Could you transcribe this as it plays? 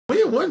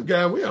and one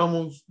guy, we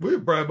were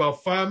probably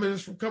about 5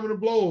 minutes from coming to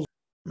blows.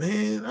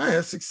 Man, I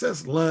had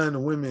success lying to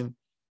women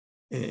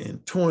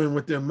and toying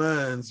with their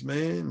minds,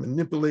 man,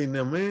 manipulating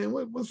them, man.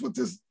 What's with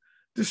this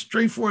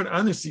straightforward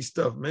honesty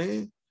stuff,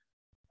 man?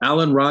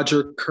 Alan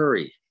Roger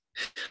Currie.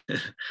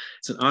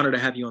 It's an honor to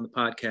have you on the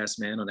podcast,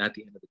 man, on At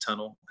the End of the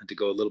Tunnel, and to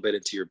go a little bit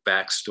into your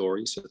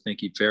backstory. So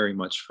thank you very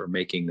much for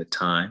making the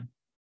time.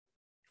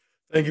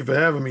 Thank you for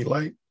having me,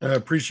 Light. I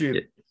appreciate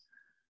it.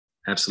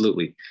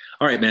 Absolutely.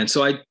 All right, man.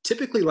 So I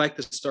typically like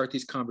to start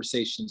these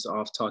conversations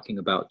off talking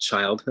about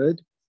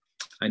childhood.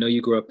 I know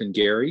you grew up in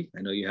Gary.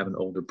 I know you have an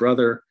older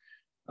brother.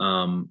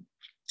 And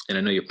I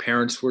know your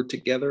parents were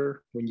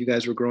together when you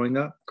guys were growing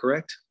up,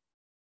 correct?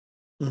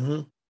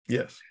 Mm-hmm.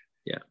 Yes.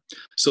 Yeah.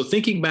 So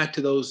thinking back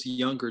to those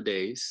younger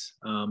days,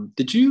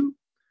 did you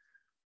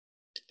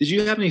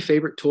have any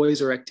favorite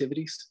toys or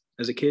activities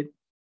as a kid?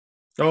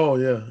 Oh,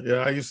 yeah. Yeah.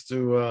 I used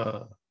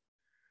to,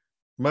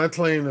 my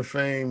claim to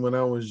fame when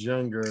I was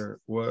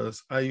younger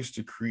was I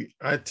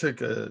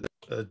took a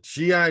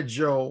G.I.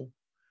 Joe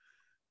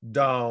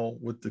doll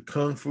with the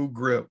Kung Fu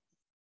grip,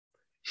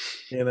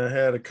 and I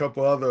had a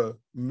couple other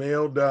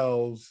male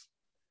dolls,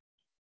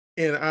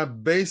 and I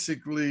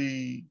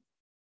basically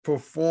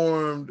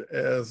performed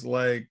as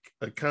like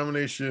a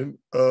combination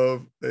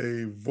of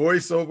a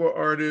voiceover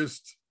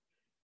artist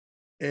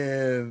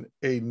and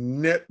a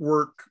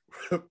network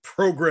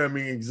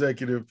programming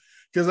executive,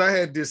 because I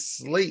had this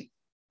slate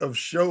of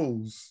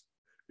shows,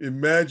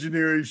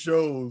 imaginary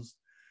shows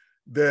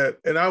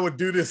and I would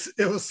do this.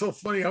 It was so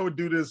funny. I would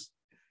do this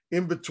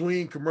in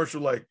between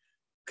commercial, like,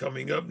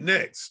 coming up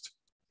next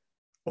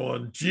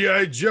on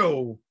G.I.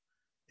 Joe,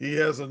 he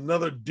has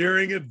another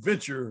daring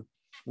adventure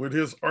with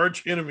his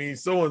arch enemy,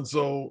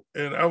 so-and-so.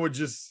 And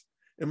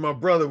my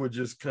brother would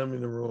just come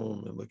in the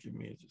room and look at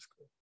me and just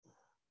go,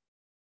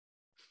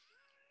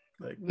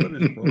 like, what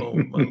is wrong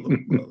with my little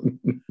brother?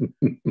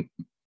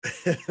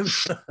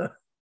 And,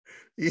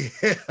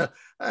 yeah,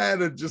 I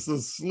had a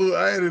slew.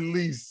 I had at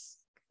least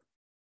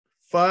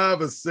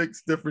 5 or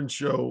 6 different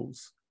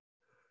shows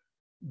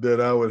that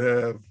I would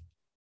have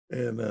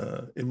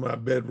in my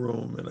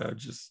bedroom, and I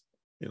just,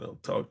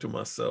 talk to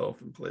myself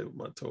and play with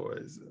my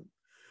toys. And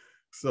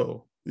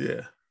so,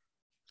 yeah.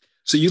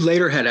 So you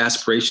later had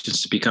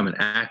aspirations to become an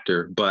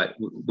actor, but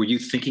were you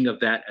thinking of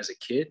that as a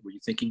kid? Were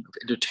you thinking of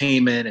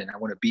entertainment and I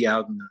want to be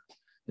out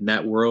in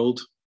that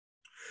world?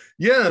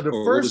 Yeah, the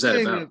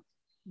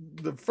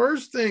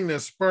first thing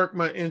that sparked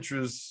my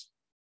interest,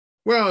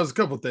 well, it was a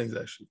couple of things,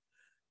 actually,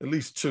 at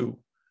least 2.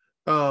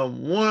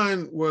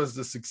 One was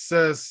the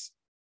success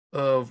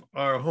of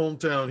our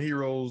hometown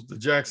heroes, the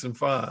Jackson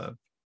 5.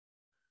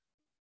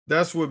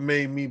 That's what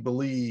made me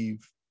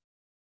believe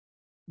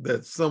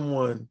that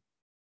someone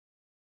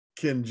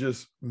can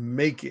just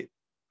make it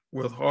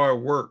with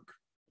hard work.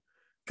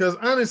 Because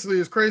honestly,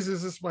 as crazy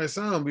as this might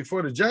sound,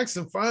 before the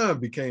Jackson 5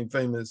 became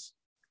famous,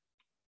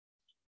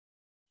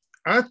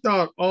 I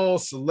thought all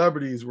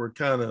celebrities were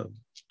kind of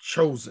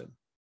chosen.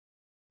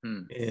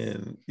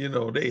 And,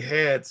 they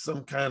had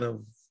some kind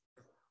of,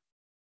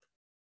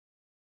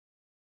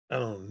 I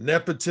don't know,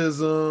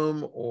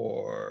 nepotism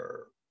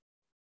or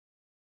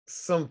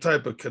some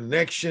type of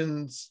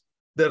connections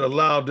that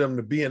allowed them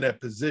to be in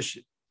that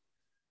position.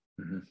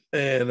 Mm-hmm.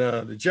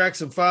 And the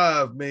Jackson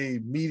 5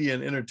 made media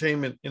and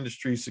entertainment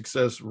industry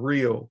success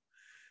real.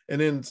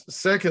 And then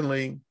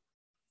secondly,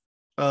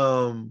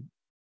 on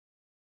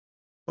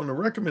the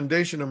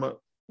recommendation of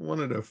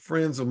one of the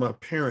friends of my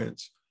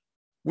parents,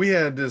 we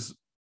had this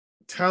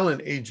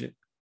talent agent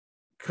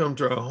come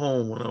to our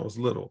home when I was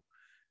little.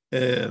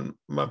 And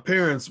my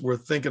parents were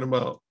thinking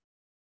about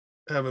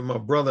having my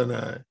brother and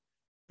I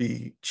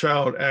be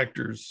child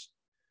actors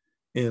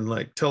in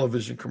like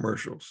television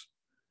commercials.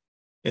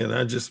 And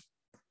it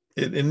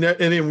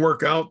didn't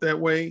work out that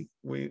way.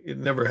 It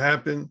never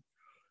happened,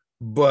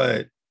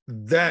 but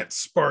that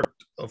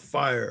sparked a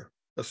fire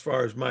as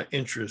far as my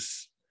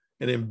interests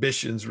and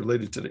ambitions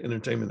related to the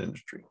entertainment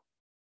industry.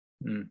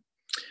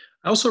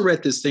 I also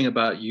read this thing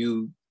about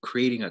you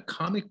creating a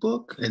comic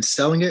book and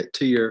selling it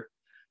to your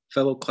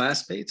fellow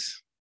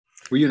classmates.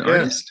 Were you an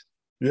artist?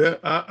 Yeah,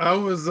 I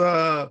was,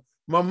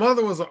 my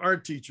mother was an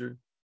art teacher,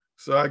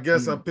 so I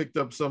guess I picked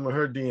up some of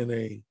her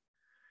DNA.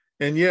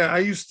 And yeah, I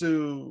used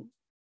to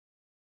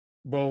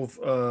both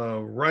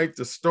write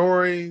the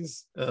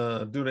stories,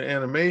 do the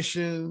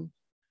animation,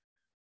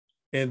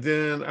 and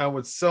then I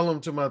would sell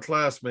them to my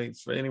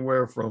classmates for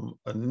anywhere from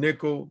a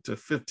nickel to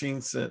 15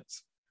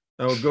 cents.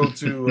 I would go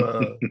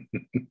to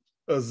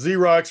a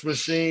Xerox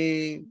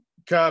machine,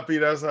 copy.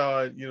 That's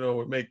how I,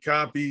 would make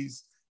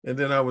copies, and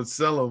then I would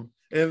sell them.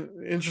 And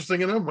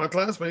interesting enough, my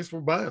classmates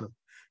were buying them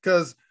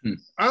because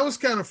I was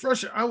kind of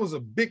frustrated. I was a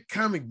big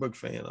comic book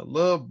fan. I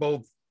love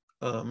both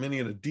many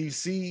of the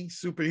DC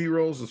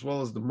superheroes as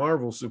well as the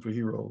Marvel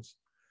superheroes.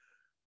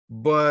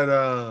 But,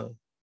 I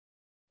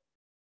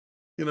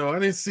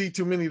didn't see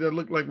too many that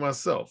looked like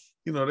myself.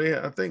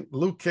 I think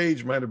Luke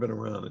Cage might have been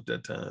around at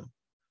that time.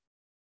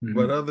 Mm-hmm.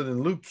 But other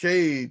than Luke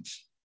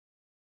Cage,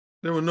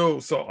 there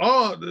were so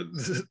all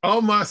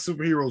my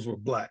superheroes were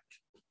black.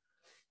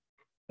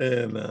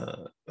 And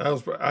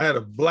I had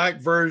a black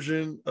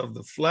version of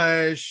the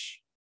Flash.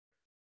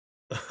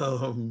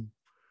 And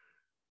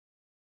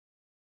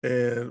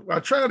I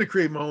tried to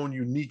create my own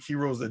unique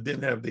heroes that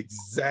didn't have the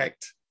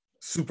exact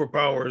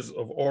superpowers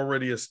of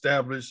already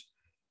established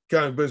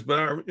comic books.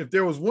 But if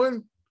there was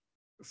one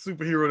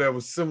superhero that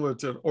was similar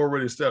to an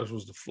already established,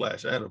 was the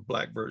Flash. I had a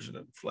black version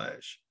of the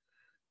Flash,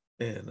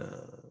 and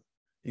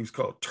he was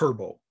called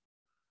Turbo.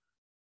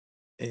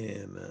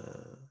 And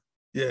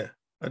yeah,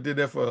 I did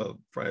that for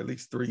probably at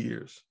least 3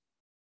 years.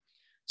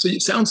 So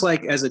it sounds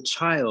like as a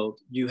child,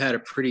 you had a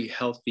pretty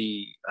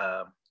healthy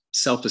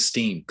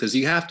self-esteem, because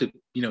you have to,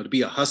 to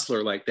be a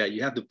hustler like that,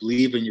 you have to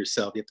believe in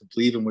yourself. You have to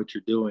believe in what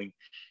you're doing.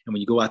 And when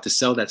you go out to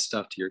sell that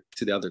stuff to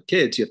the other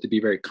kids, you have to be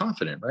very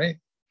confident, right?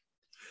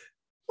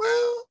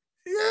 Well,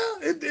 yeah,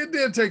 it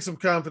did take some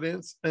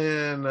confidence.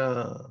 And,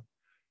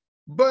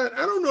 but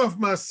I don't know if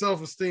my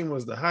self-esteem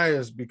was the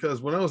highest, because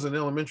when I was in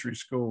elementary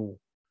school,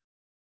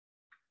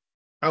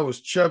 I was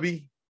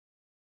chubby.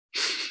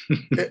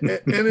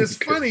 And it's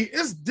funny,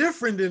 it's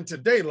different than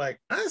today.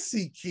 Like, I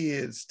see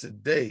kids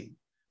today,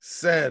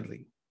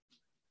 sadly,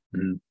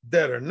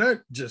 that are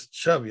not just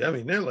chubby. I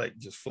mean, they're like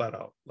just flat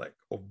out like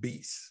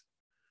obese.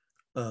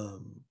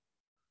 And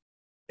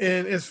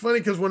it's funny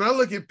because when I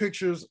look at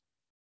pictures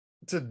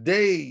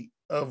today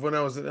of when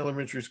I was in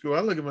elementary school,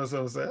 I look at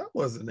myself and say, I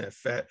wasn't that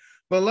fat.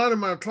 But a lot of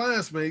my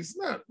classmates,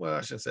 well,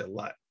 I shouldn't say a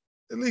lot,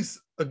 at least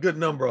a good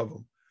number of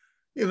them,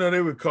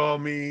 they would call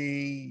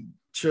me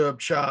Chub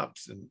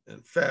Chops and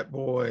Fat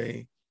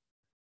Boy.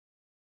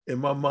 And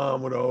my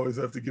mom would always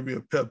have to give me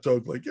a pep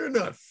talk, like, you're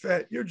not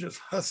fat, you're just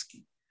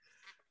husky.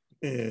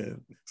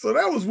 And so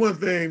that was one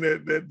thing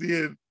that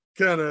did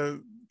kind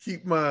of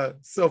keep my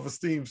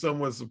self-esteem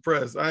somewhat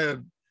suppressed. I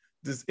had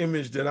this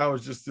image that I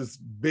was just this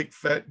big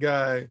fat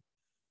guy.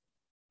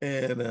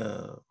 And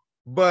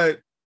but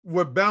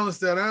what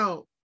balanced that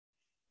out,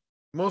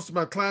 most of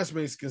my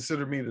classmates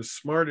considered me the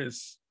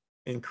smartest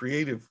and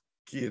creative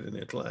kid in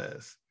their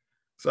class.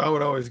 So I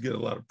would always get a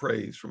lot of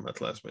praise from my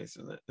classmates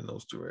in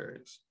those two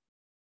areas.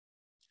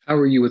 How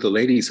were you with the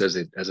ladies as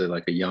a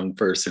like a young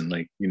person,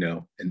 like,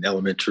 in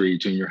elementary,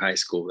 junior high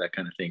school, that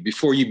kind of thing,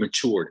 before you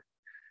matured?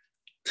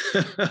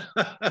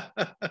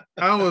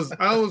 I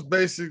was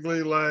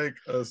basically like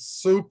a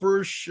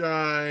super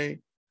shy,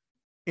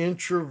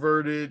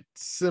 introverted,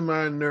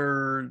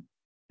 semi-nerd,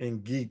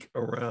 and geek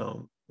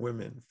around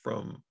women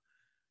from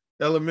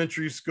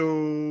elementary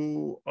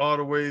school all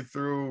the way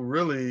through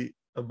really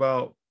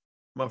about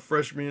my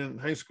freshman in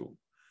high school.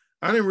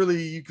 I didn't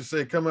really, you could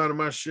say, come out of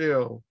my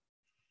shell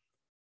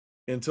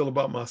until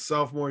about my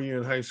sophomore year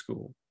in high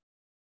school.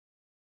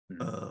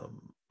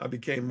 I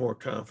became more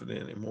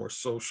confident and more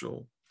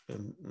social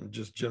and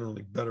just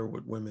generally better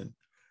with women.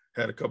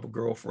 Had a couple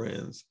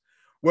girlfriends.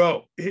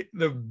 Well,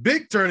 the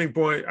big turning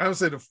point, I would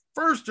say the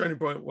first turning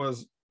point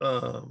was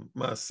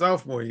my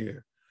sophomore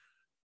year.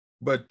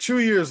 But 2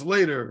 years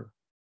later,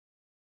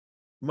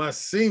 my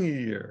senior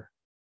year,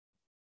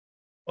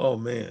 oh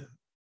man,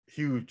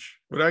 huge.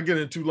 Without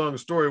getting into too long a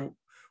story,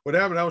 what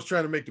happened, I was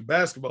trying to make the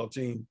basketball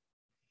team.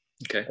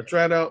 Okay. I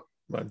tried out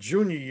my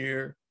junior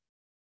year,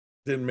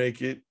 didn't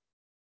make it.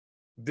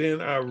 Then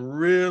I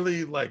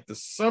really, like the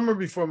summer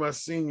before my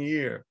senior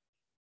year,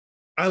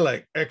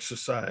 I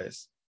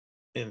exercised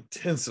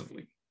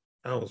intensively.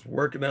 I was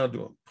working out,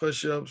 doing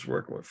push-ups,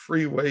 working with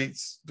free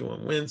weights,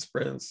 doing wind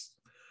sprints,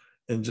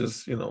 and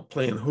just,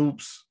 playing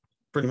hoops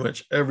pretty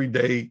much every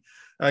day.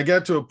 I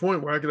got to a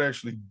point where I could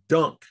actually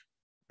dunk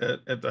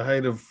at the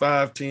height of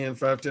 5'10",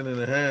 5'10"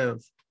 and a half.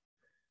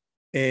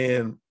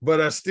 But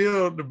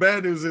the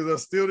bad news is I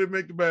still didn't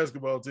make the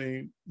basketball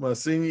team my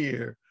senior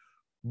year,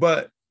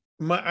 but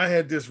I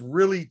had this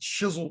really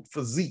chiseled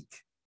physique.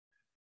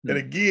 And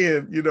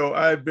again,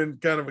 I had been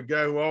kind of a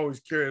guy who always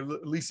carried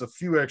at least a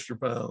few extra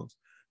pounds.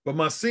 But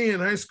my senior in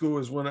high school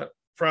is when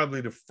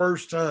probably the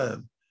first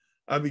time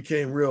I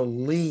became real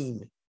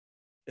lean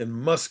and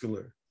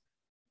muscular,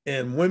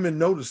 and women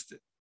noticed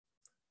it.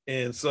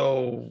 And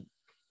so,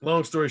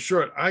 long story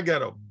short, I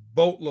got a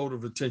boatload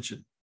of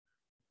attention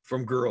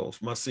from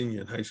girls my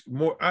senior in high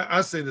school.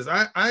 I say this,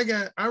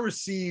 I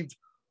received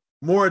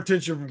more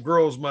attention from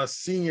girls my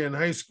senior in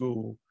high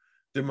school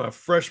than my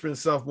freshman,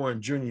 sophomore,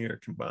 and junior year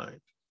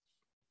combined.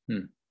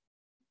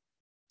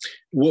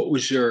 What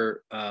was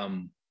your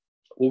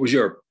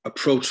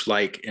approach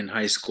like in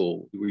high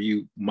school? Were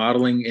you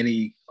modeling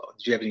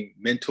did you have any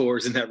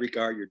mentors in that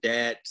regard? Your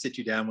dad sit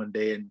you down one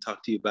day and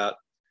talk to you about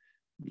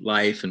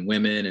life and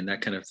women and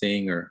that kind of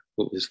thing? Or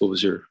what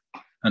was your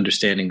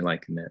understanding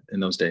like in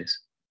those days?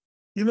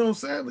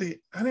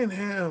 Sadly, I didn't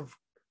have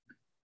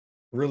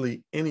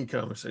really any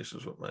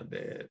conversations with my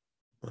dad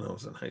when I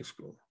was in high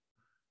school.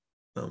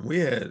 We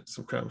had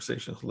some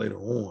conversations later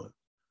on,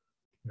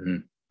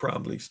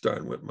 probably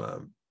starting with my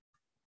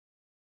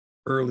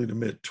early to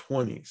mid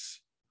 20s,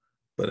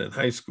 but in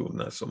high school,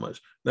 not so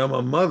much. Now,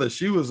 my mother,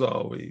 she was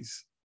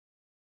always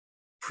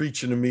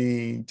preaching to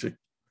me to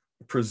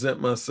present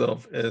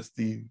myself as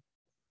the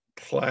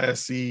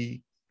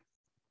classy,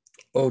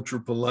 ultra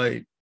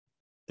polite,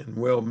 and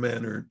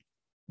well-mannered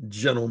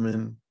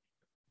gentleman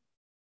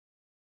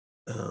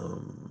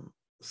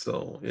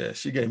So yeah,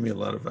 she gave me a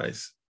lot of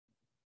advice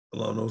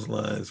along those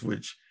lines,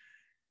 which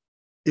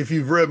if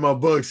you've read my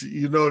books,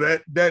 you know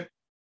that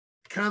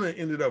kind of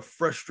ended up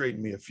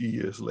frustrating me a few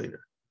years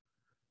later.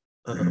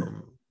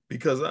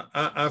 Because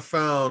I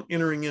found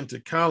entering into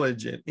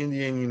college at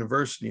Indiana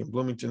University in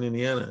Bloomington,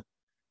 Indiana,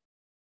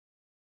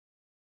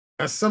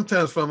 I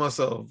sometimes found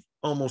myself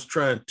almost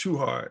trying too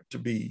hard to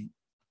be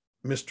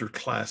Mr.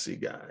 Classy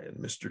guy and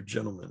Mr.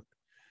 Gentleman.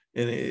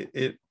 And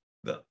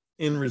the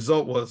end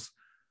result was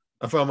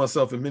I found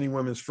myself in many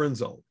women's friend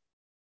zone.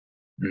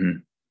 Mm-hmm.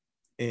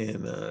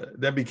 And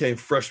that became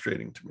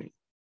frustrating to me.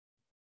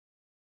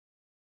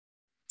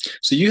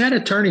 So you had a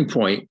turning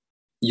point.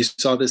 You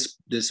saw this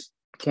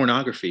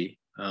pornography,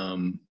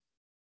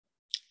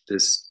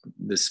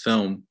 this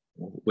film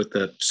with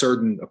a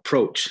certain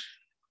approach,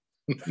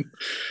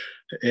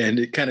 and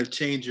it kind of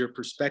changed your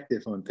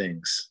perspective on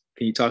things.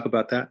 Can you talk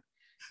about that?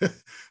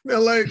 Now,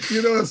 like,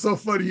 you know, it's so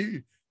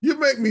funny. You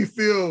make me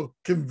feel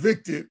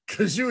convicted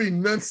because you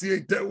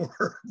enunciate that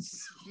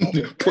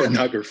word.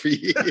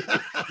 Pornography.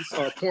 You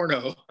saw a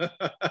porno.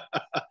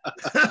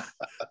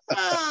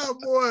 Oh,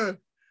 boy.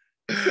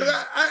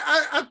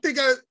 I think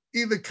I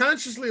either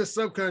consciously or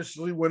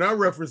subconsciously, when I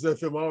reference that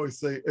film, I always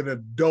say an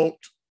adult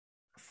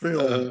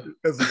film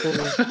as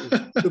opposed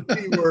to the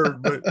P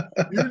word, but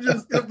you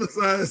just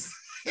emphasize.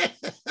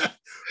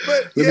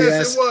 But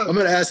yes, it was. I'm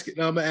going to ask it.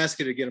 No, I'm going to ask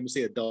it again. I'm going to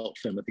say adult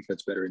film. I think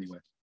that's better anyway.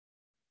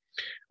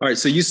 All right.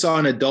 So you saw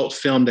an adult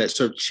film that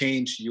sort of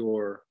changed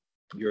your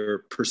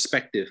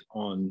perspective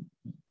on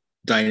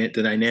the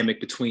dynamic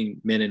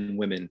between men and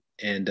women.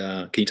 And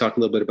can you talk a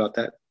little bit about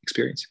that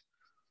experience?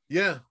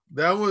 Yeah,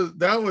 that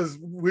was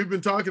we've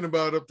been talking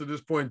about up to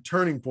this point,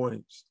 turning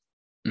points.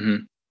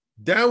 Mm-hmm.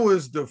 That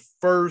was the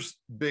first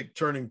big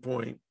turning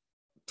point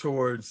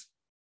towards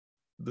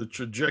the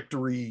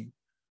trajectory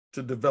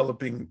to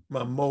developing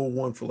my Mode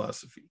 1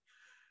 philosophy.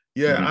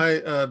 Yeah,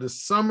 mm-hmm. The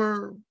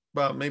summer,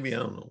 about maybe, I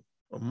don't know,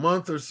 a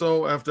month or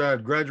so after I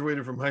had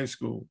graduated from high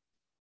school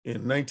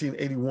in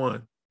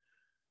 1981,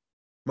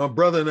 my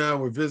brother and I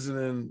were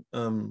visiting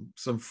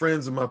some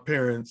friends of my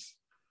parents.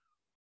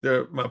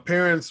 My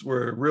parents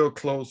were real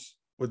close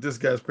with this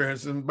guy's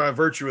parents, and by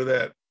virtue of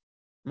that,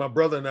 my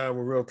brother and I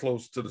were real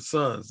close to the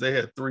sons. They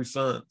had 3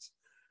 sons.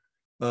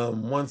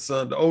 One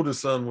son, the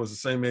oldest son, was the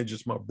same age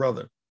as my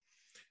brother.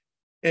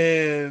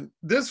 And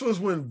this was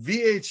when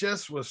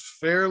VHS was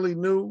fairly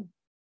new.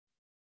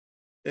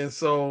 And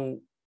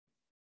so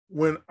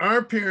when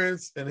our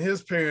parents and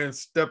his parents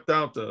stepped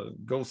out to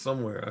go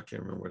somewhere, I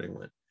can't remember where they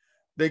went,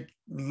 they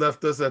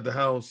left us at the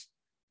house,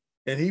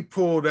 and he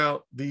pulled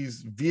out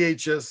these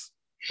VHS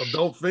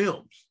adult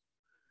films.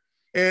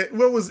 And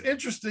what was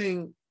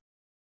interesting,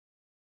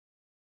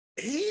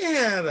 he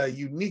had a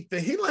unique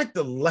thing. He liked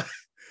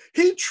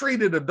he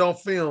treated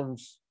adult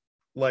films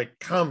like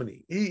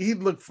comedy. He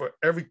looked for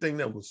everything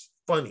that was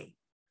funny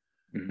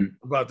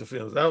about the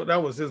films.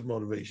 That was his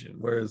motivation.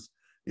 Whereas,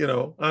 you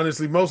know,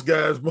 honestly, most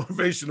guys'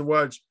 motivation to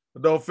watch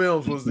adult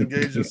films was to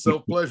engage in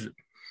self-pleasure.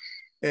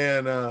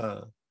 And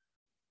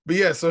but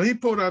yeah, so he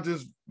pulled out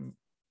this.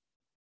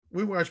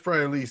 We watched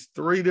probably at least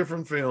 3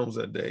 different films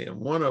that day, and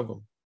one of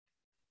them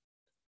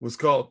was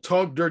called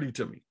Talk Dirty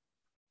to Me.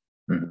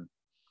 Mm-hmm.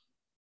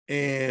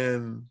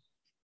 And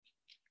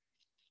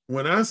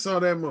when I saw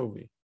that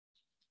movie,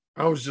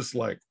 I was just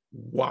like,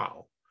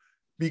 wow,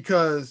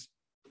 because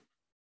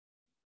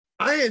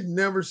I had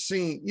never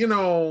seen, you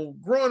know,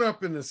 growing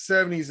up in the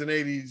 70s and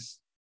 80s,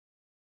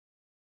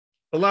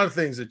 a lot of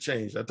things had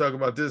changed. I talk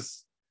about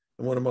this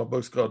in one of my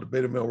books called The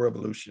Beta Male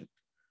Revolution.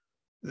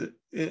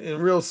 In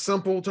real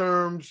simple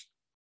terms,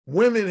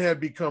 women had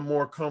become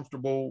more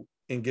comfortable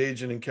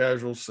engaging in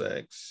casual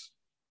sex,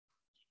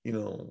 you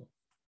know,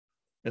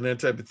 and that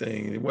type of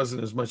thing. It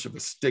wasn't as much of a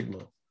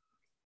stigma.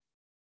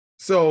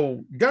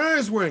 So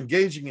guys were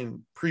engaging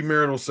in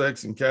premarital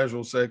sex and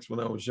casual sex when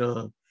I was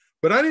young,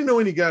 but I didn't know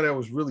any guy that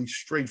was really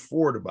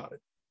straightforward about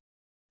it.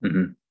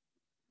 Mm-hmm.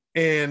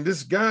 And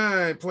this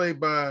guy, played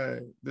by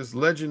this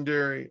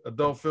legendary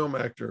adult film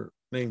actor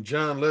named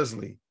John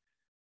Leslie,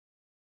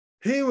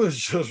 he was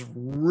just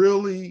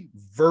really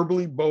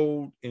verbally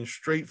bold and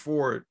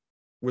straightforward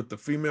with the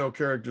female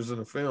characters in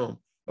the film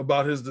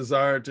about his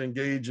desire to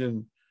engage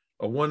in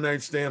a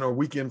one-night stand or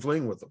weekend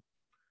fling with them.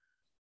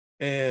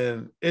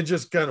 And it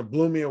just kind of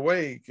blew me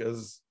away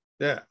because,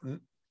 yeah,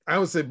 I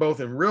would say both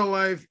in real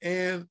life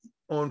and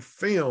on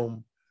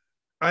film,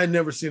 I had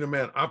never seen a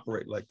man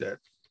operate like that.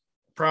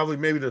 Probably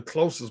maybe the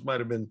closest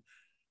might have been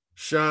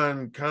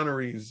Sean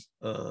Connery's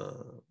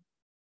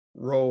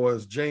role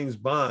as James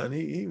Bond.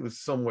 He was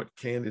somewhat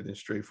candid and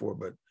straightforward,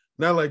 but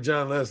not like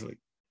John Leslie.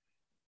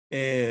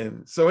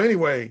 And so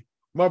anyway,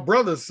 my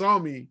brother saw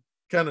me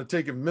kind of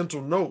taking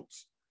mental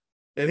notes,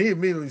 and he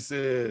immediately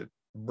said,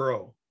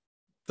 bro,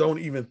 don't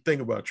even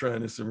think about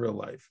trying this in real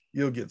life.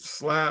 You'll get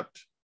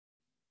slapped.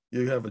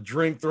 You have a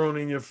drink thrown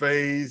in your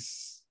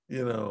face.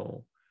 You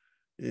know,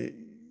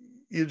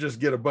 you just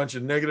get a bunch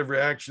of negative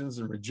reactions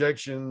and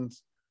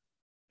rejections.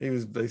 He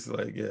was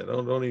basically like, yeah,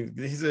 don't even.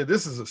 He said,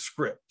 this is a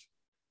script.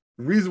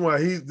 The reason why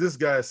this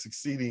guy is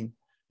succeeding,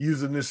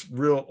 using this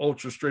real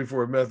ultra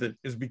straightforward method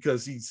is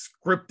because he's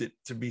scripted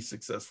to be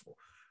successful.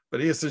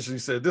 But he essentially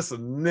said, this will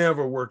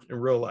never work in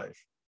real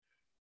life.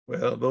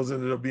 Well, those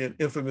ended up being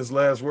infamous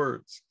last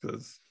words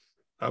because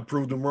I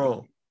proved them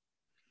wrong.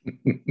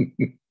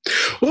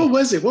 What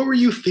was it? What were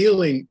you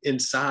feeling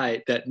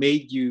inside that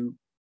made you?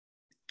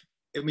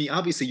 I mean,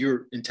 obviously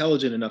you're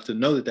intelligent enough to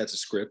know that that's a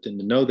script and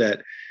to know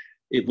that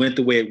it went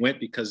the way it went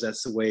because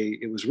that's the way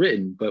it was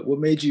written. But what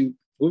made you?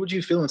 What would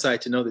you feel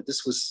inside to know that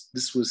this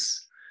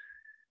was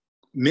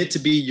meant to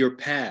be your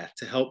path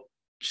to help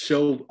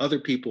show other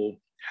people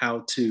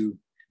how to?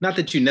 Not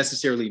that you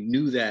necessarily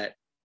knew that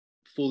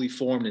fully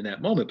formed in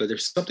that moment, but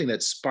there's something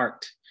that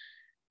sparked,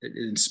 that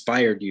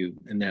inspired you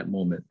in that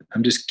moment.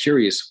 I'm just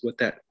curious what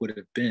that would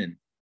have been.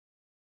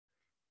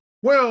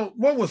 Well,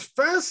 what was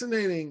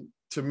fascinating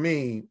to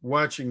me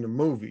watching the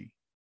movie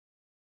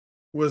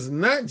was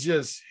not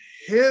just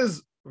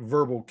his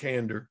verbal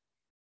candor,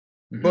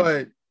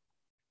 but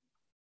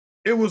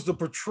it was the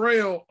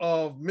portrayal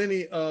of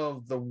many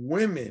of the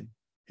women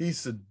he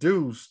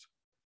seduced.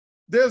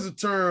 There's a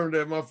term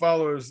that my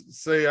followers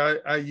say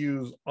I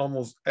use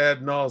almost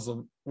ad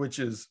nauseum, which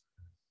is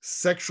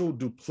sexual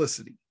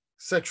duplicity.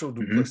 Sexual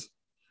duplicity,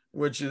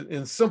 which is,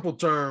 in simple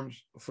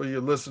terms for your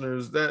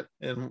listeners that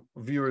and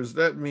viewers,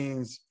 that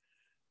means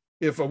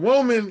if a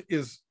woman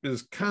is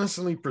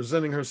constantly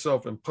presenting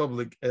herself in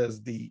public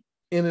as the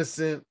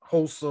innocent,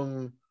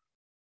 wholesome,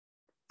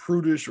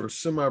 prudish or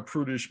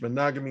semi-prudish,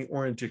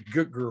 monogamy-oriented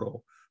good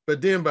girl,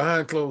 but then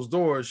behind closed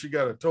doors, she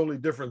got a totally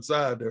different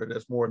side there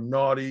that's more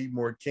naughty,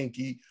 more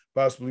kinky,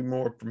 possibly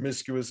more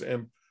promiscuous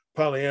and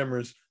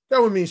polyamorous,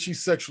 that would mean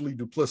she's sexually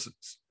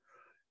duplicitous.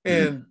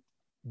 And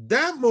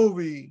that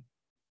movie,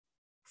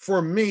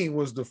 for me,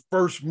 was the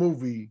first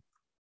movie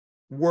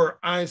where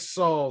I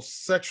saw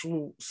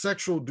sexual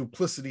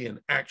duplicity in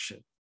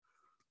action.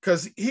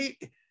 Because he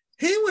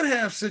would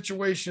have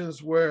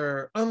situations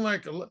where,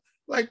 unlike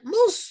like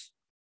most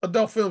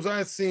adult films I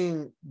had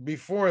seen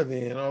before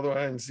then, although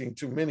I hadn't seen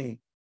too many,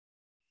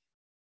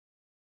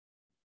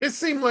 it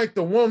seemed like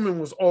the woman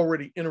was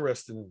already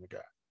interested in the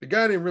guy. The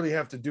guy didn't really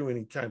have to do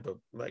any kind of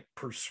like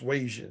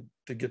persuasion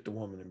to get the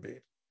woman in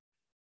bed.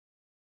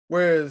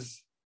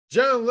 Whereas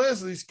John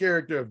Leslie's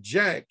character of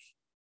Jack,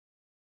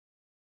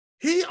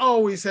 he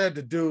always had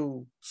to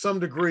do some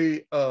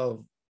degree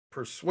of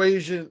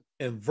persuasion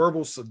and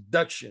verbal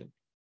seduction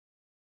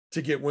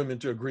to get women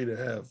to agree to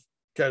have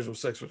casual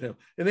sex with him.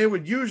 And they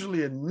would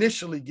usually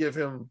initially give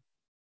him,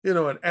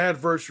 an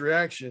adverse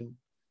reaction,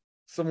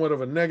 somewhat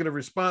of a negative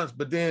response,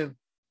 but then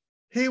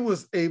he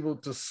was able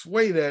to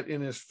sway that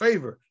in his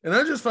favor. And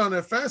I just found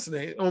that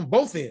fascinating on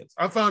both ends.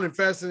 I found it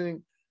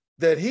fascinating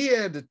that he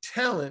had the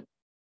talent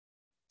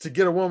to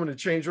get a woman to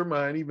change her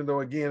mind, even though,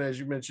 again, as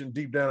you mentioned,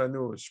 deep down, I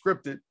knew it was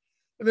scripted.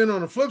 And then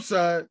on the flip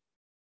side,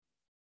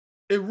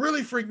 it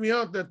really freaked me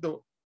out that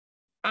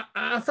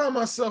I found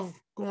myself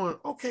going,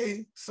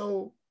 okay,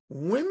 so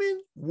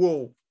women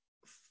will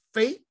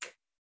fake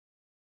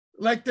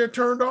like they're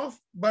turned off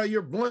by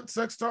your blunt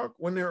sex talk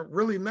when they're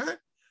really not.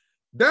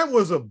 That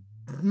was a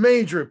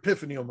major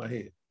epiphany on my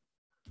head.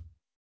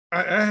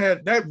 I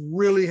had, that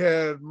really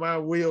had my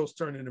wheels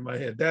turning in my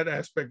head, that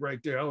aspect right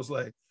there. I was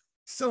like,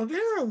 so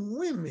there are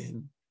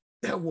women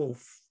that will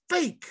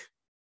fake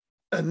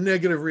a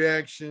negative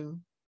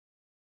reaction,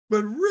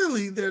 but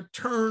really they're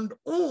turned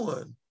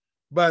on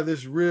by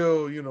this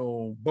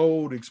real,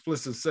 bold,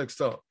 explicit sex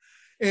talk.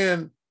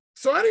 And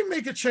so I didn't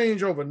make a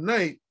change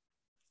overnight,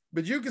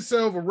 but you could say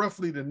over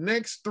roughly the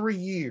next 3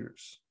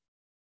 years,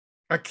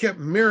 I kept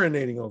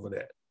marinating over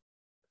that.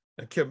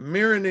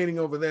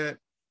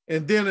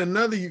 And then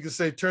another, you could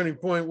say, turning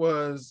point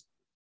was,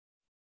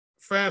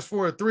 fast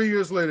forward 3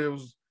 years later, it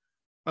was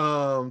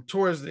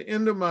towards the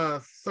end of my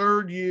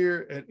 3rd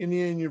year at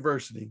Indiana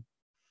University.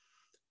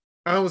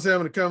 I was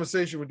having a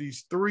conversation with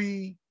these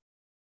 3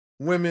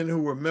 women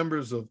who were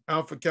members of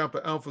Alpha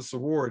Kappa Alpha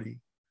sorority.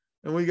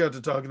 And we got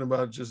to talking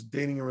about just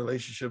dating and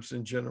relationships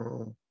in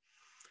general.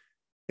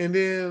 And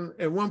then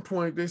at one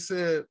point they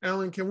said,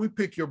 Alan, can we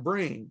pick your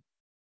brain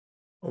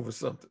over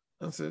something?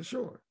 I said,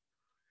 sure.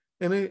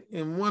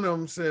 And one of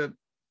them said,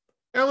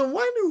 Alan,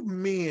 why do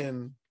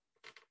men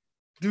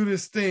do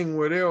this thing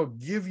where they'll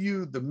give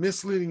you the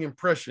misleading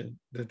impression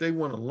that they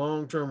want a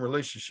long-term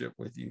relationship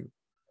with you,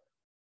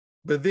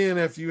 but then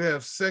if you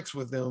have sex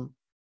with them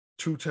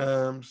 2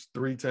 times,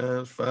 3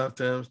 times, 5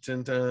 times,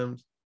 10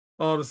 times,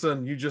 all of a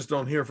sudden you just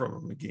don't hear from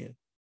them again?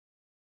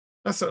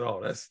 I said,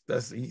 oh,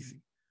 that's easy.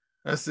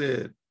 I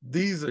said,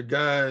 these are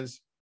guys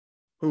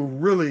who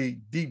really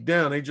deep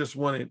down, they just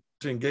wanted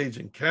to engage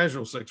in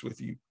casual sex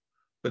with you,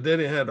 but they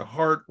didn't have the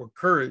heart or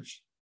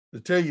courage to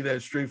tell you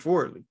that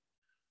straightforwardly.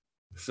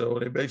 So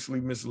they basically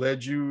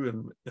misled you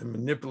and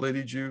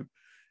manipulated you.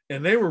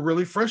 And they were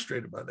really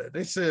frustrated by that.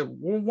 They said,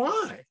 well,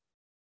 why?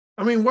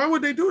 I mean, why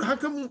would they do it?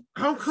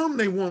 How come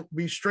they won't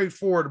be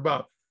straightforward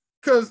about?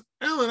 Because,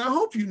 Alan, I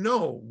hope you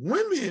know,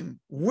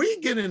 women, we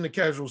get into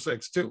casual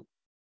sex too.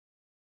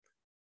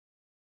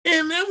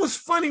 And that was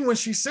funny when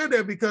she said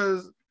that,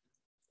 because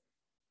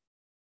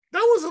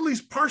that was at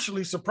least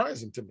partially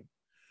surprising to me.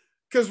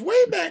 Because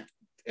way back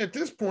at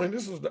this point,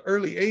 this was the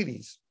early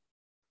 80s,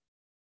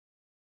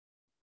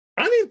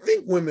 I didn't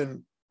think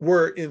women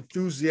were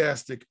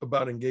enthusiastic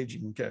about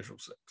engaging in casual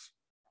sex,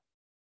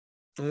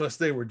 unless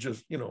they were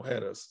just,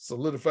 had a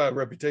solidified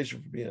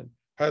reputation for being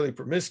highly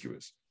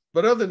promiscuous.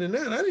 But other than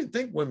that, I didn't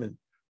think women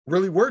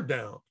really were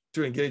down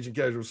to engage in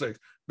casual sex.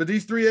 But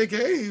these three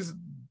AKAs,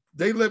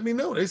 they let me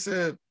know. They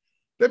said,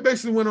 they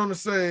basically went on to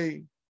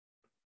say,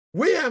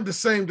 we have the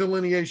same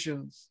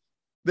delineations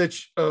that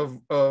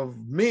of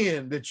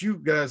men that you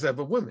guys have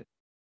of women.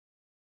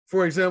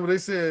 For example, they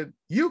said,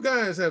 you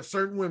guys have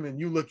certain women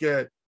you look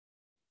at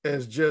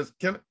as just,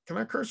 can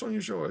I curse on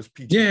your show, or as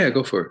PG? Yeah,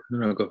 go for it.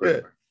 No, go for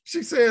it.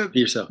 She said,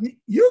 be yourself.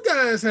 You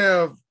guys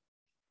have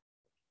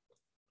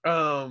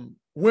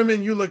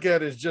women you look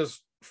at as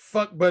just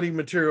fuck buddy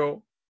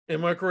material.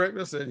 Am I correct?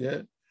 I said,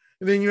 yeah.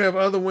 And then you have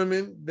other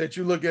women that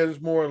you look at as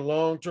more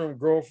long-term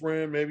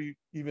girlfriend, maybe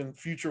even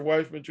future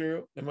wife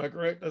material. Am I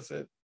correct? I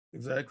said,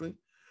 exactly.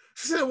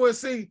 She said, well,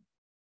 see,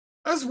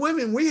 us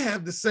women, we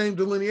have the same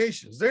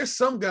delineations. There's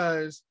some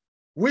guys,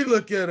 we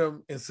look at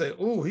them and say,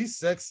 oh, he's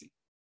sexy.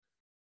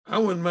 I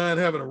wouldn't mind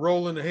having a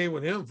roll in the hay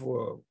with him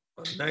for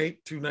a night,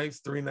 2 nights,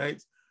 3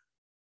 nights.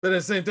 But at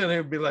the same time, they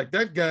would be like,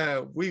 that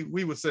guy, we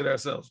would say to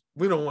ourselves,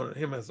 we don't want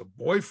him as a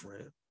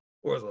boyfriend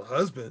or as a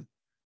husband,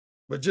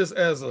 but just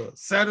as a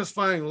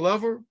satisfying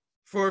lover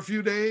for a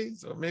few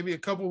days or maybe a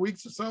couple of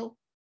weeks or so,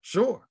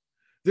 sure.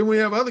 Then we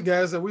have other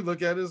guys that we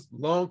look at as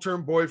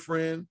long-term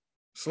boyfriend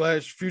 /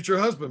 future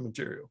husband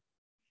material.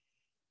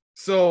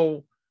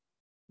 So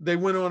they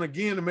went on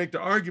again to make the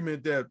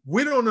argument that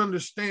we don't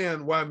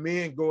understand why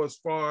men go as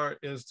far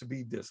as to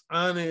be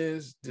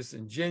dishonest,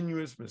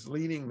 disingenuous,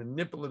 misleading,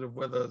 manipulative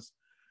with us,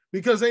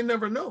 because they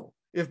never know.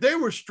 If they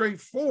were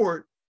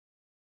straightforward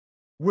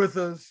with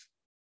us,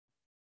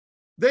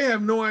 they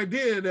have no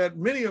idea that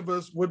many of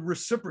us would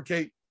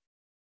reciprocate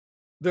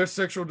their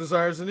sexual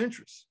desires and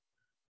interests.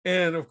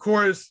 And of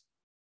course,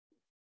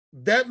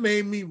 that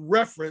made me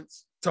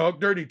reference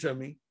Talk Dirty to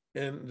Me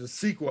and the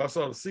sequel. I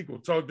saw the sequel,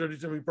 Talk Dirty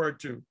to Me Part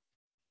 2.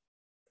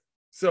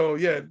 So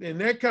yeah, in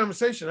that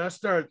conversation, I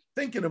started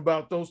thinking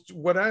about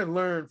what I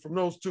learned from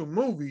those 2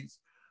 movies.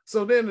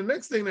 So then the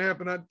next thing that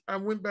happened, I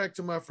went back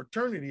to my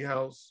fraternity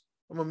house.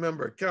 I'm a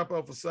member of Kappa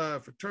Alpha Psi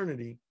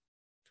fraternity.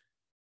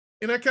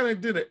 And I kind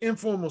of did an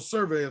informal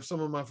survey of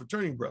some of my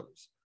fraternity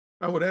brothers.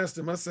 I would ask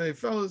them, I say,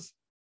 fellas,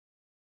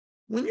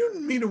 when you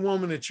meet a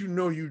woman that you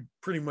know you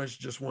pretty much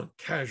just want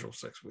casual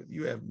sex with,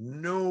 you have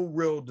no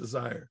real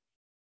desire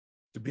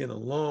to be in a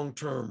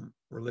long-term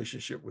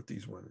relationship with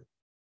these women,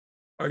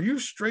 are you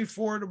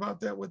straightforward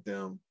about that with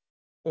them?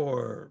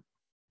 Or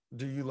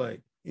do you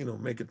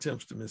make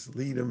attempts to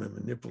mislead them and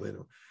manipulate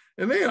them?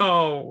 And they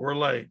all were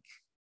like,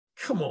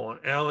 come on,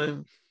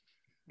 Alan,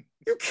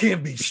 you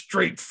can't be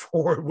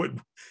straightforward with,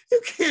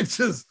 you can't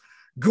just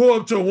go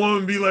up to a woman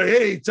and be like,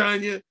 hey,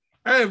 Tanya,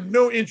 I have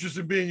no interest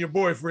in being your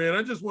boyfriend.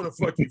 I just want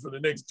to fuck you for the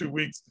next 2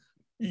 weeks.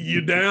 You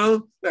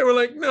down? They were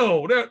like,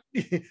 no,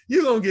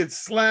 you're going to get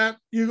slapped.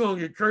 You're going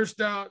to get cursed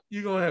out.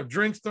 You're going to have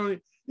drinks thrown.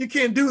 You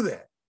can't do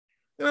that.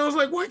 And I was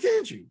like, why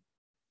can't you?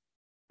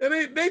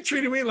 And they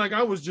treated me like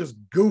I was just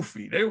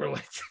goofy. They were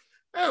like,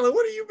 Alan,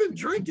 what have you been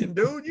drinking,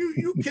 dude?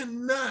 You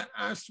cannot,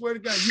 I swear to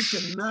God, you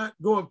cannot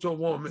go up to a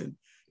woman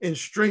and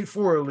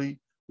straightforwardly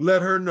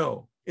let her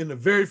know in the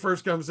very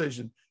first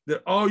conversation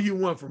that all you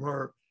want from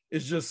her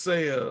is just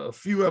say a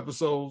few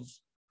episodes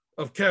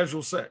of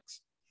casual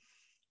sex.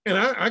 And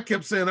I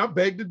kept saying, I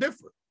beg to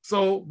differ.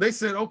 So they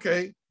said,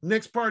 okay,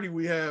 next party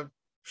we have,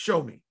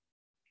 show me.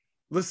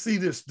 Let's see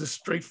this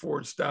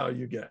straightforward style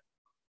you got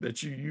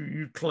that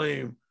you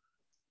claim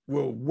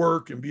will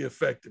work and be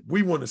effective.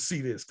 We want to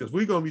see this because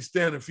we're going to be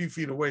standing a few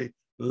feet away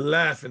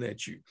laughing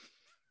at you.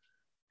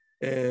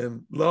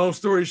 And long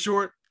story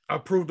short, I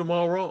proved them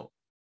all wrong.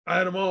 I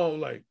had them all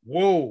like,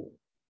 whoa.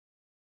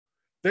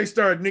 They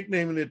started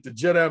nicknaming it the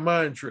Jedi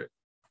mind trick.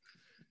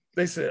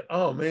 They said,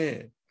 oh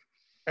man,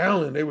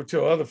 Alan, they would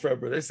tell other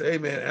frat brothers, they say, hey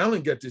man,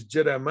 Alan got this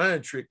Jedi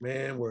mind trick,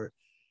 man, where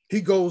he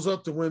goes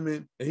up to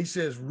women and he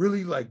says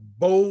really like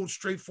bold,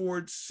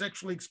 straightforward,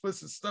 sexually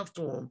explicit stuff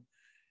to them.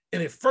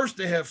 And at first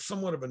they have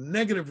somewhat of a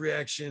negative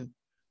reaction,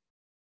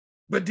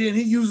 but then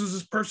he uses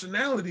his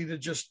personality to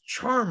just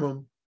charm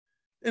them.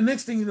 And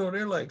next thing you know,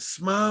 they're like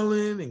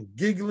smiling and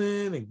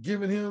giggling and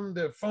giving him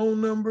their phone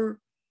number.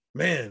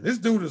 Man, this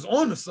dude is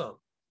on to something.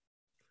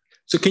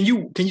 So can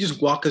you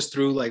just walk us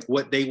through like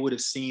what they would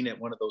have seen at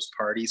one of those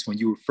parties when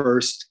you were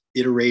first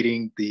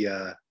iterating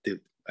the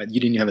you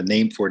didn't have a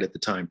name for it at the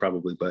time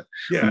probably, but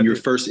yeah, when you were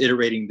first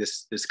iterating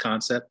this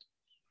concept?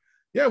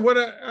 Yeah, what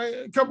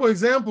a couple of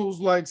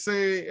examples, like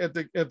say at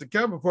the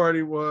Kappa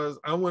party was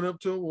I went up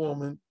to a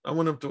woman, I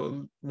went up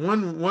to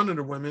one of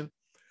the women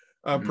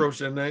I approached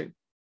that night,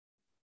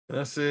 and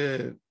I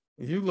said,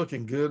 you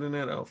looking good in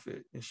that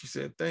outfit. And she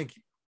said, thank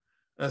you.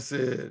 I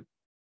said,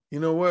 you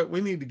know what?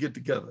 We need to get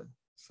together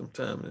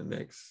sometime in the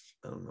next,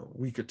 I don't know,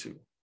 week or two.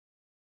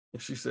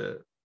 And she said,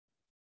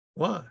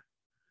 why?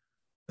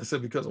 I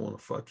said, because I want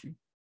to fuck you.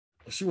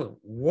 And she went,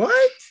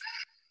 what?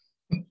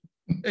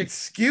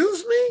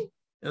 Excuse me?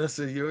 And I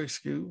said, you're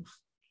excused.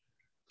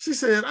 She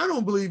said, I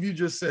don't believe you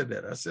just said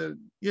that. I said,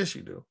 yes,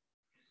 you do.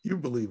 You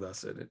believe I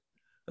said it.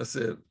 I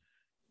said,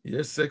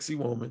 you're a sexy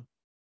woman.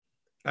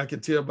 I can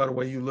tell by the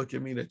way you look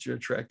at me that you're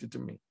attracted to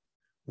me.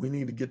 We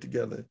need to get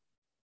together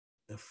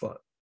and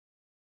fuck.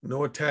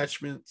 No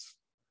attachments,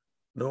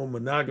 no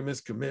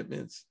monogamous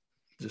commitments,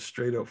 just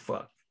straight up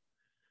fuck.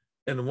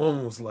 And the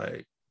woman was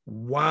like,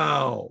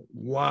 wow,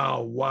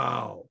 wow,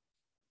 wow.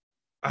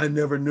 I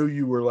never knew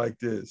you were like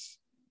this.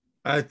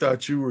 I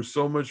thought you were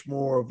so much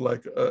more of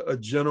like a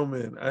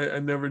gentleman. I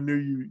never knew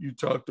you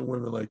talked to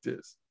women like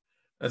this.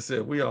 I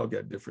said, we all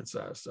got different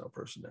sides to our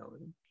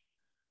personality.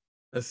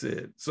 I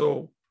said,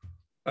 so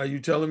are you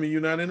telling me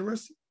you're not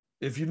interested?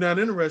 If you're not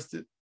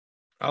interested,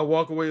 I'll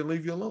walk away and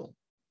leave you alone.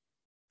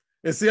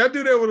 And see, I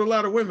do that with a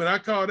lot of women. I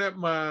call that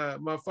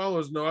my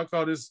followers know. I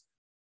call this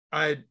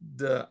I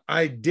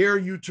dare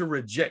you to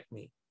reject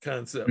me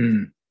concept.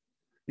 Mm.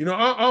 You know,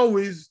 I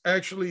always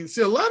actually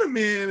see a lot of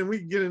men, and we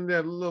can get into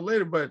that a little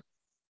later, but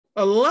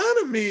a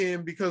lot of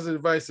men, because of the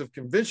advice of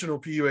conventional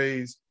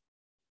PUAs,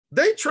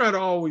 they try to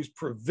always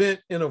prevent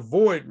and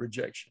avoid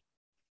rejection.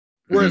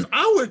 Whereas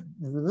I would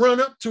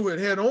run up to it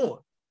head on.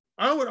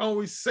 I would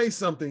always say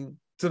something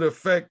to the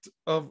effect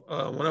of,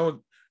 when I would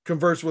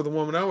converse with a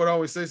woman, I would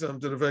always say something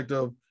to the effect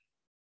of,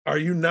 are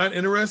you not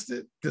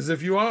interested? Because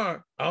if you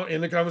are, I'll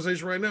end the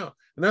conversation right now.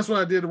 And that's what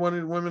I did to one of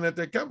the women at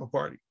that Kappa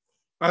party.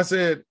 I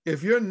said,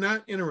 if you're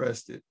not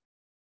interested,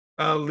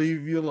 I'll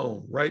leave you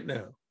alone right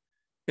now.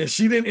 And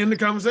she didn't end the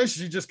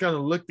conversation. She just kind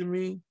of looked at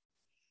me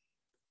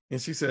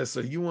and she said, so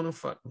you want to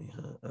fuck me,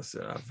 huh? I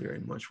said, I very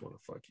much want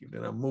to fuck you.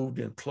 Then I moved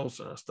in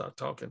closer and I started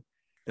talking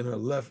in her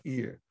left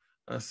ear.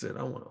 I said,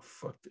 I want to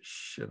fuck the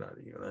shit out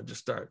of you. And I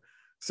just started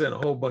saying a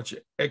whole bunch of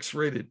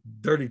X-rated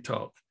dirty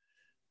talk.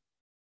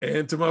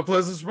 And to my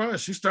pleasant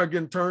surprise, she started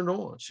getting turned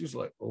on. She was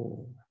like,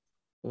 oh,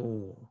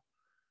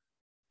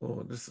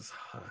 this is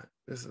hot.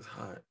 This is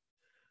hot.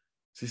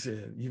 She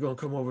said, you gonna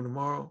come over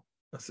tomorrow?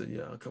 I said,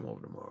 yeah, I'll come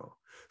over tomorrow.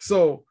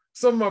 So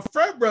some of my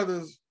frat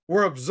brothers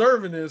were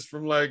observing this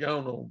from like, I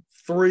don't know,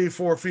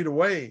 3-4 feet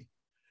away.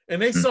 And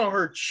they saw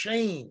her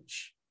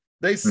change.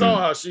 They saw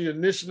how she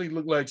initially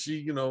looked like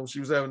she was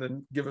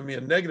giving me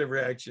a negative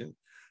reaction.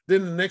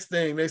 Then the next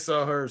thing, they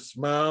saw her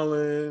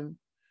smiling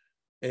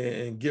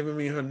and giving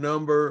me her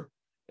number.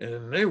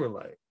 And they were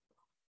like,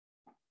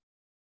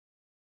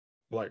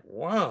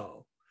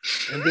 wow.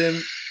 And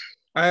then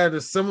I had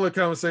a similar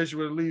conversation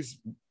with at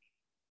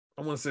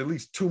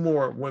least 2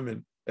 more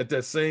women at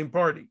that same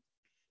party.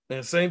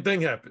 And same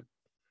thing happened.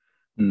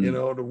 You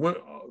know,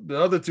 the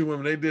other 2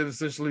 women, they did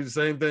essentially the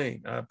same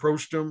thing. I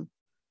approached them.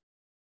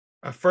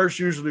 I first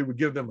usually would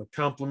give them a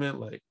compliment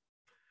like,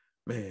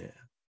 man,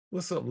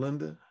 what's up,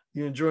 Linda?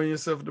 You enjoying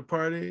yourself at the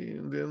party?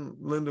 And then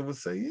Linda would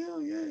say,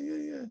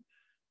 yeah.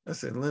 I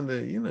said,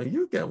 Linda,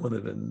 you got one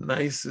of the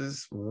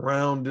nicest,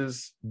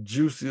 roundest,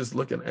 juiciest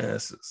looking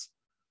asses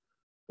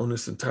on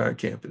this entire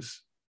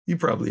campus. You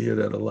probably hear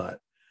that a lot.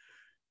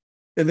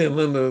 And then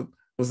Linda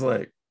was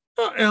like,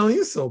 oh, Alan,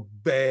 you're so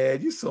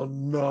bad. You're so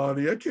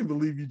naughty. I can't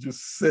believe you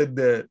just said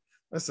that.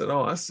 I said,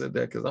 oh, I said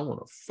that because I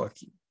want to fuck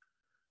you.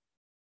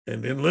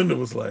 And then Linda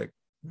was like,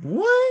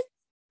 what?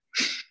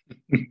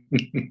 Did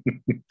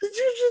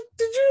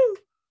you?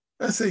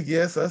 I said,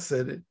 yes, I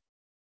said it.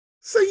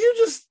 So you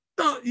just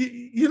thought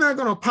you're not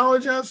going to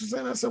apologize for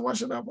saying that? I said, why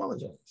should I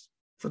apologize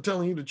for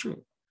telling you the truth?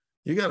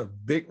 You got a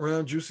big,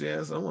 round, juicy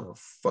ass. I want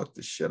to fuck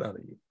the shit out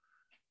of you.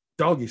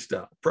 Doggy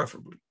style,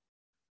 preferably.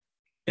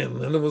 And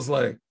Linda was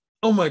like,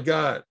 oh my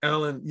God,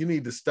 Alan, you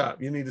need to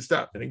stop. You need to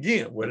stop. And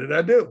again, what did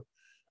I do?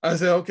 I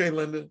said, okay,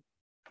 Linda,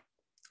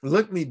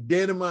 look me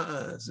dead in my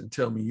eyes and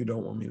tell me you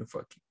don't want me to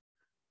fuck you.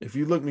 If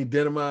you look me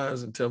dead in my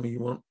eyes and tell me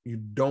you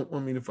don't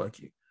want me to fuck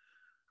you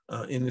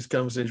in this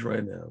conversation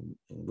right now,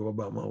 and go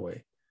about my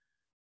way.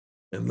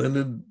 And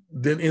Linda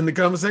didn't end the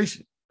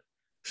conversation.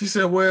 She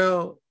said,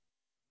 well,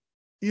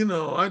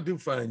 I do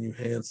find you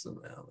handsome,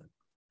 Alan.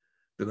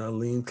 Then I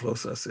leaned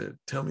close. I said,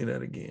 tell me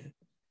that again.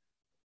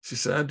 She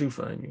said, I do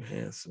find you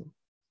handsome.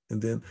 And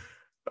then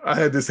I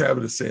had this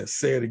habit of saying,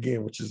 say it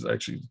again, which is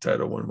actually the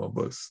title of one of my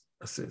books.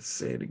 I said,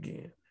 say it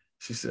again.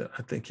 She said,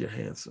 I think you're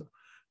handsome.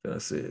 Then I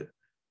said,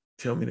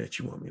 tell me that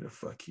you want me to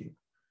fuck you.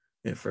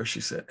 And first she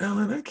said,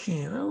 Alan, I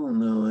can't. I don't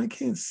know. I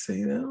can't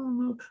say that. I don't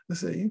know. I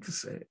said, you can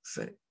say it.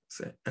 Say,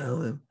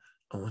 Alan,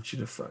 I want you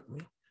to fuck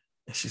me.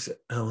 And she said,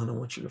 Alan, I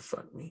want you to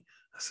fuck me.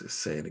 I said,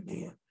 say it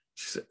again.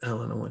 She said,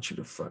 Alan, I want you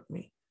to fuck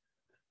me.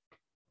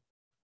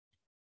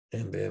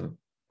 And then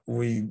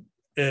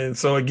and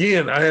so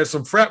again, I had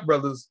some frat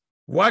brothers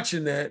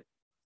watching that,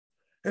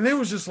 and they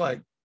was just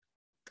like,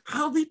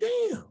 I'll be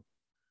damned.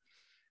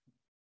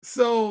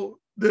 So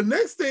the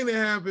next thing that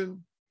happened,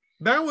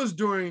 that was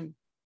during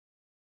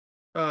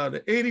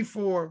the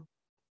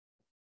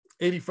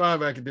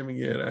 84-85 academic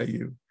year at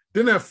IU.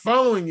 Then that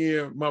following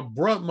year, my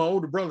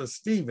older brother,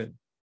 Stephen,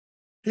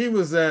 he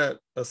was at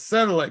a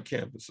satellite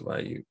campus of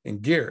IU in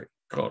Gary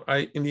called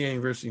Indiana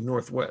University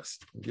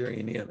Northwest in Gary,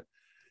 Indiana.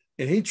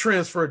 And he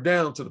transferred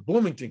down to the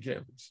Bloomington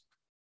campus.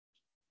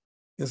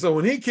 And so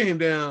when he came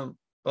down,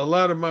 a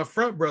lot of my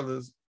frat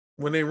brothers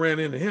when they ran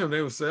into him,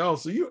 they would say, "Oh,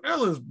 so you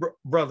Ellen's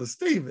brother,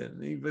 Steven."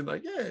 And he'd be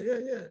like, "Yeah, yeah,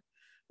 yeah."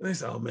 And they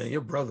say, "Oh man,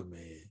 your brother,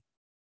 man,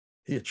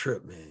 he a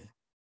trip, man."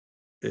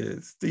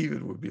 And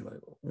Steven would be like,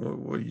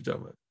 what are you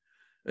talking about?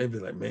 They'd be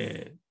like,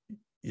 "Man,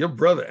 your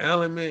brother,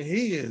 Alan, man,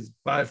 he is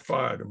by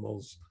far the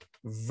most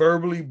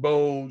verbally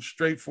bold,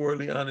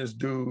 straightforwardly honest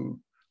dude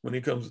when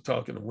it comes to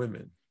talking to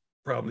women,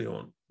 probably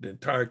on the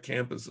entire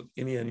campus of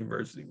any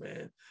university,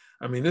 man.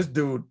 I mean, this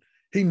dude,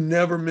 he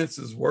never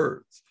minces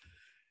words."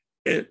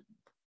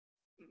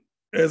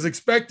 As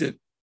expected,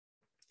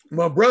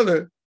 my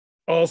brother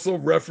also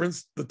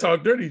referenced the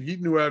Talk Dirty. He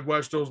knew I'd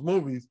watched those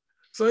movies.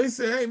 So he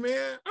said, "Hey,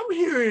 man, I'm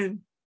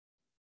hearing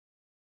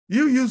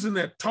you using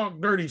that Talk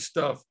Dirty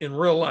stuff in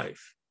real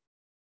life."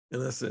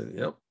 And I said,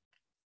 "Yep."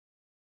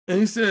 And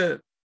he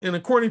said, "And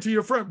according to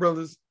your frat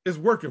brothers, it's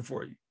working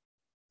for you."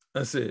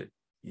 I said,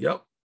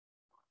 "Yep."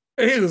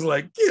 And he was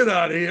like, "Get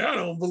out of here. I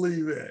don't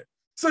believe that."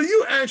 So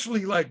you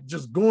actually like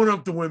just going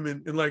up to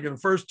women and like in the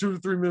first 2 to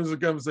 3 minutes of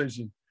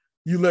conversation,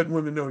 you let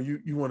women know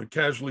you want to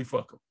casually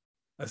fuck them.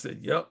 I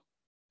said, "Yep."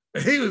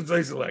 And he was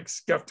basically like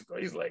skeptical.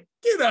 He's like,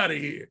 "Get out of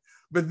here."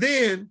 But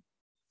then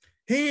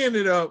we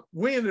ended up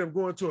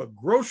going to a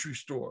grocery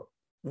store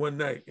one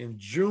night in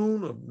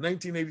June of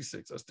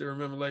 1986. I still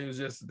remember like it was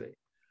yesterday.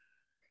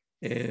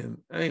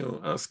 And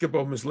I'll skip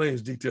over Miss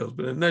Lane's details,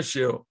 but in a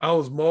nutshell, I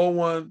was mole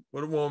one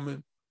with a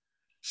woman.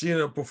 She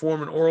ended up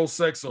performing oral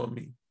sex on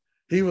me.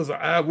 He was an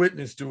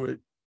eyewitness to it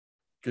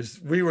because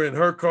we were in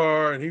her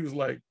car and he was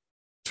like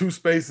 2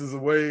 spaces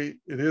away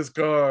in his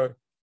car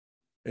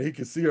and he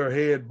could see her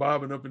head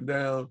bobbing up and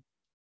down.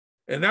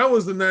 And that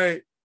was the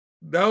night,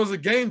 that was a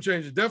game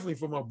changer, definitely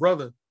for my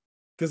brother,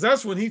 because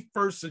that's when he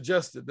first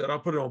suggested that I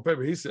put it on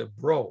paper. He said,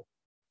 bro.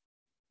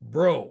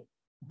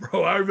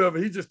 I remember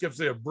he just kept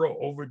saying bro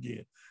over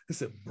again. He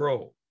said,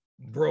 bro,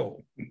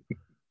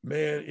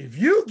 man, if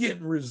you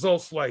getting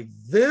results like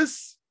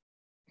this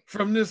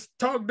from this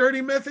talk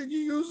dirty method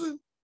you're using,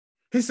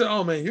 he said,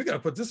 oh man, you got to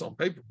put this on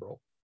paper, bro.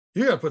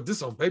 You got to put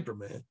this on paper,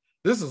 man.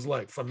 This is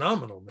like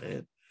phenomenal,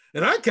 man.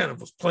 And I kind of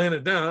was playing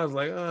it down. I was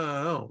like,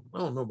 I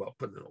don't know about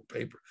putting it on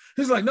paper.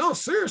 He's like, no,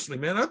 seriously,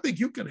 man. I think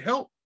you can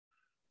help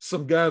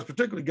some guys,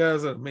 particularly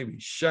guys that are maybe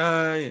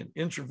shy and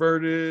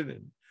introverted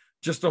and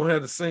just don't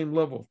have the same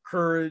level of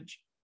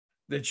courage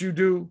that you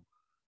do.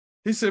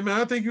 He said, man,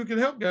 I think you can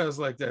help guys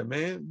like that,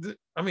 man.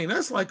 I mean,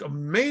 that's like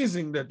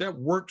amazing that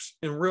works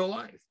in real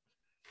life.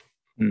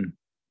 And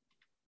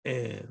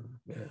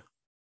yeah.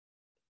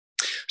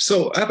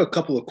 So I have a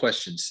couple of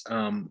questions.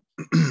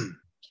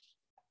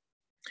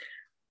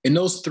 In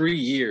those 3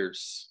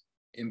 years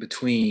in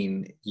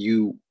between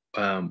you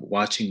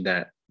watching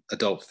that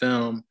adult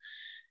film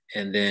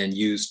and then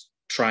you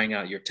trying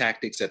out your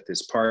tactics at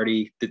this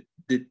party,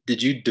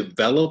 did you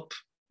develop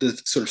the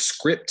sort of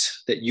script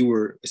that you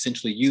were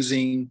essentially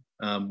using,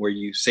 where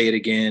you say it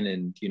again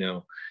and, you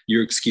know,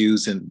 you're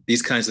excused and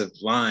these kinds of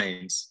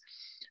lines?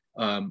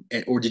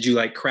 Or did you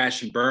like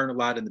crash and burn a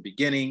lot in the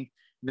beginning?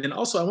 And then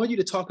also, I want you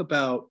to talk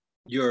about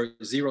your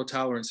zero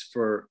tolerance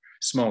for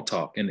small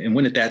talk and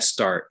when did that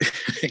start?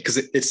 Because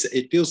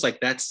it feels like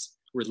that's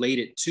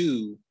related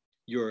to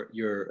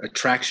your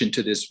attraction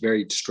to this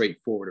very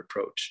straightforward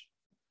approach.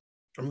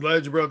 I'm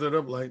glad you brought that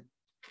up, like,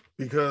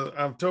 because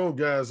I've told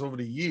guys over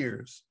the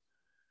years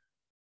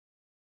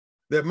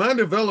that my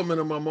development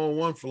of my Mode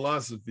 1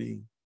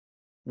 philosophy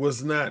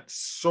was not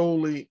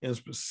solely and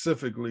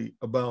specifically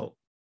about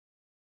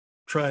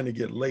trying to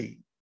get laid.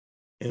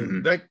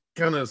 And that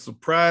kind of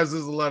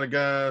surprises a lot of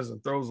guys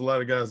and throws a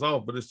lot of guys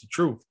off, but it's the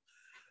truth.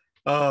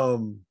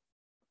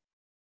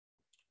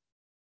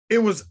 It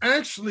was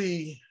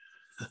actually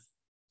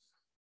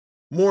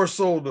more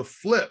so the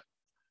flip.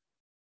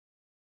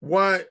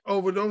 Why,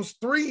 over those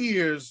 3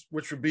 years,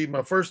 which would be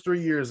my first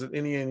 3 years at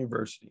any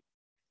university,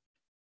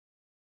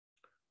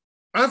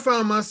 I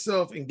found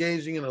myself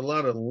engaging in a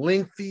lot of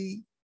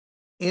lengthy,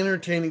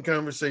 entertaining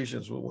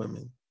conversations with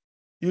women,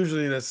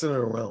 usually that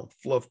centered around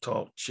fluff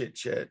talk, chit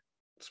chat,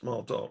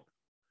 small talk.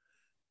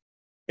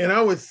 And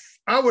I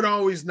would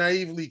always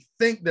naively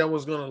think that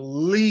was going to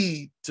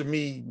lead to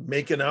me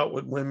making out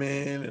with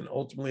women and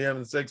ultimately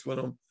having sex with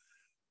them.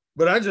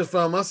 But I just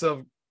found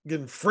myself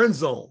getting friend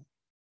zoned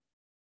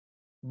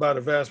by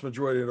the vast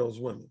majority of those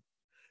women.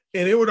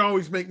 And it would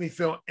always make me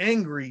feel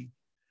angry.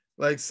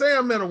 Like, say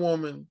I met a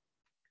woman,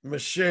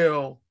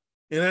 Michelle,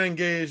 and I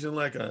engaged in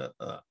like a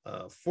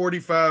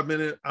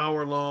 45-minute,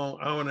 hour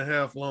and a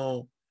half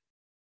long,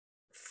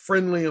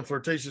 friendly and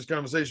flirtatious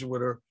conversation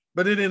with her,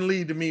 but it didn't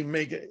lead to me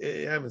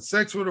having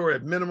sex with her, or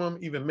at minimum,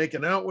 even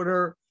making out with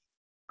her.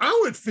 I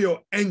would feel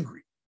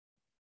angry.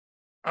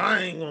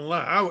 I ain't gonna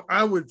lie.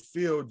 I would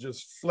feel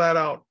just flat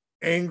out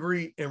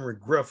angry and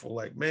regretful.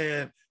 Like,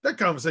 man, that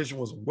conversation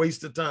was a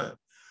waste of time.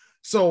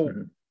 So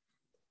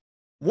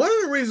one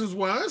of the reasons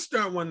why I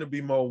started wanting to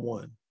be Mode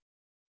 1,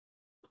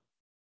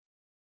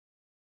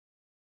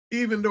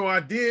 even though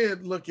I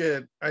did look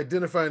at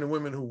identifying the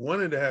women who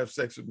wanted to have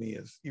sex with me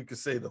as, you could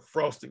say, the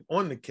frosting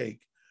on the cake,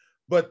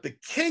 but the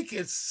cake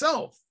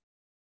itself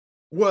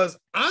was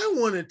I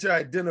wanted to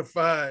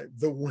identify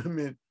the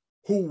women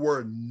who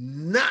were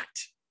not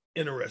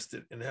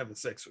interested in having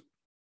sex with me.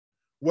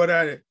 What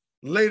I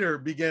later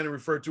began to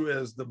refer to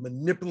as the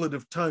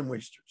manipulative time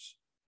wasters.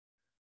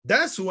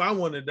 That's who I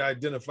wanted to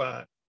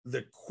identify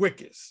the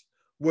quickest,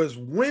 was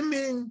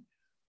women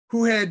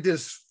who had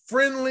this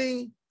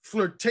friendly,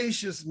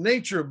 flirtatious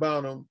nature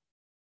about them,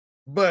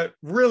 but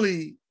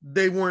really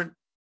they weren't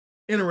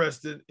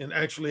interested in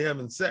actually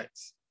having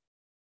sex.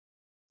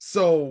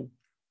 So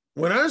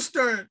when I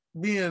start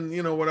being,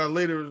 what I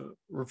later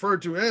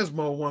referred to as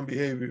mode 1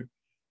 behavior,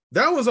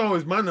 that was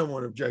always my number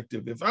one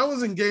objective. If I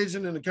was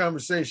engaging in a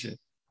conversation,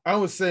 I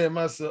was saying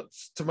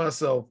to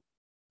myself,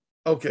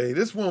 okay,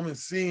 this woman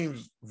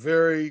seems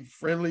very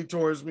friendly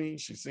towards me.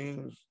 She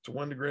seems to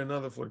one degree or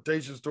another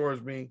flirtatious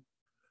towards me.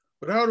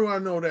 But how do I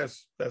know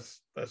that's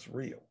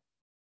real,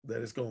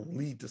 that it's going to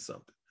lead to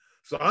something?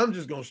 So I'm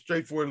just going to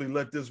straightforwardly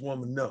let this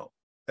woman know,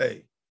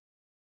 hey,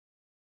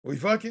 we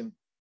fucking?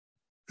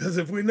 Because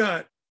if we're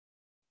not,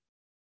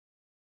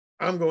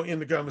 I'm going to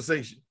end the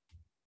conversation.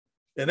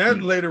 And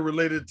that later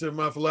related to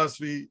my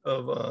philosophy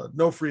of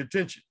no free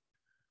attention.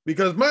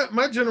 Because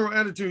my general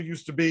attitude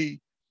used to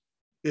be,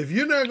 if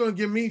you're not going to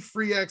give me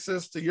free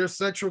access to your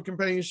sexual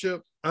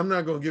companionship, I'm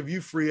not going to give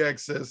you free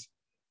access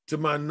to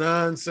my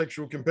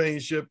non-sexual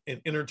companionship and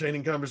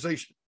entertaining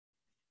conversation.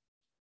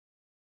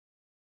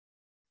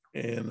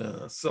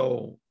 And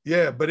so,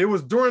 yeah, but it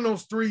was during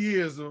those 3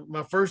 years,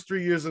 my first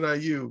 3 years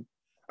at IU,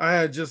 I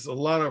had just a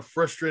lot of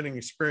frustrating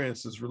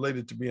experiences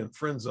related to being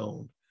friend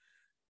zoned.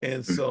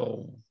 And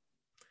so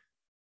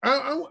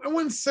I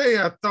wouldn't say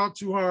I thought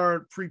too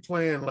hard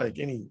pre-planned, like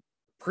any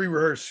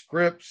pre-rehearsed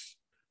scripts.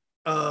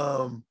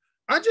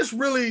 I just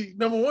really,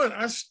 number one,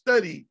 I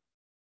studied.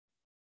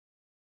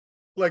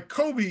 Like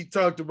Kobe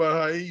talked about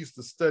how he used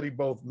to study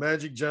both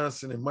Magic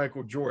Johnson and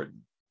Michael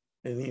Jordan,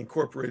 and he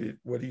incorporated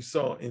what he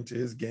saw into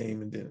his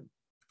game. And then,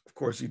 of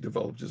course, he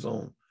developed his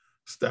own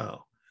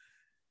style.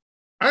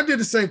 I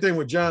did the same thing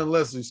with John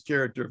Leslie's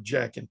character of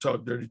Jack in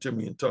Talk Dirty to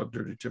Me and Talk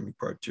Dirty to Me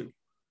Part 2.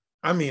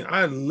 I mean,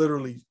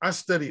 I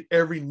studied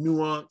every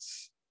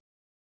nuance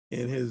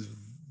in his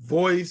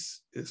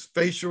voice, his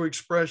facial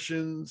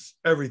expressions,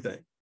 everything.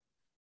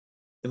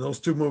 In those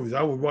two movies,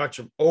 I would watch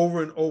them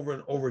over and over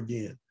and over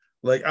again.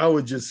 Like I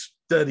would just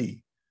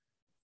study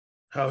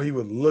how he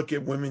would look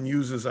at women,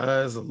 use his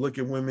eyes and look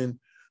at women.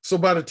 So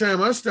by the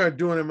time I started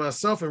doing it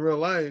myself in real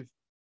life,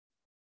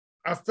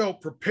 I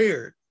felt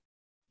prepared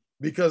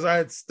because I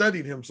had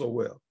studied him so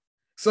well.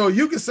 So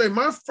you could say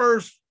my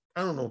first,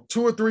 2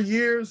 or 3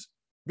 years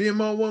being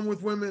mode 1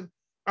 with women,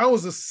 I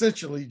was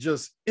essentially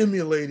just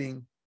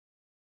emulating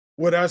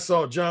what I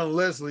saw John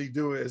Leslie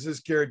do as his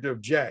character of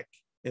Jack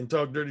in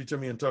Talk Dirty to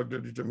Me and Talk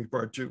Dirty to Me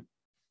Part 2.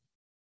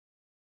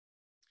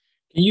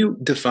 Can you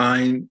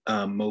define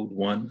mode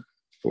 1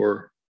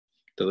 for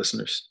the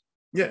listeners?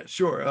 Yeah,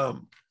 sure.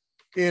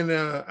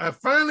 I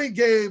finally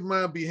gave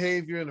my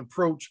behavior and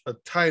approach a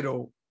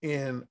title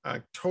in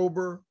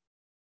October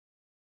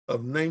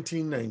of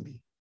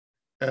 1990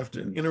 after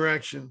an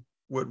interaction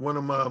with one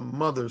of my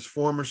mother's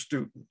former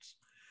students.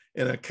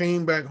 And I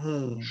came back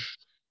home.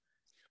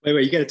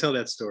 Wait, you got to tell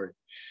that story.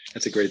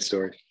 That's a great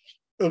story.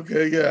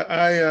 Okay,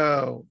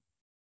 yeah.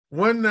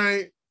 One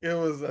night, it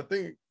was, I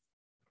think,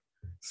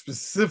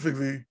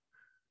 specifically,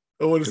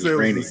 I want to say it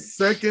was the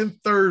second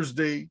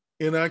Thursday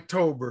in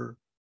October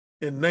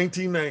in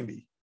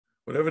 1990,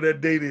 whatever that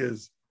date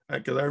is.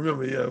 Because I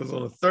remember, it was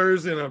on a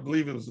Thursday, and I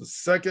believe it was the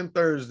second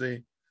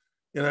Thursday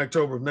in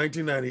October of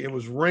 1990. It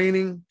was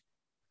raining,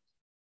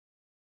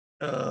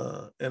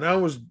 and I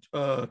was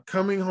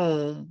coming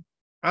home.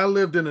 I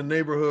lived in a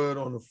neighborhood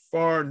on the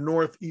far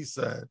northeast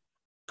side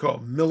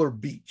called Miller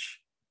Beach,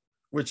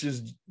 which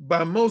is,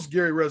 by most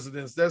Gary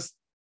residents, that's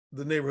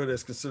the neighborhood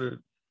that's considered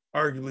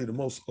arguably the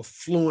most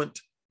affluent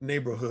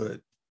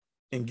neighborhood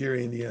in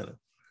Gary, Indiana.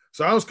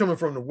 So I was coming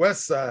from the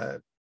west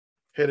side,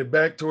 headed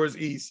back towards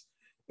east.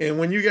 And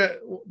when you got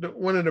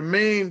one of the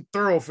main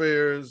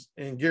thoroughfares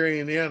in Gary,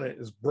 Indiana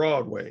is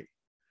Broadway.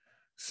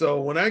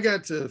 So when I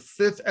got to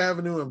 5th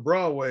Avenue and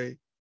Broadway,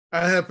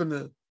 I happened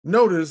to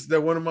notice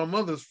that one of my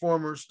mother's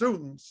former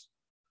students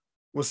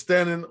was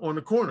standing on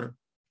the corner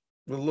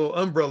with a little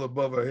umbrella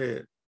above her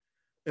head.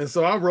 And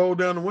so I rolled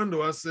down the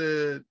window. I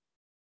said,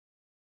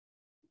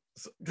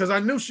 because I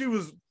knew she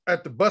was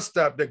at the bus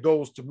stop that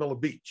goes to Miller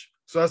Beach.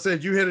 So I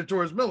said, you headed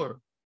towards Miller,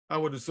 I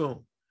would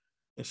assume.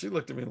 And she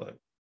looked at me like,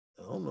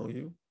 I don't know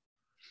you.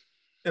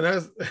 And I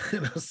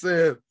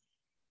said,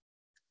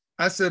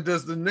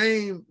 does the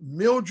name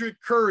Mildred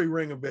Currie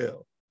ring a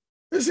bell?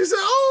 And she said,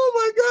 oh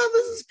my God,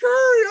 Mrs.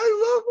 Currie, I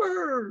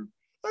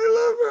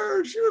love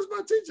her. She was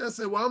my teacher. I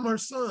said, well, I'm her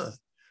son.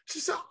 She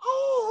said,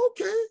 oh,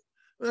 okay.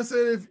 And I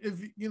said,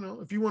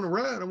 if you want to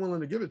ride, I'm willing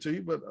to give it to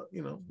you. But,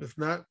 if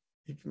not,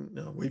 you can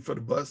wait for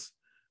the bus.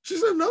 She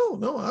said, no,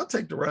 I'll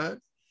take the ride.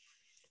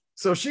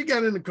 So she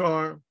got in the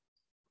car,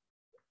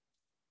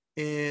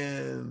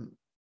 and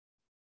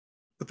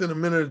within a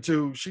minute or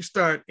two, she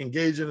started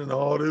engaging in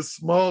all this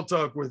small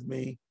talk with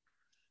me.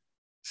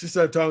 She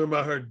started talking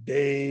about her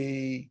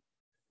day.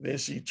 Then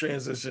she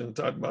transitioned and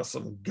talked about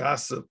some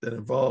gossip that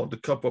involved a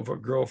couple of her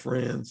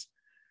girlfriends.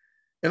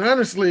 And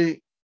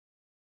honestly,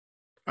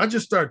 I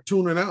just started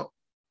tuning out.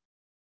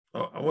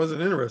 I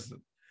wasn't interested.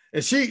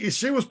 And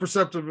she was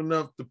perceptive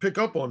enough to pick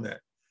up on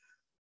that.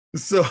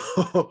 So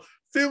a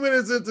few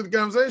minutes into the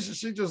conversation,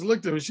 she just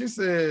looked at me. She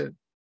said,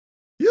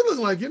 "You look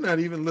like you're not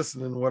even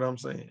listening to what I'm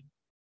saying.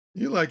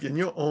 You're like in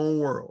your own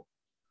world."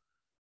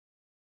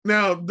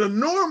 Now, the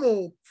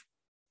normal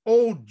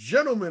old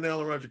gentleman,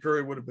 Alan Roger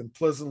Currie, would have been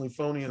pleasantly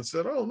phony and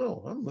said, "Oh,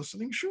 no, I'm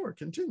listening. Sure,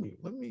 continue.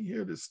 Let me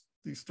hear these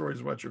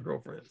stories about your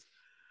girlfriends."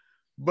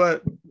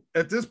 But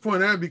at this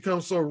point, I had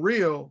become so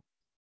real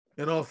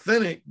and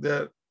authentic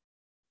that,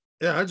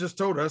 yeah, I just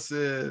told her, I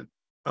said,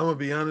 "I'm going to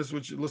be honest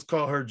with you. Let's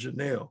call her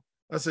Janelle."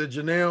 I said,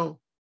 "Janelle,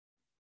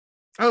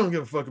 I don't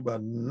give a fuck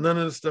about none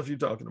of the stuff you're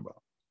talking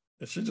about."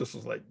 And she just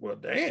was like, "Well,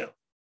 damn.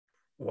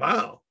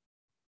 Wow.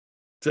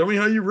 Tell me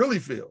how you really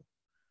feel."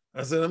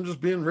 I said, "I'm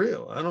just being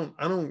real. I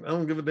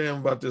don't give a damn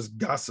about this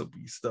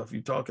gossipy stuff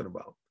you're talking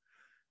about."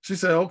 She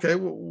said, "Okay,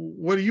 well,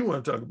 what do you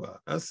want to talk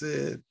about?" I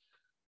said,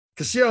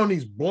 because she had on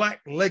these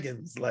black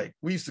leggings, like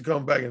we used to call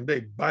them back in the day,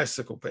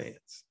 bicycle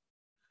pants.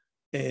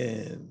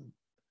 And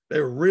they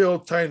were real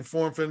tight and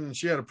form-fitting, and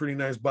she had a pretty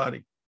nice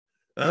body.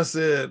 And I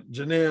said,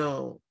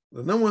 "Janelle,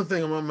 the number one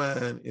thing on my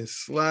mind is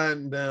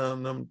sliding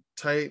down them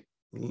tight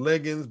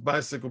leggings,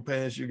 bicycle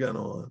pants you got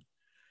on,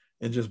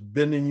 and just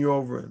bending you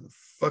over and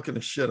fucking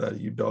the shit out of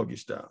you doggy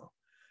style."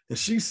 And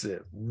she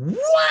said,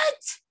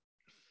 "What?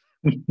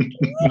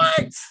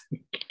 What?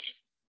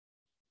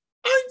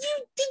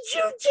 Did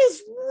you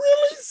just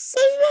really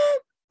say that?"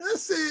 I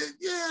said,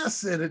 "Yeah, I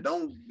said it.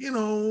 Don't, get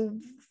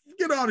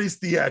all these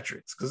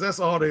theatrics, because that's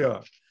all they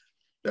are."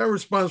 That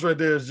response right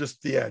there is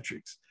just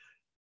theatrics.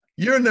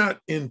 You're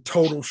not in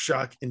total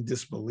shock and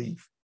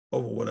disbelief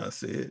over what I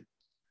said.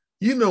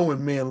 You know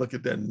when men look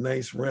at that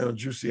nice, round,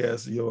 juicy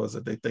ass of yours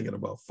that they thinking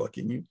about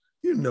fucking you.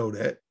 You know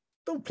that.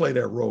 Don't play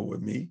that role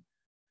with me.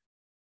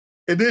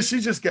 And then she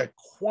just got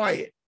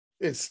quiet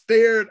and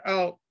stared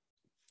out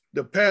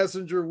the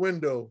passenger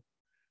window.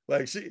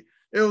 Like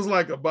it was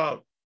like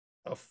about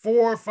a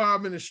 4 or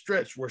 5 minute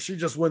stretch where she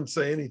just wouldn't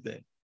say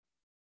anything,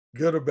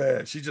 good or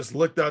bad. She just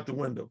looked out the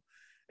window.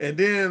 And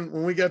then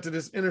when we got to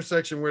this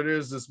intersection where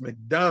there's this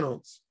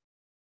McDonald's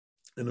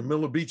in the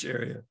Miller Beach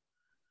area,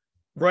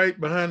 right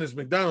behind this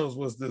McDonald's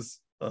was this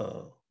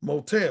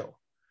motel.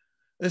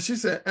 And she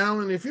said,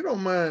 "Alan, if you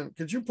don't mind,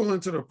 could you pull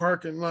into the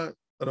parking lot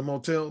of the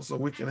motel so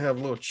we can have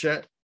a little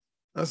chat?"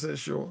 I said,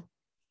 "Sure."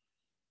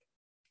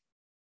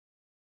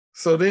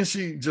 So then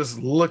she just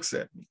looks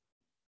at me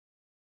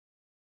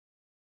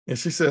and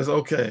she says,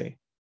 "Okay,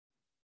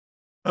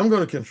 I'm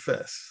going to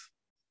confess."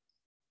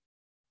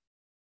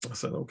 I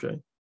said,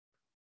 "Okay."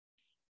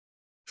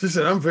 She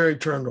said, "I'm very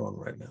turned on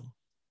right now."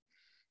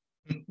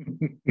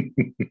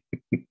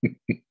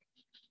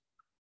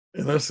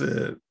 And I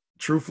said,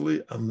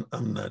 "Truthfully, I'm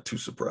not too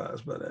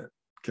surprised by that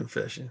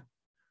confession."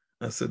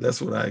 I said,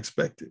 "That's what I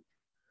expected."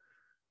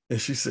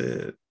 And she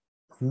said,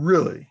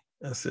 "Really?"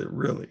 I said,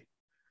 "Really?"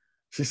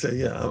 She said,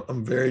 "Yeah,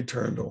 I'm very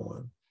turned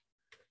on."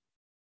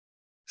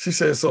 She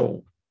said,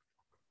 "So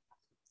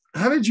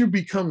how did you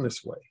become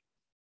this way?"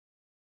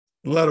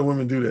 A lot of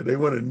women do that. They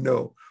want to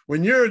know.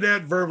 When you're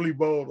that verbally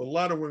bold, a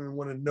lot of women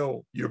want to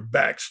know your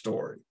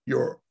backstory,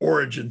 your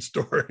origin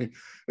story.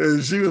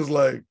 And she was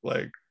like,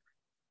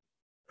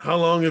 "How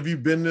long have you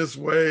been this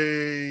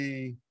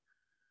way?"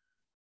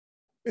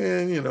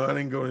 And, I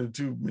didn't go into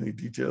too many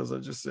details. I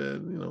just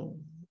said,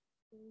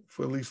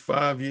 for at least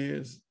 5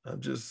 years, I've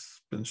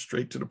just been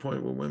straight to the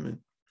point with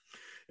women.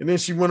 And then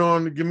she went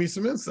on to give me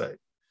some insight.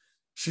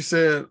 She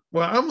said,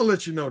 "Well, I'm going to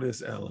let you know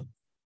this, Alan.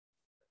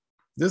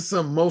 This is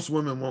something most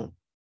women won't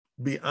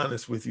be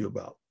honest with you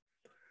about."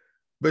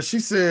 But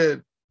she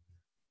said,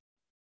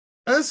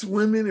 "Us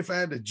women, if I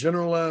had to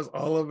generalize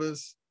all of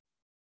us,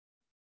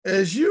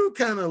 as you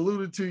kind of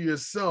alluded to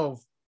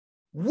yourself,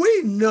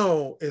 we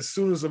know as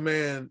soon as a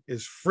man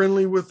is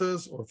friendly with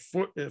us or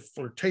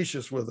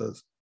flirtatious with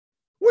us,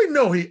 we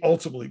know he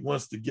ultimately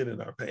wants to get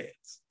in our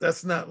pants.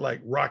 That's not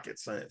like rocket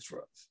science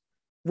for us.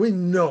 We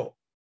know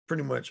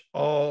pretty much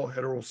all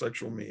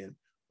heterosexual men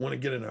want to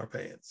get in our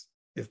pants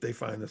if they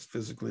find us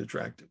physically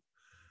attractive."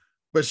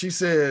 But she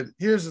said,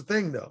 "Here's the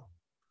thing though.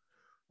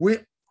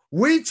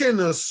 We tend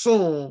to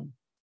assume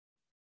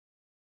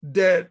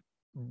that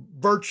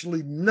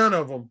virtually none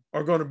of them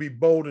are going to be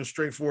bold and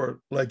straightforward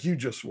like you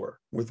just were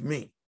with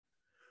me.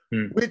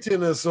 We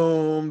tend to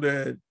assume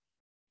that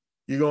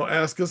you're going to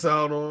ask us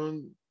out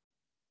on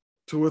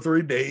 2 or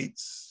 3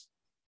 dates,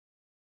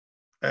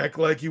 act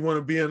like you want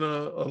to be in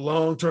a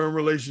long-term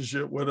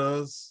relationship with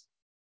us,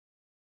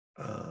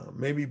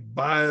 maybe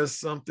buy us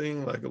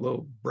something like a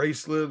little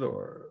bracelet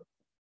or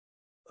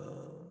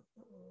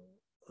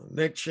a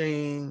neck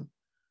chain.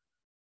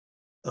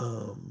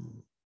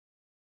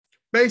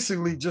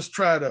 Basically just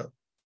try to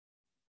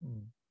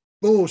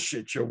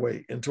bullshit your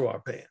way into our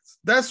pants.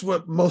 That's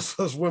what most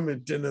of us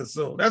women tend to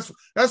assume.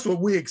 That's what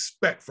we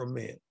expect from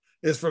men,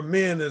 is for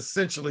men to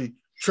essentially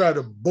try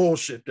to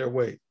bullshit their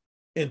way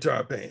into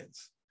our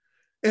pants.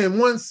 And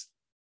once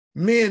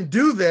men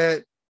do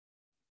that,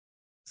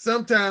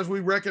 sometimes we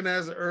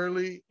recognize it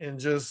early and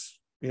just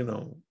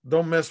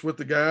don't mess with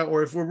the guy.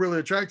 Or if we're really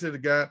attracted to the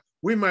guy,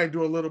 we might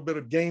do a little bit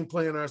of game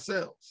playing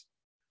ourselves.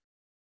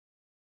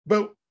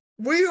 But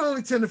we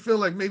only tend to feel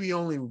like maybe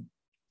only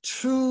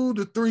 2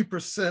 to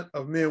 3%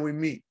 of men we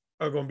meet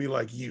are going to be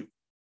like you.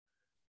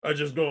 Are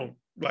just going to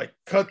like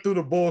cut through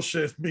the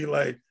bullshit and be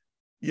like,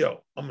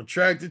 yo, I'm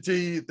attracted to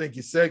you, think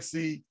you're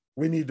sexy,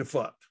 we need to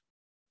fuck.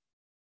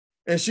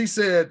 And she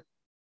said,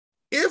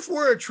 if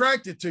we're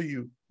attracted to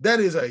you, that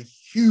is a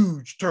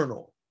huge turn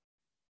on.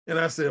 And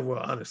I said, well,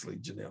 honestly,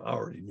 Janelle, I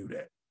already knew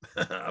that.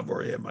 I've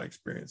already had my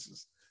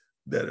experiences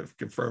that have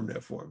confirmed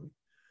that for me.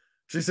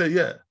 She said,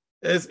 yeah,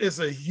 it's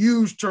a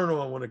huge turn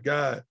on when a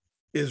guy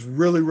is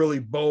really, really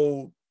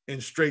bold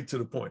and straight to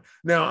the point.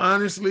 Now,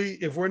 honestly,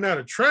 if we're not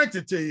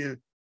attracted to you,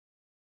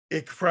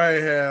 it could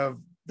probably have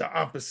the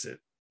opposite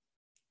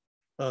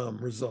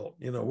result.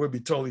 We'll be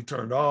totally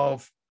turned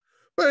off.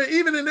 But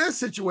even in that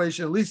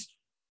situation, at least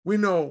we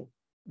know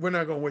we're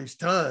not going to waste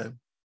time.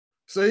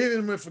 So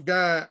even if a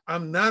guy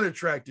I'm not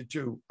attracted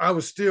to, I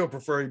would still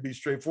prefer to be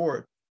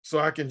straightforward. So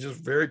I can just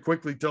very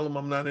quickly tell him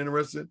I'm not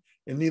interested,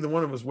 and neither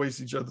one of us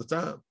waste each other's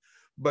time.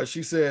 But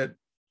she said,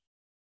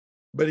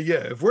 but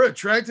yeah, if we're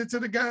attracted to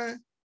the guy,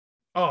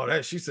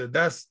 she said,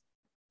 that's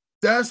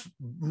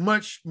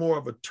much more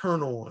of a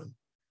turn on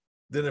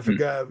than if a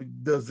guy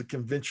does the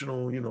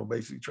conventional,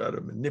 basically try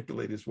to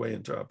manipulate his way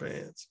into our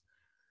pants.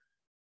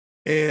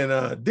 And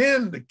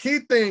then the key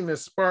thing that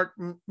sparked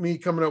me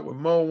coming up with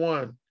Mo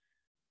One,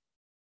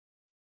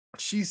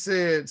 she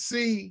said,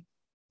 see,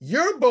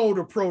 your bold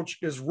approach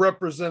is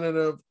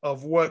representative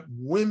of what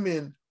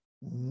women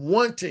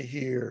want to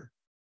hear,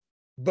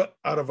 but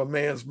out of a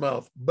man's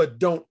mouth, but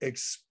don't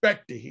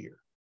expect to hear.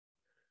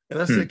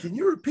 And I said, can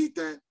you repeat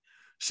that?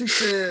 She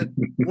said,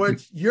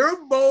 what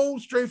your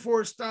bold,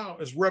 straightforward style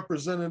is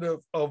representative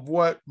of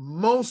what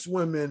most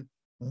women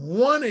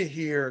want to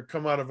hear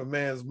come out of a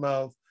man's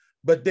mouth,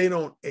 but they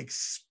don't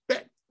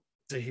expect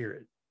to hear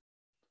it.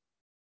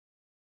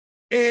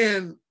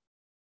 And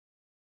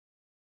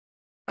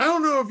I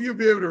don't know if you'll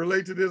be able to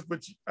relate to this,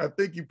 but I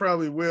think you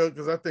probably will,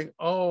 because I think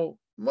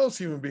most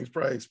human beings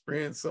probably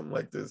experience something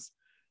like this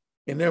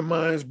in their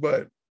minds.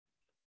 But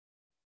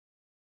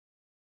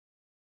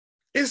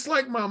it's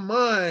like my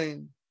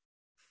mind,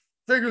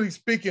 figuratively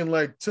speaking,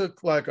 like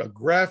took like a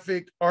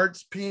graphic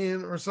arts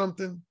pen or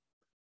something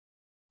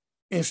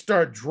and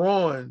start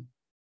drawing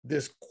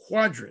this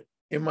quadrant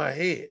in my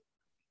head.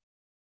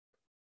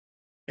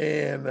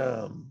 And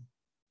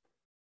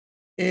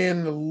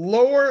in the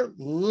lower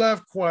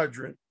left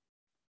quadrant,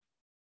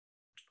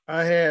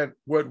 I had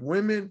what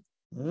women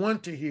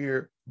want to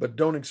hear, but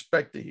don't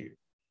expect to hear.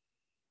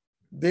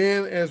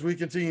 Then as we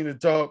continue to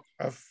talk,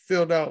 I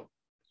filled out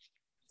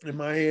in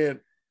my head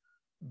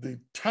the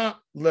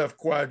top left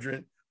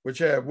quadrant, which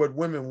had what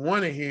women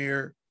want to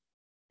hear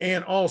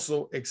and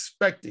also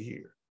expect to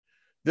hear.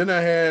 Then I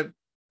had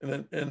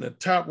in the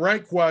top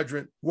right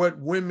quadrant, what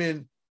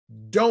women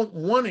don't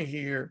want to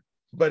hear,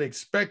 but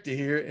expect to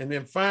hear. And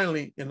then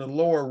finally, in the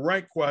lower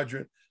right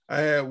quadrant,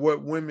 I had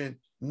what women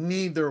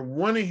neither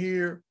want to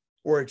hear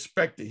or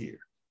expect to hear.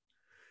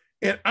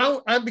 And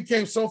I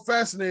became so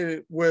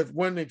fascinated with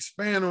wanting to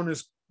expand on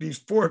these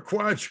 4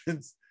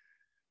 quadrants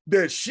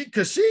that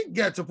because she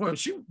got to the point,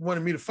 she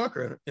wanted me to fuck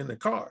her in the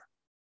car,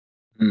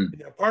 in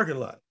the parking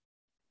lot.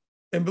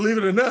 And believe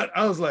it or not,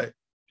 I was like,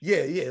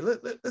 yeah,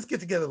 let's get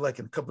together like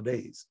in a couple of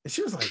days. And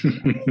she was like,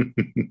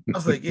 I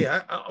was like,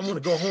 yeah, I want to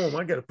go home.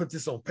 I got to put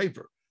this on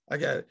paper. I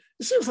got it.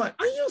 And she was like,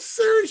 are you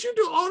serious? You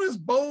do all this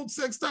bold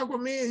sex talk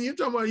with me and you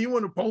talking about you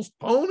want to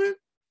postpone it?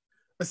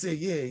 I said,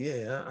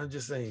 yeah. I'm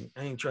just saying,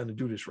 I ain't trying to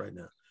do this right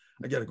now.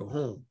 I got to go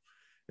home.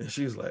 And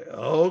she was like,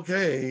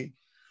 okay.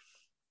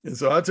 And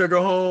so I took her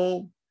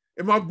home.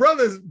 And my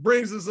brother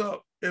brings this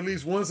up at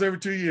least once every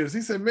 2 years.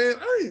 He said, man,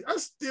 I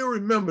still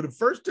remember the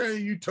first time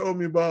you told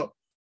me about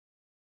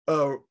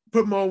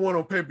put Mo One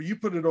on paper, you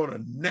put it on a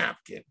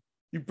napkin.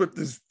 You put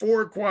these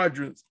 4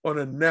 quadrants on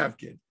a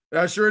napkin. And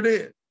I sure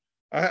did.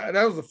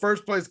 That was the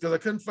first place because I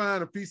couldn't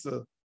find a piece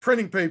of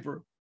printing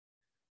paper.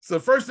 So the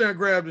first thing I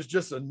grabbed is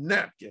just a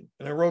napkin.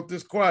 And I wrote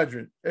this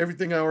quadrant,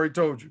 everything I already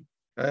told you.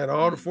 I had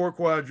all the 4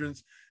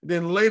 quadrants. And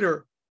then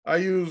later, I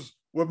used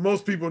what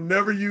most people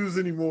never use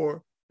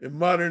anymore in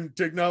modern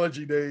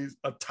technology days,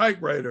 a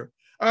typewriter.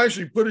 I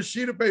actually put a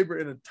sheet of paper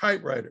in a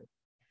typewriter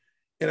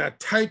and I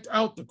typed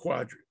out the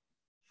quadrant.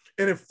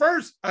 And at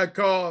first, I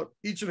called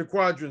each of the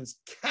quadrants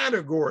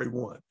category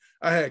 1.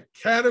 I had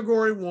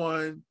category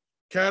 1,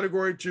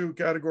 category 2,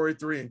 category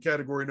 3, and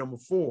category number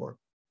 4.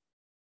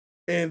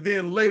 And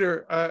then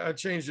later, I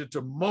changed it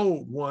to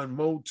mode 1,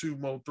 mode 2,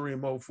 mode 3,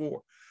 and mode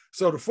 4.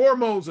 So the 4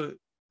 modes,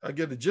 I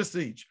get the gist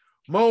of each.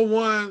 Mode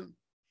 1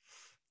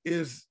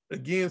 is,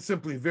 again,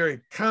 simply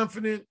very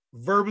confident,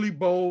 verbally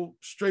bold,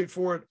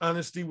 straightforward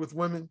honesty with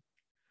women.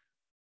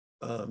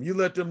 You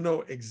let them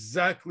know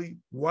exactly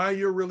why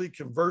you're really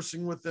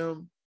conversing with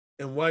them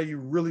and why you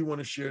really want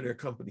to share their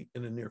company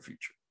in the near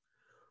future.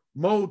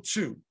 Mode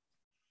 2.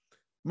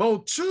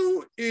 Mode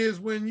 2 is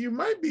when you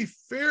might be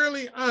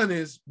fairly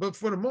honest, but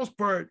for the most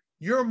part,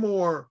 you're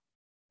more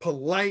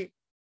polite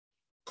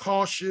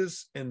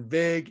cautious and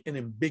vague and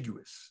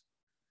ambiguous.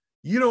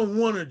 You don't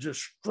want to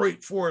just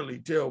straightforwardly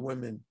tell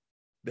women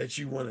that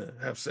you want to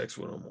have sex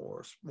with them,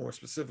 or more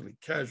specifically,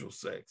 casual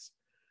sex.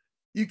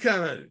 You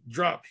kind of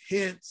drop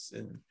hints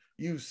and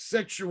use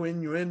sexual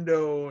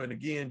innuendo, and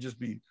again, just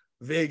be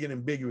vague and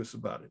ambiguous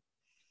about it.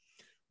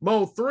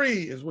 Mode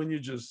 3 is when you're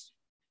just,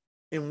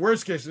 in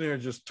worst case scenario,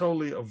 just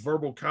totally a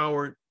verbal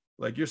coward,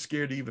 like you're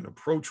scared to even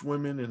approach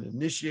women and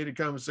initiate a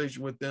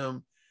conversation with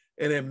them.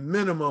 And at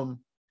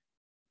minimum,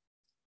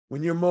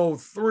 when you're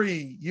mode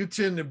 3, you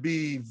tend to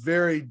be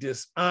very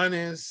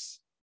dishonest,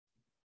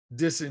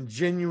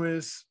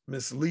 disingenuous,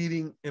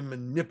 misleading, and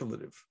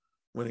manipulative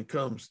when it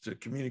comes to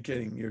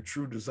communicating your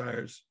true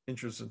desires,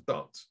 interests, and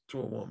thoughts to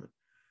a woman.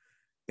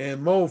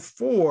 And mode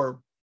 4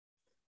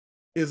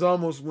 is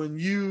almost when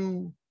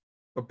you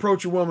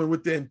approach a woman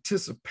with the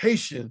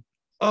anticipation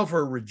of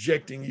her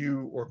rejecting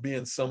you or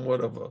being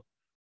somewhat of a,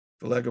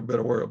 for lack of a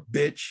better word, a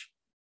bitch.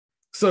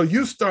 So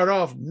you start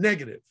off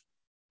negative.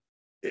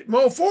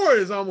 Mode 4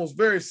 is almost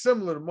very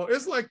similar to mode.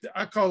 It's like,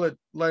 I call it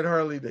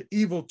lightheartedly the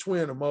evil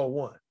twin of mode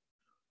 1.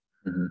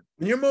 Mm-hmm.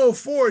 When you're mode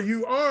 4,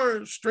 you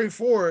are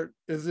straightforward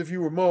as if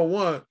you were mode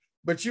 1,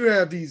 but you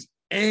have these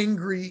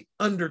angry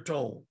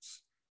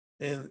undertones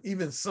and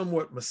even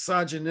somewhat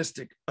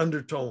misogynistic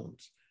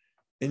undertones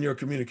in your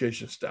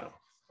communication style.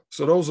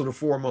 So those are the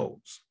 4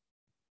 modes.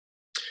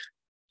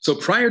 So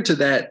prior to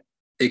that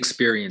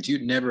experience,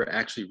 you'd never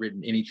actually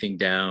written anything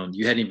down.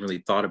 You hadn't even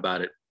really thought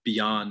about it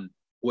beyond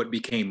what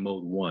became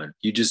mode 1.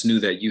 You just knew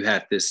that you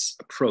had this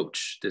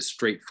approach, this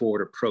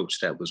straightforward approach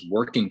that was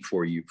working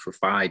for you for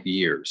 5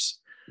 years.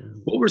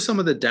 Mm-hmm. What were some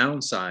of the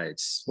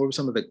downsides? What were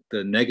some of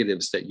the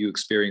negatives that you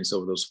experienced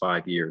over those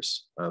 5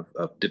 years of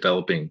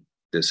developing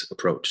this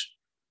approach?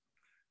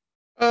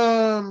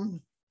 The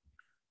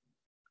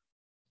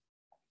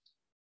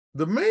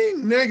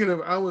main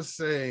negative, I would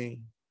say,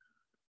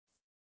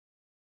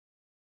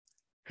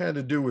 had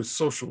to do with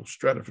social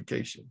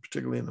stratification,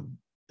 particularly in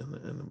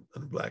the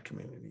Black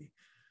community.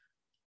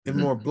 In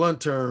more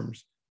blunt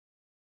terms,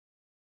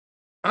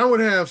 I would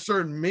have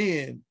certain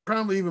men,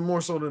 probably even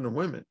more so than the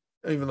women,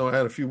 even though I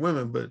had a few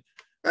women, but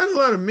I had a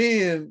lot of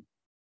men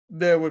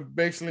that would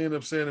basically end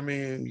up saying to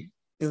me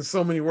in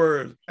so many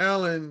words,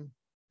 Alan,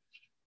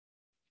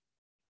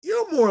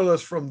 you're more or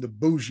less from the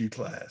bougie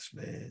class,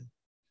 man.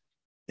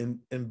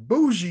 And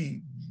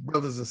bougie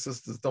brothers and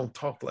sisters don't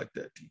talk like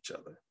that to each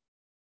other.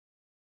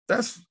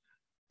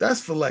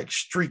 That's for like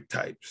street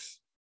types.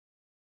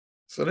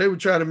 So they would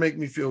try to make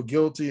me feel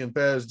guilty and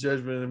pass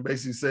judgment and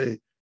basically say,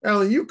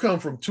 Alan, you come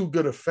from too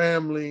good a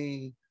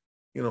family,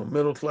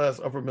 middle class,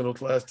 upper middle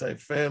class type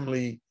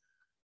family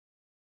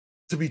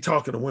to be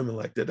talking to women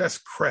like that. That's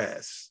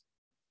crass.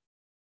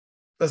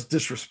 That's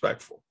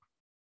disrespectful.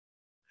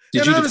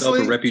 Did you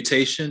develop a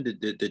reputation?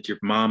 Did your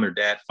mom or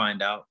dad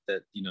find out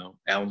that,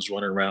 Alan's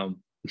running around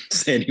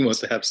saying he wants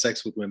to have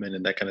sex with women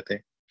and that kind of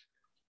thing?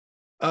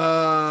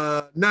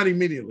 Not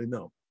immediately,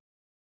 no.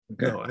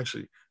 Okay. No,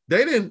 actually.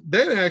 They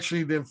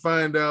didn't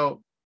find out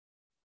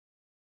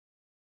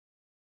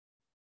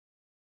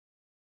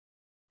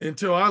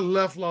until I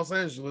left Los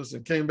Angeles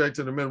and came back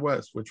to the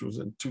Midwest, which was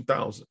in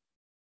 2000.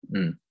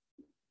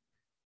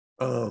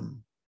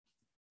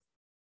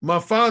 My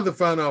father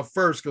found out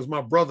first because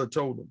my brother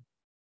told him.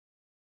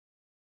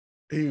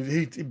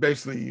 He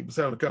basically was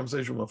having a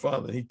conversation with my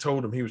father, and he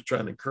told him he was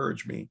trying to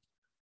encourage me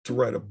to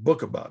write a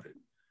book about it.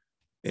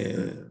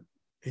 And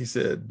he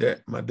said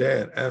that my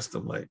dad asked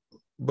him, like,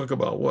 book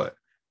about what?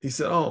 He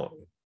said, oh,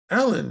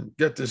 Alan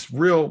got this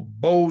real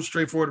bold,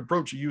 straightforward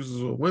approach he uses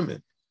with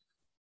women.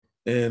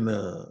 And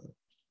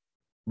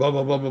blah,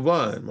 blah, blah, blah,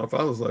 blah. And my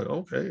father was like,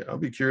 okay, I'll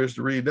be curious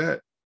to read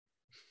that.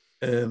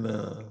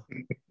 And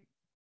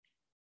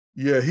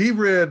yeah, he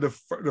read the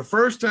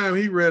first time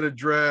he read a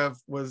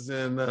draft was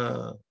in,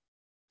 I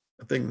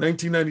think,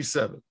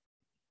 1997.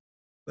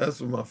 That's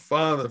when my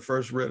father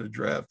first read a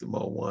draft of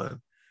Mode 1.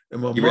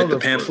 And my you mother read the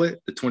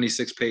pamphlet, the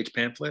 26-page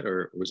pamphlet,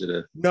 or was it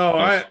a? No,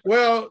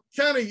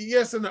 kind of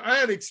yes, and I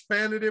had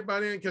expanded it by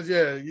then because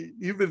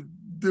you've been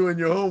doing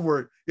your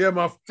homework. Yeah,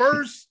 my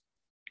first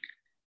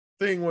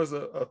thing was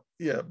about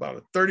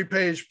a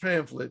 30-page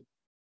pamphlet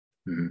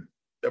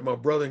that my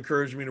brother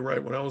encouraged me to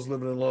write when I was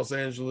living in Los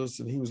Angeles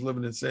and he was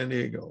living in San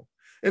Diego.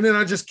 And then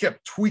I just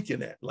kept tweaking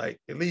that, like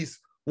at least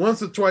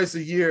once or twice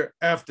a year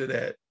after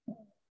that,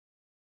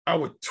 I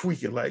would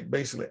tweak it, like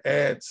basically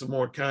add some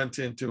more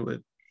content to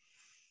it.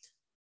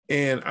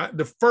 And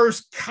the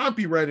first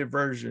copyrighted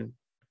version,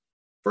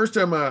 first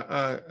time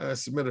I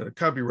submitted a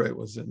copyright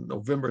was in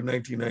November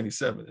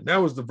 1997. And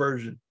that was the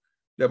version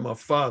that my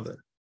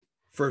father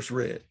first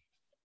read.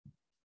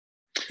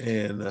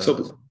 And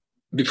so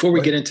before we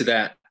get into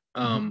that,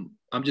 I'm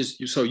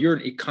just, so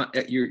you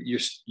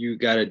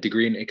got a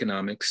degree in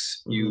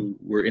economics. You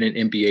were in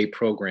an MBA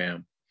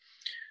program.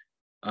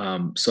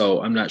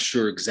 So I'm not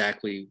sure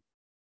exactly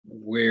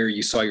where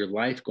you saw your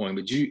life going,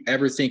 but did you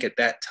ever think at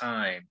that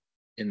time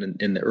in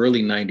the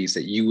early 90s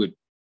that you would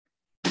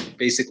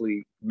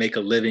basically make a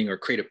living or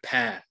create a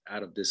path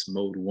out of this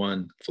Mode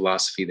 1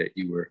 philosophy that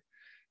you were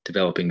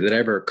developing? Did it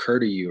ever occur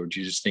to you, or do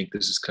you just think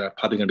this is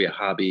probably going to be a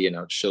hobby and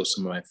I'll show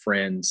some of my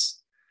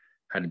friends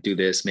how to do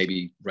this,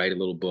 maybe write a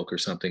little book or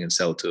something and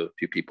sell it to a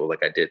few people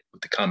like I did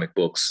with the comic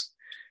books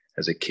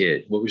as a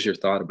kid? What was your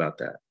thought about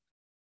that?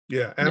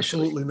 Yeah, Initially?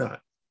 absolutely not.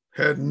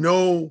 Had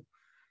no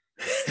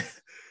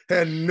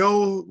had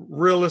no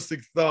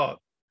realistic thought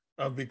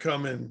of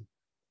becoming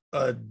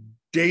a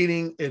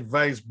dating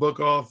advice book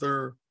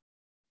author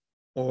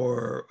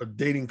or a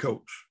dating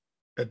coach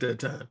at that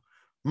time.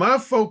 My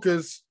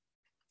focus,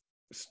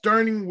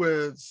 starting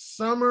with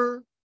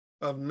summer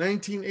of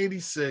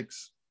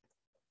 1986,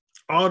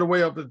 all the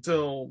way up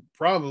until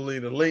probably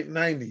the late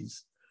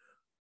 90s,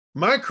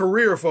 my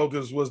career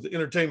focus was the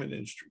entertainment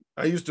industry.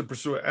 I used to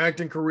pursue an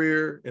acting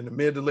career in the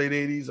mid to late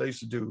 80s. I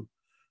used to do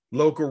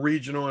local,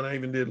 regional, and I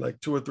even did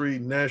like 2 or 3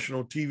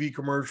 national TV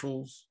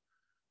commercials.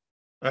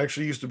 I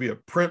actually used to be a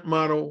print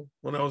model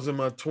when I was in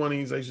my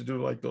 20s. I used to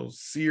do like those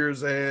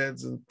Sears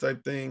ads and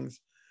type things.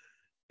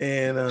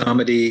 And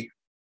comedy.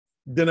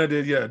 Then I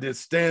did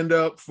stand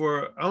up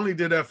I only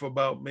did that for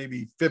about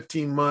maybe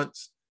 15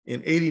 months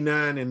in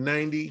 89 and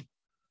 90.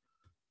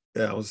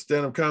 Yeah, I was a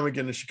stand-up comic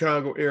in the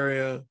Chicago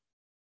area.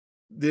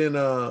 Then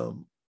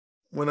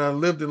when I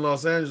lived in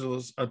Los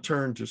Angeles, I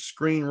turned to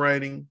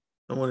screenwriting.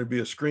 I wanted to be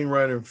a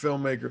screenwriter and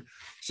filmmaker.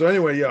 So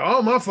anyway, yeah,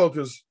 all my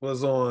focus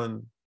was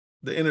on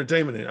the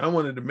entertainment. I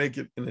wanted to make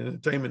it in the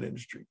entertainment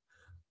industry.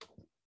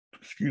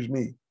 Excuse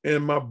me.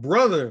 And my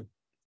brother,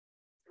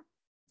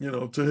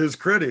 to his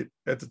credit,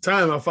 at the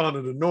time I found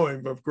it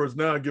annoying, but of course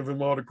now I give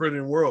him all the credit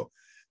in the world.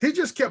 He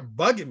just kept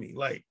bugging me.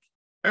 Like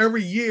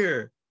every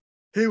year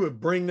he would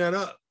bring that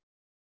up.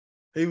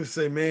 He would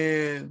say,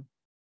 man,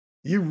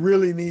 you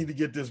really need to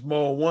get this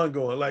Mall 1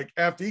 going. Like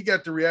after he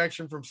got the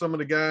reaction from some of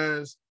the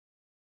guys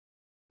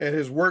at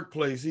his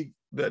workplace,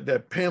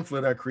 that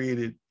pamphlet I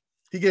created,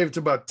 he gave it to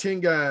about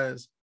 10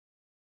 guys,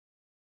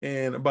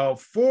 and about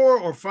 4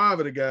 or 5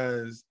 of the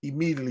guys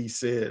immediately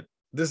said,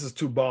 this is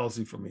too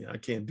ballsy for me. I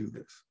can't do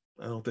this.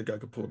 I don't think I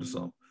could pull this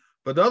off.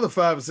 But the other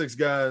 5 or 6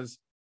 guys,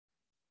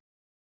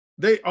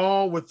 they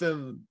all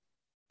within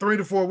 3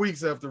 to 4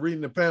 weeks after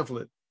reading the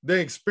pamphlet, they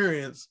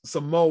experienced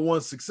some Mall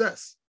 1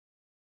 success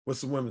with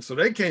some women. So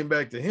they came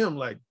back to him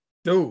like,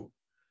 dude,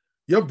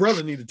 your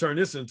brother need to turn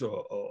this into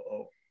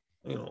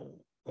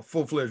a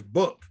full-fledged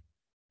book.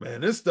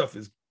 Man, this stuff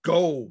is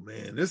gold,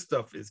 man. This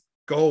stuff is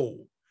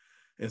gold.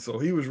 And so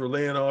he was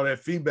relaying all that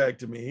feedback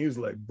to me. He was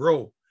like,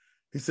 bro,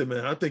 he said,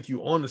 man, I think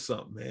you onto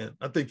something, man.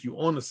 I think you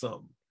onto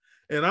something.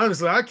 And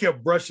honestly, I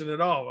kept brushing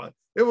it off.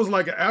 It was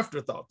like an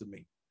afterthought to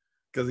me.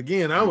 Because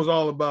again, I was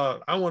all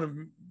about, I want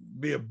to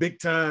be a big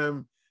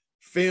time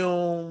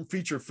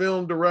feature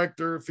film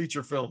director,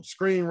 feature film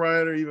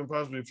screenwriter, even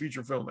possibly a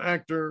feature film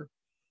actor.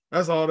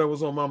 That's all that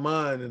was on my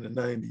mind in the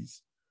 90s.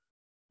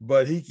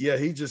 But he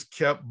just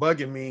kept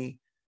bugging me.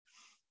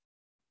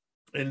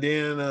 And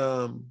then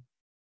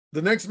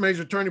the next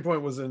major turning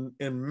point was in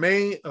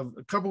May, of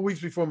a couple of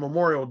weeks before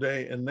Memorial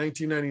Day in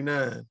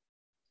 1999.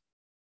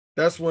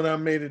 That's when I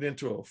made it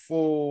into a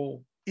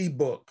full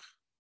ebook,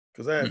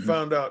 because I had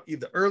found out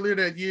either earlier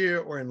that year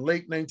or in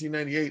late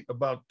 1998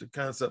 about the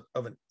concept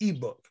of an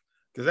ebook,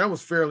 because that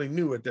was fairly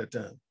new at that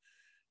time.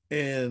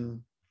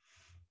 And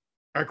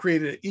I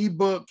created an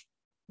ebook.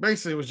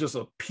 Basically, it was just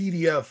a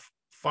PDF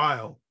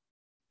file.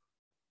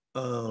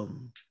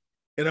 And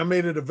I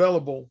made it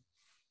available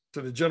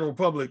to the general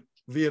public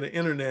via the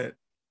internet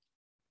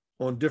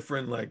on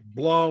different like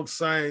blog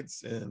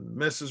sites and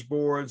message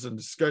boards and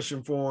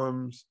discussion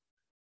forums.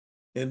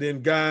 And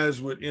then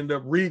guys would end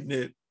up reading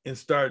it and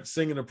start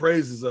singing the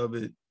praises of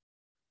it.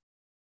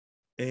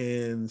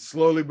 And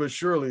slowly but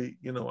surely,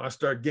 I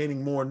start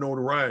gaining more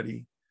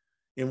notoriety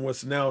in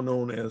what's now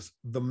known as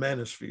the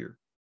manosphere.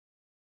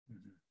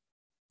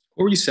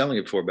 What were you selling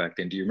it for back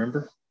then? Do you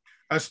remember?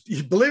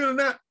 Believe it or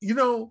not, this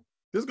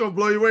is going to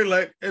blow you away.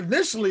 Like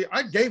initially,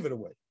 I gave it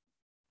away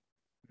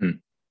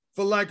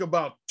for like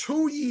about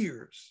 2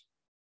 years.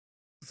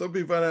 Some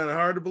people find that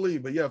hard to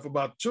believe, but yeah, for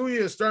about 2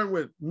 years, starting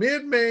with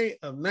mid-May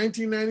of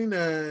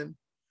 1999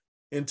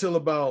 until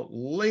about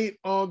late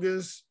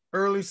August,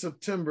 early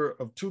September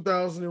of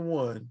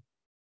 2001,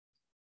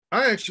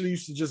 I actually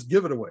used to just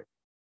give it away.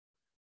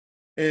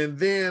 And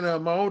then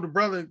my older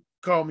brother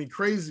called me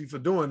crazy for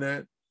doing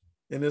that.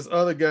 And this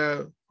other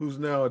guy who's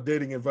now a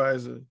dating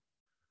advisor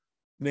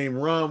named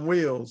Ron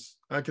Wheels,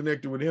 I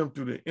connected with him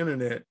through the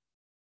internet.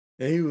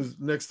 And he was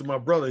next to my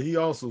brother. He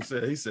also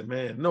said,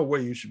 man, no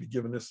way you should be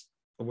giving this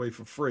away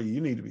for free. You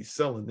need to be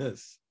selling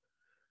this.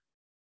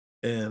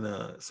 And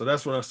so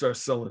that's when I started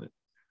selling it.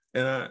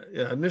 And I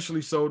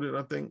initially sold it,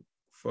 I think,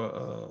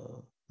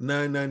 for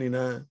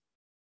 $9.99.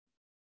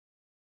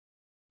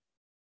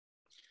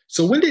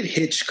 So when did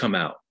Hitch come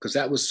out? Because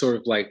that was sort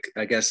of like,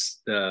 I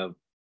guess,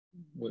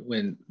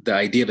 when the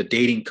idea of a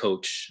dating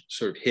coach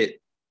sort of hit,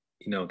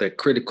 that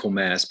critical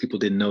mass. People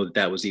didn't know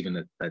that was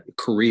even a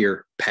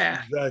career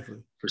path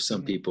for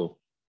some people.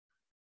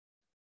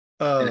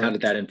 And how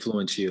did that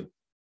influence you?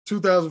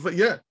 2005,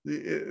 yeah.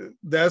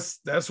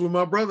 That's when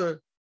my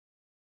brother,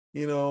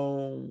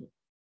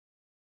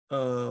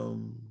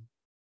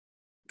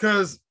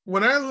 Because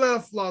when I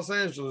left Los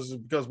Angeles, it's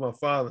because my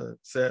father,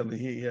 sadly,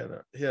 he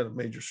had a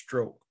major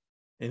stroke,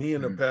 and he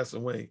ended up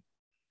passing away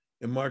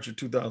in March of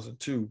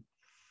 2002.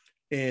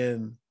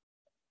 And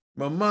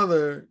my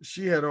mother,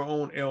 she had her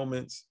own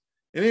ailments.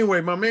 And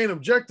anyway, my main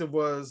objective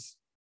was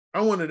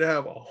I wanted to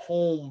have a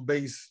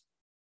home-based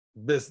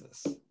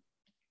business.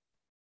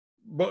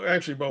 But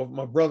actually, both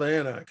my brother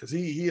and I, because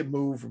he had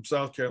moved from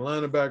South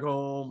Carolina back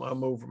home. I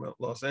moved from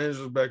Los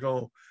Angeles back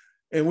home.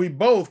 And we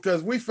both,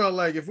 because we felt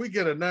like if we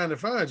get a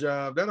 9-to-5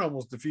 job, that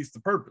almost defeats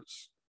the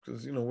purpose.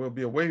 Because, we'll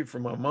be away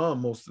from my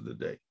mom most of the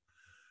day.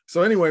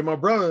 So anyway, my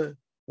brother,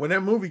 when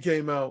that movie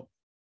came out,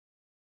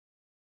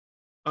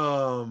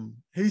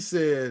 he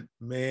said,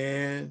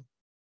 man,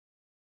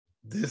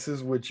 this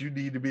is what you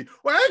need to be.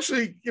 Well,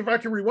 actually, if I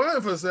can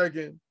rewind for a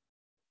second,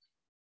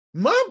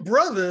 my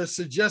brother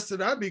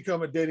suggested I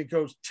become a dating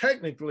coach.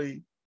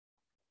 Technically,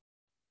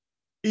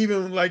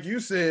 even like you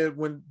said,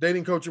 when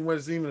dating coaching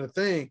was even a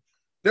thing,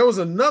 there was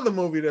another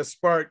movie that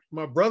sparked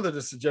my brother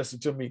to suggest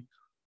it to me.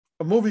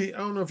 A movie, I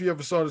don't know if you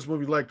ever saw this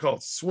movie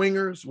called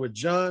Swingers with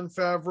Jon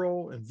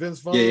Favreau and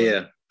Vince Vaughn.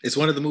 Yeah. It's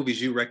one of the movies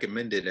you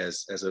recommended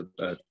as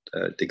a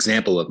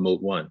example of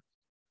mode one.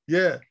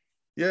 Yeah.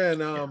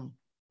 And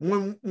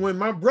when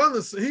my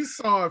brother, he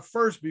saw it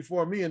first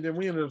before me, and then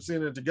we ended up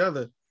seeing it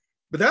together.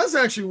 But that's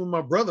actually when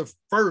my brother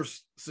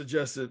first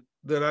suggested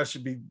that I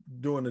should be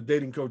doing the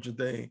dating coaching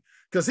thing,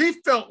 because he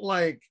felt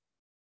like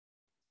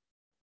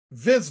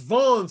Vince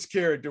Vaughn's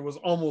character was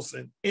almost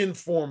an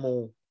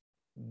informal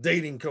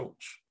dating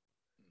coach.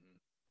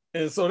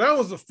 And so that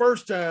was the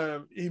first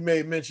time he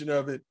made mention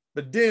of it.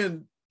 But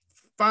then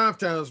 5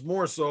 times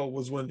more so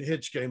was when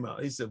Hitch came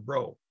out. He said,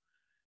 bro,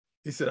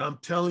 he said, I'm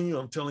telling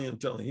you.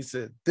 He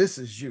said, this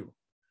is you.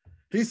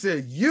 He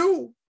said,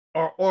 you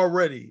are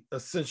already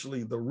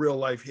essentially the real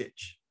life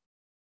Hitch.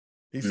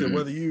 He said,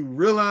 whether you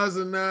realize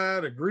it or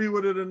not, agree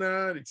with it or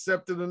not,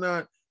 accept it or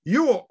not,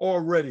 you are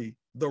already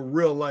the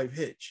real life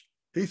Hitch.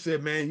 He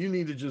said, man, you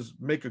need to just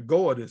make a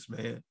go of this,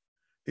 man.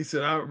 He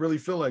said, I really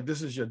feel like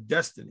this is your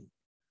destiny.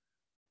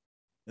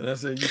 And I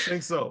said, you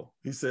think so?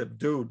 He said,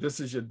 dude, this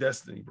is your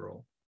destiny,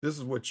 bro. This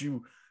is what he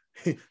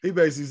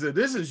basically said,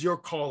 this is your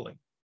calling.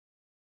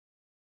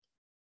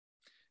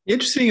 The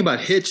interesting thing about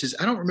Hitch is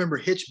I don't remember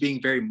Hitch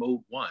being very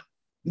mode one.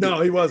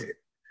 No, he wasn't.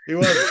 He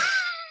wasn't.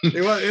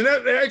 And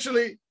that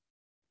actually,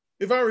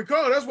 if I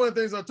recall, that's one of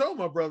the things I told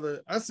my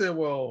brother. I said,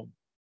 well,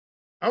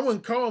 I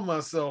wouldn't call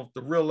myself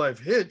the real life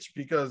Hitch,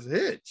 because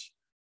Hitch,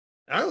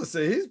 I would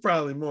say he's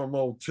probably more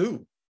mode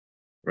 2.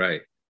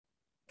 Right.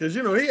 Because,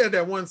 he had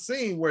that one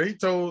scene where he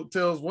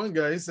tells one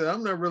guy, he said,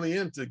 I'm not really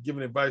into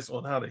giving advice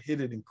on how to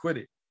hit it and quit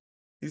it.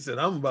 He said,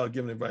 I'm about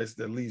giving advice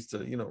that leads to,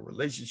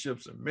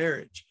 relationships and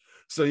marriage.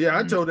 So, yeah,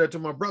 I told that to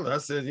my brother. I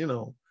said, I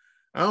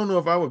don't know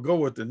if I would go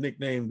with the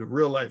nickname, the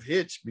real life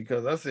Hitch,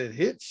 because I said,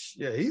 Hitch,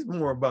 yeah, he's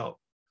more about,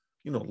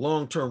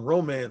 long-term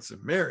romance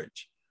and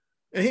marriage.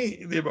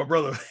 And my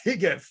brother, he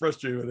got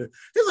frustrated with it.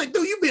 He's like,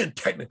 dude, you're being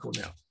technical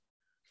now.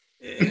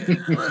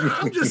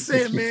 I'm just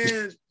saying,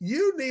 man,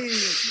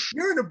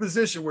 you're in a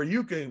position where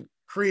you can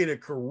create a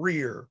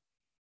career,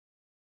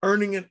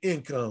 earning an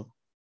income,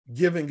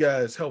 giving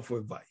guys helpful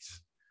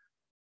advice.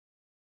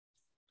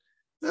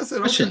 That's it.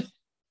 Question.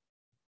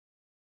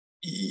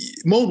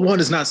 Mode 1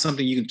 is not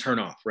something you can turn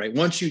off, right?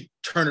 Once you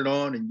turn it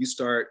on and you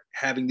start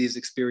having these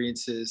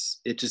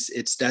experiences,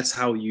 that's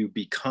how you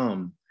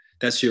become.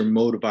 That's your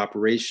mode of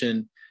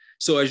operation.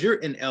 So as you're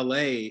in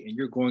LA and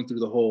you're going through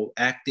the whole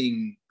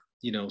acting,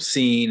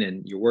 scene,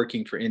 and you're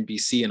working for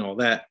NBC and all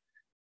that,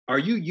 are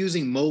you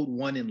using mode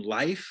 1 in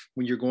life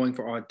when you're going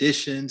for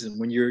auditions, and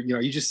when you're,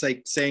 are you just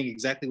like saying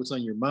exactly what's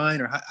on your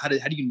mind, or how do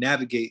you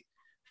navigate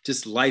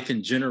just life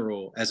in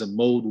general as a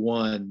mode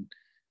 1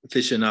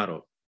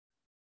 aficionado?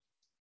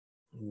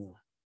 Ooh,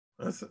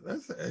 that's an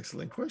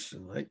excellent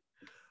question.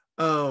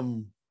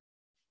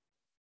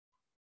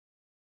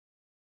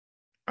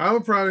 I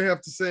would probably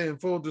have to say, in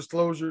full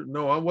disclosure,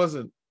 no, I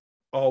wasn't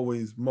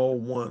always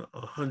mode 1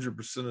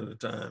 100% of the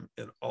time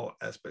in all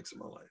aspects of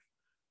my life.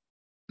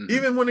 Mm-hmm.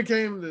 Even when it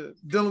came to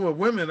dealing with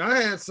women,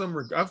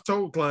 I've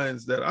told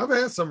clients that I've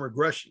had some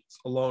regressions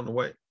along the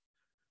way.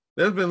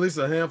 There's been at least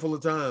a handful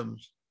of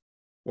times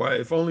where,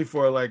 if only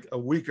for like a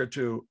week or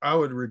two, I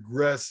would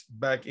regress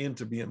back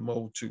into being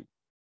mode 2.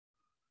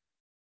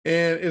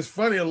 And it's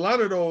funny, a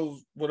lot of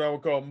those, what I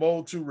would call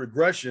mode 2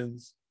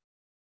 regressions,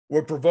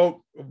 were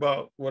provoked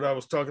about what I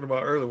was talking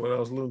about earlier, what I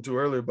was alluding to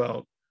earlier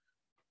about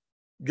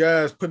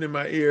guys putting in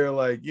my ear,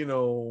 like,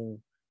 you're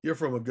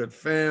from a good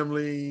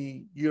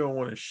family. You don't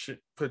want to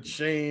put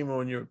shame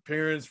on your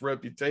parents'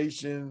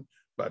 reputation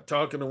by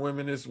talking to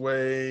women this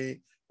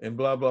way, and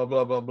blah, blah,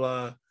 blah, blah,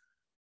 blah.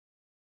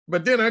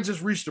 But then I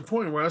just reached a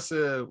point where I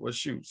said, well,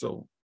 shoot,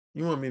 so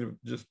you want me to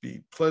just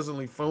be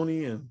pleasantly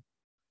phony and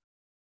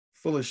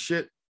full of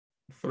shit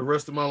for the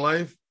rest of my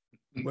life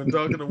when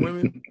talking to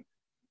women?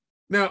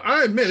 Now,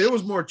 I admit it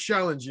was more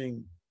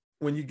challenging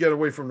when you get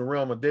away from the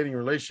realm of dating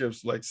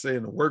relationships, like, say,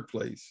 in the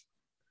workplace.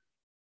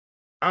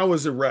 I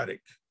was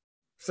erratic.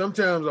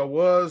 Sometimes I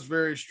was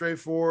very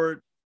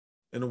straightforward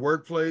in the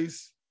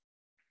workplace.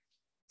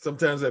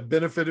 Sometimes that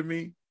benefited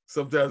me.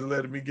 Sometimes it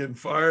led to me getting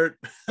fired,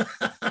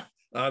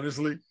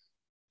 honestly.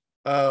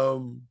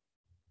 And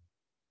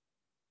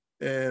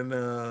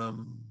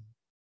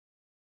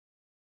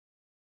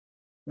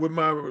with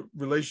my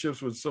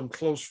relationships with some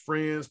close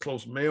friends,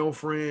 close male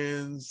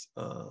friends,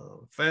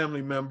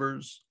 family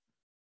members,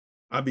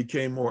 I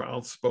became more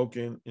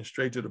outspoken and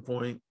straight to the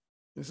point.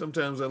 And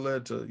sometimes that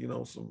led to,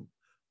 some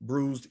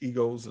bruised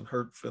egos and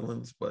hurt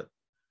feelings. But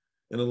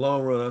in the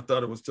long run, I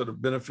thought it was to the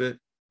benefit.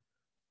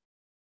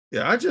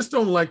 Yeah, I just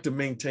don't like to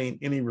maintain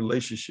any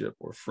relationship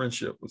or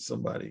friendship with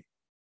somebody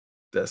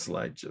that's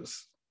like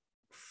just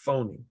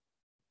phony.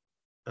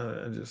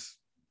 That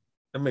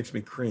makes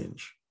me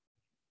cringe.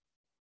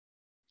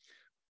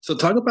 So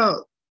talk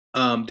about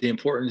the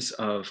importance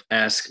of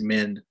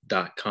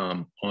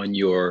askmen.com on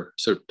your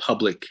sort of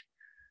public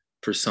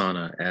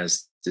persona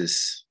as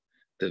this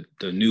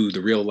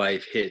the real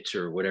life Hitch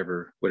or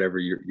whatever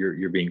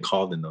you're being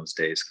called in those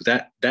days,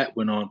 because that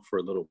went on for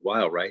a little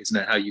while, right? Isn't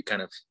that how you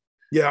kind of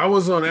I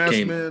was on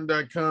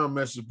askmen.com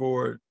message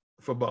board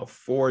for about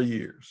 4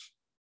 years.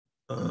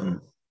 I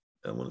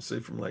want to say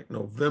from like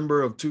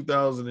November of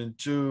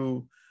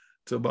 2002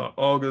 to about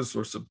August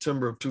or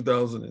September of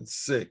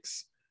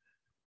 2006.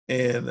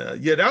 And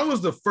that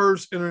was the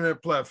first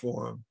internet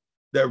platform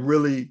that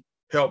really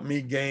helped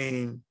me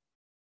gain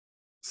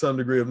some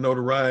degree of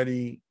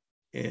notoriety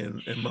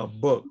and my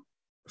book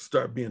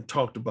start being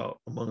talked about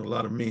among a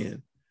lot of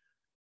men,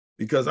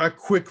 because I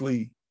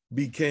quickly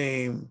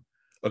became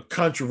a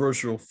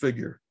controversial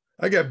figure.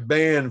 I got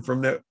banned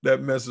from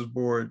that message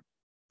board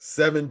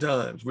 7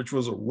 times, which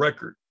was a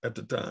record at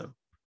the time.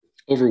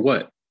 Over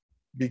what?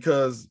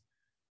 Because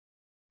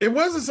it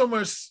wasn't so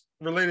much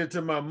related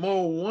to my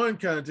Mode 1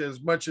 content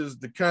as much as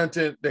the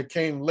content that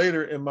came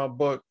later in my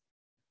book,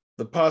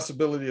 The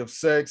Possibility of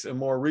Sex, and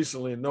more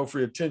recently, No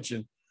Free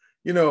Attention.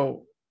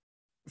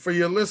 For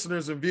your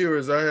listeners and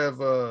viewers, I have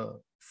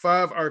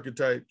 5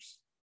 archetypes,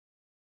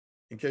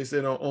 in case they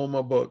don't own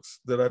my books,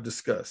 that I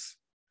discuss.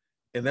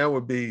 And that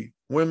would be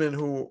women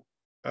who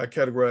I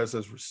categorize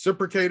as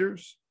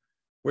reciprocators,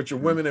 which are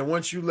women that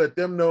once you let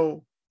them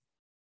know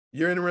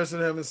you're interested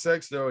in having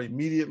sex, they'll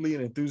immediately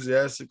and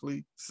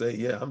enthusiastically say,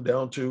 yeah, I'm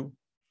down too.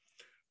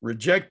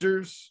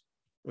 Rejectors,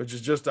 which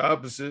is just the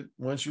opposite.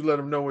 Once you let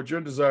them know what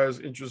your desires,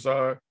 interests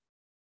are,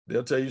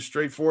 they'll tell you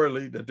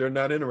straightforwardly that they're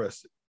not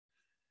interested.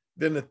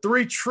 Then the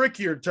 3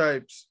 trickier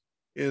types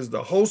is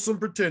the wholesome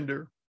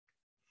pretender.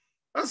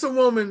 That's a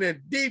woman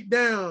that deep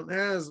down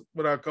has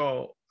what I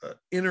call an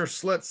inner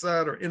slut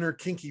side or inner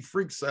kinky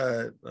freak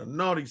side, a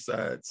naughty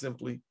side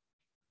simply,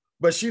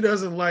 but she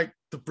doesn't like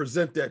to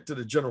present that to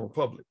the general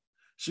public.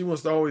 She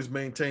wants to always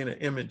maintain an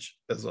image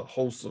as a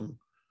wholesome,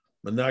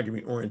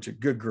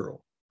 monogamy-oriented good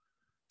girl.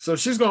 So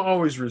she's going to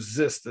always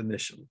resist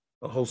initially,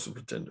 a wholesome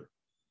pretender.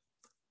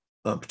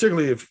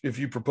 Particularly if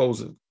you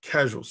propose a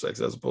casual sex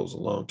as opposed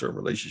to long-term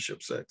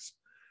relationship sex.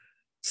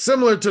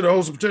 Similar to the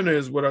wholesome pretender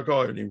is what I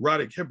call an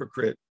erotic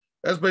hypocrite.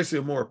 That's basically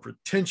a more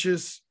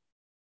pretentious,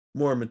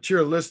 more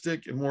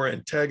materialistic, and more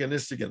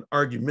antagonistic and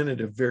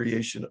argumentative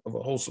variation of a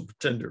wholesome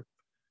pretender.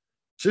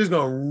 She's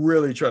going to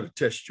really try to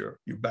test your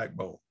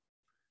backbone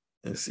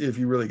and see if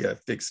you really got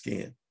thick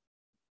skin.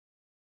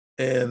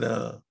 And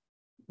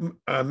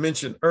I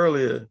mentioned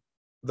earlier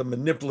the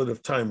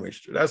manipulative time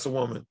waster. That's a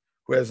woman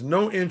who has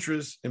no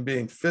interest in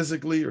being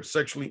physically or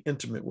sexually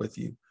intimate with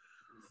you,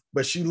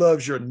 but she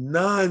loves your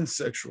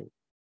non-sexual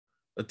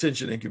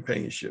attention and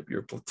companionship,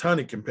 your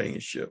platonic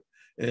companionship.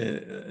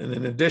 And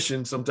in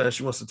addition, sometimes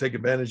she wants to take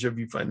advantage of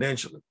you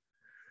financially.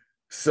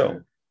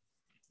 So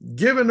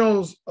given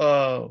those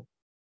 5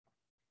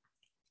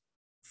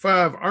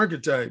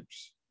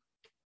 archetypes,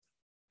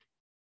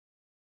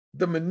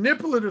 the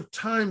manipulative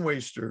time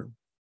waster,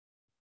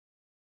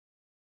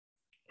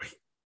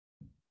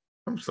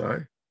 I'm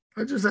sorry,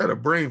 I just had a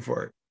brain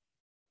fart.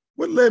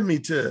 What led me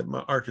to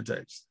my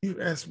archetypes? You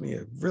asked me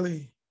a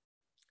really...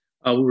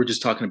 We were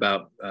just talking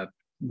about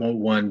Mode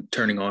 1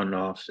 turning on and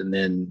off, and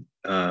then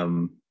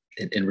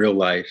in real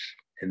life,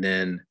 and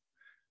then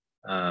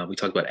we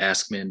talked about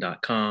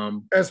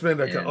askmen.com.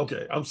 Askmen.com.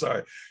 Okay, I'm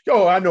sorry.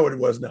 I know what it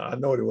was now.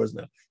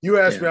 You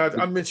asked me,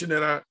 I mentioned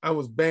that I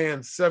was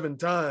banned 7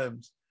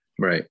 times.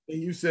 Right.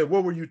 And you said,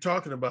 what were you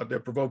talking about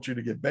that provoked you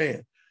to get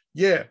banned?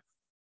 Yeah.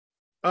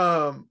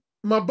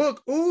 My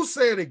book, Ooh,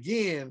 Say It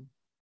Again,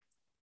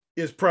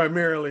 is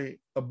primarily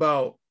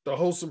about the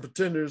wholesome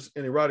pretenders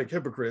and erotic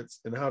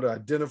hypocrites and how to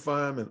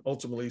identify them and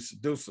ultimately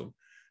seduce them.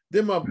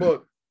 Then my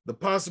book, The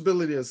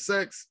Possibility of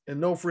Sex and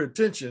No Free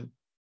Attention,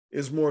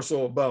 is more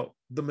so about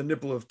the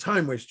manipulative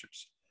time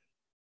wasters.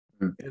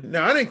 And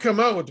now, I didn't come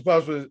out with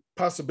the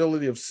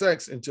possibility of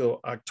sex until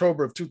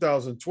October of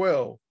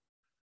 2012,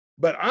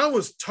 but I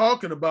was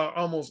talking about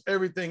almost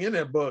everything in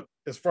that book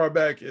as far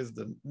back as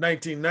the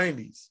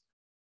 1990s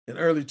and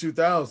early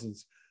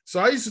 2000s. So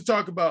I used to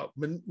talk about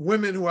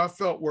women who I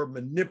felt were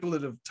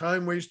manipulative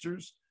time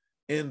wasters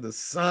and the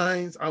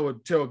signs. I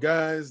would tell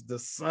guys the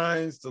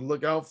signs to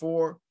look out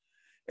for,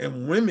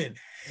 and women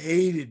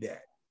hated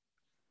that.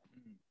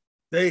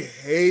 They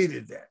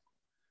hated that.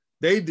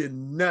 They did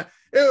not.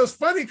 It was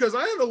funny because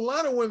I had a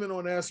lot of women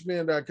on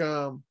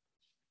AskMan.com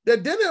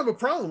that didn't have a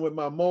problem with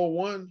my Mode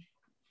 1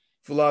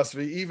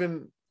 philosophy,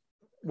 even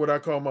what I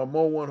call my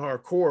Mode 1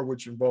 hardcore,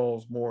 which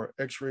involves more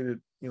X-rated,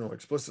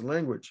 explicit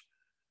language.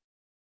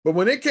 But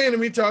when it came to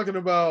me talking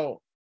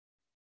about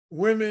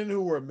women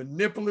who were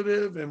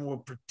manipulative and will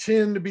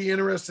pretend to be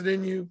interested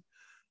in you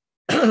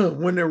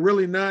when they're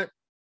really not,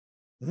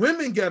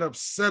 women got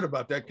upset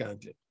about that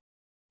content.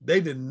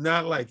 They did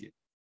not like it.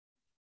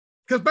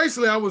 Because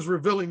basically I was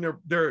revealing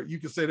their you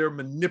could say their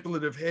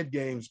manipulative head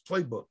games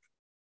playbook.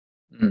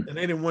 And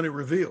they didn't want it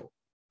revealed.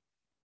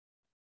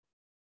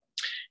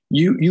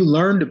 You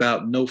learned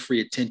about no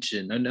free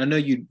attention. And I know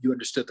you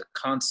understood the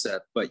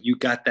concept, but you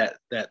got that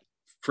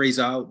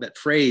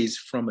phrase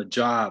from a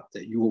job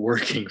that you were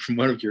working from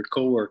one of your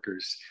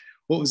coworkers.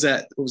 What was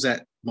that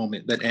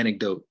moment, that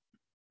anecdote?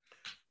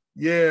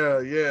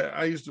 Yeah.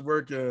 I used to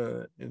work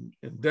in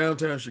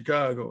downtown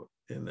Chicago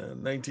in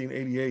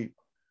 1988.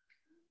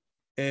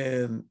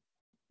 And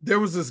there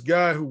was this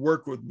guy who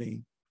worked with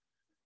me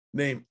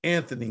named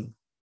Anthony.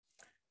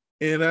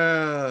 And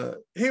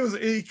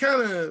he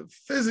kind of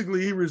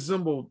physically, he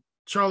resembled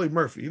Charlie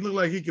Murphy. He looked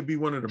like he could be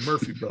one of the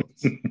Murphy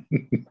brothers.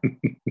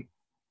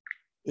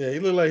 Yeah, he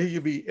looked like he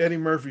could be Eddie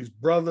Murphy's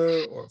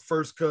brother or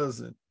first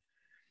cousin.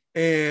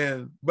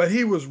 But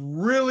he was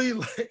really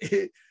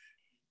like,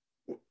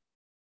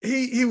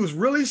 he was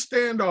really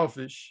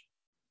standoffish.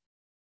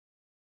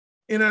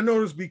 And I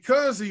noticed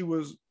because he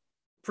was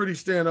pretty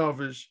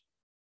standoffish,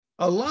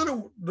 a lot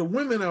of the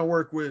women I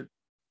work with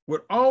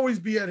would always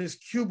be at his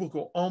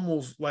cubicle,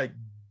 almost like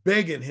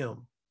begging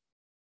him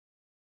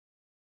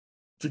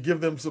to give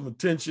them some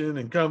attention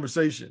and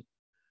conversation.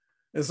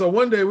 And so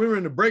one day we were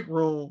in the break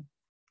room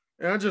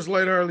and I just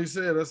lightheartedly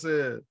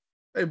said,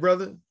 "Hey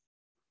brother,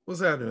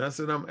 what's happening?" I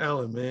said, "I'm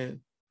Alan,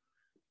 man."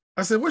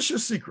 I said, "What's your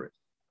secret?"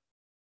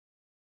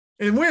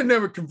 And we had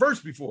never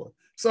conversed before.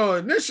 So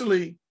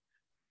initially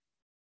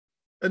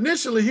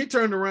he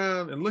turned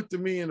around and looked at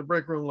me in the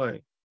break room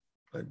like,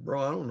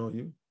 "Bro, I don't know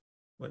you.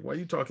 Like, why are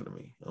you talking to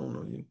me? I don't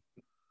know you."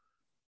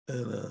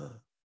 And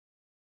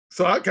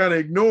so I kind of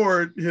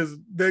ignored his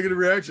negative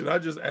reaction. I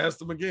just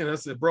asked him again. I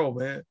said, "Bro,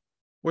 man,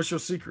 what's your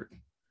secret?"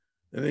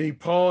 And then he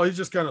paused. He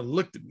just kind of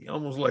looked at me,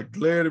 almost like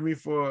glared at me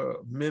for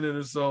a minute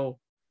or so.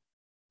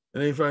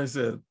 And then he finally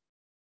said,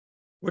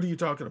 "What are you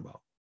talking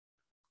about?"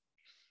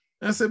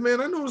 And I said,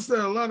 "Man, I noticed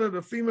that a lot of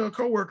the female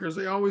coworkers,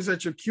 they always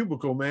at your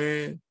cubicle,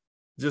 man,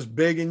 just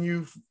begging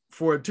you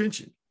for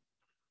attention."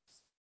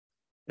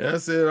 And I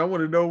said, "I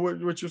want to know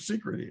what your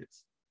secret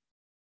is."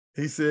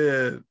 He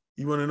said,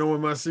 "You want to know what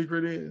my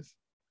secret is?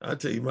 I'll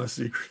tell you my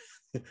secret."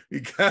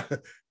 He kind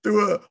of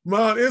threw a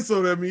mild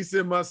insult at me. He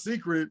said, "My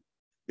secret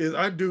is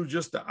I do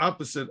just the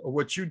opposite of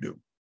what you do."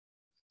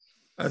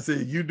 I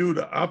said, "You do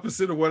the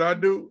opposite of what I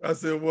do?" I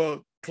said,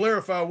 "Well,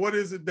 clarify, what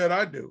is it that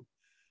I do?"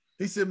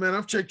 He said, "Man,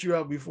 I've checked you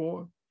out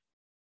before."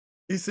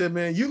 He said,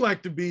 "Man, you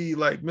like to be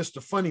like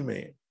Mr. Funny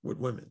Man with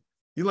women.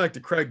 You like to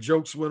crack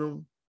jokes with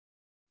them,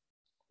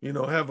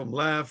 have them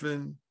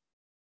laughing.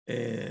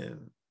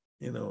 And,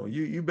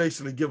 you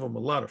basically give them a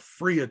lot of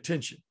free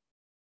attention."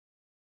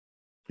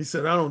 He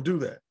said, "I don't do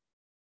that."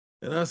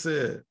 And I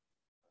said,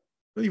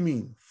 "What do you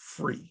mean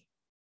free?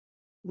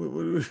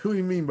 What do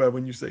you mean by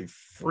when you say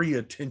free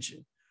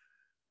attention?"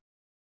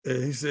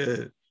 And he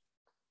said,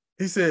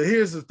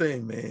 "Here's the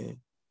thing,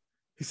 man."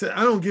 He said,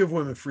 "I don't give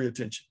women free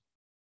attention.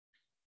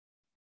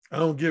 I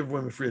don't give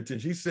women free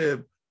attention." He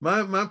said,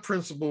 my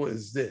principle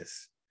is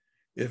this.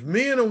 If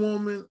me and a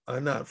woman are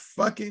not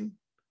fucking,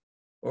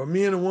 or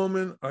me and a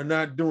woman are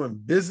not doing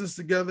business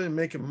together and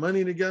making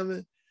money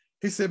together,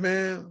 he said,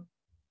 "Man,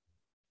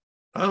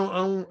 I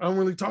don't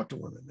really talk to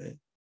women, man.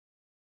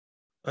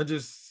 I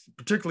just,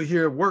 particularly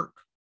here at work."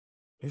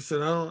 He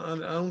said, I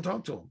don't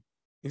talk to them."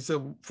 He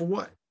said, "For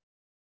what?"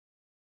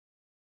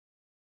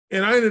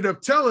 And I ended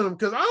up telling him,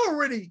 because I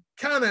already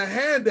kind of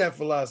had that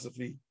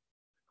philosophy.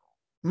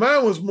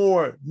 Mine was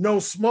more no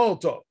small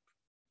talk.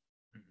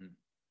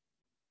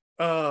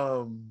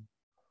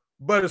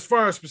 But as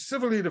far as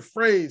specifically the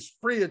phrase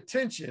free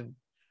attention,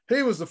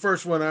 he was the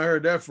first one I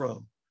heard that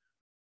from.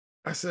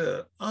 I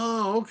said,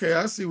 "Oh, okay,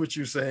 I see what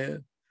you're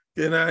saying."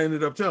 And I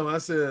ended up telling him, I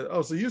said,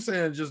 "Oh, so you're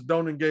saying just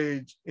don't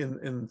engage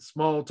in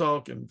small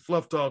talk and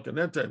fluff talk and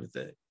that type of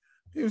thing?"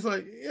 He was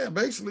like, "Yeah,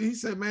 basically." He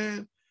said,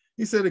 "Man,"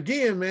 he said,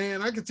 "Again,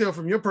 man, I can tell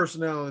from your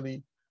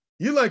personality,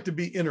 you like to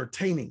be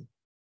entertaining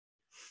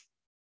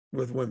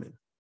with women,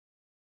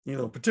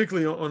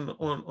 particularly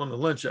on the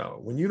lunch hour.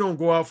 When you don't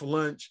go out for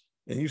lunch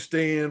and you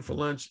stay in for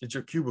lunch at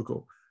your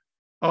cubicle,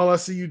 all I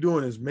see you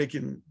doing is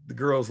making the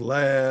girls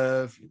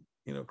laugh,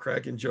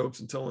 cracking jokes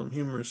and telling them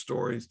humorous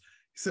stories."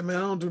 He said, "Man,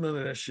 I don't do none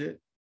of that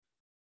shit."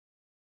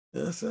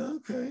 And I said,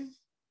 "Okay,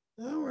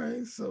 all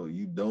right. So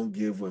you don't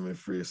give women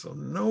free, so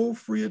no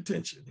free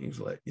attention." He was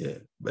like, "Yeah,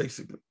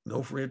 basically,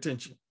 no free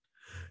attention."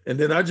 And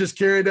then I just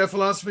carried that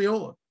philosophy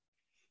on.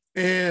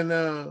 And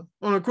on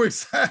a quick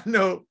side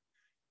note,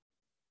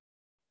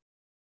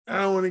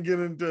 I don't want to get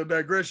into a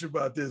digression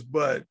about this,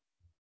 but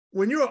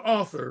when you're an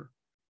author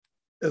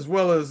as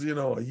well as, you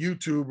know, a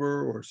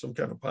YouTuber or some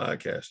kind of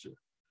podcaster.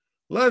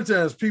 A lot of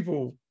times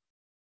people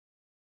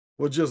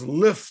will just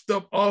lift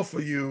stuff off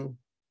of you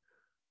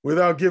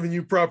without giving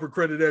you proper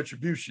credit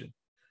attribution.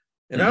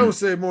 And I would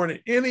say more than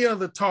any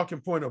other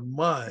talking point of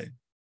mine,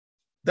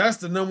 that's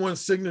the number one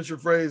signature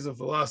phrase of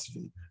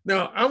philosophy.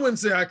 Now, I wouldn't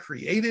say I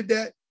created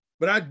that,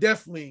 but I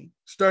definitely,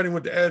 starting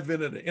with the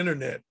advent of the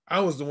internet,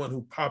 I was the one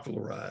who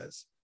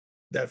popularized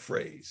that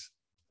phrase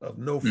of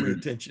no free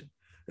attention.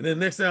 And then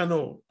next thing I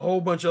know, a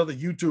whole bunch of other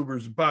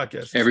YouTubers and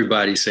podcasts.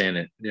 Everybody's saying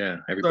it. Yeah,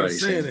 everybody's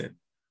saying it.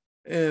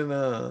 And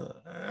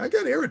I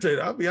got irritated.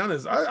 I'll be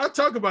honest. I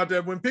talk about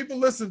that when people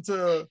listen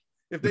to,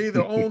 if they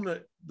either own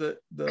the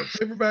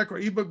paperback or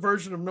ebook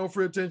version of No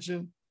Free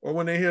Attention, or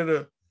when they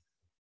hear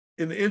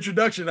in the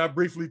introduction, I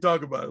briefly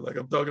talk about it, like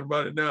I'm talking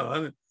about it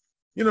now.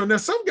 You know, now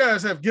some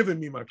guys have given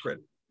me my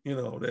credit. You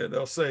know,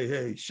 they'll say,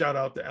 "Hey, shout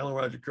out to Alan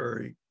Roger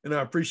Currie," and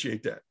I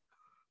appreciate that.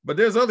 But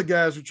there's other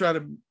guys who try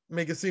to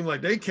make it seem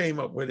like they came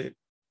up with it,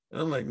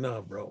 and I'm like,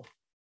 "Nah, bro.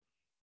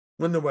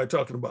 When nobody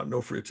talking about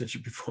No Free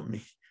Attention before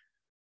me?"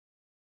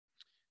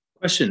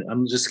 Question.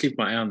 I'm just keep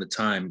my eye on the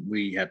time.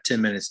 We have 10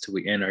 minutes till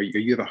we end. Are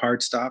you have a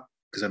hard stop?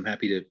 Because I'm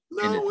happy to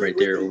end it right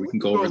there, or we can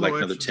go over like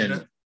another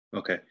 10.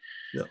 Okay.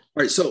 Yeah. All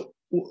right. So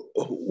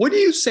what do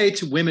you say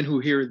to women who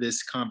hear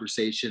this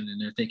conversation and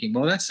they're thinking,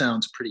 well, that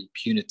sounds pretty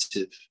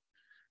punitive,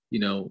 you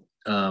know,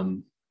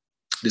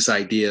 this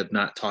idea of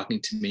not talking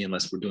to me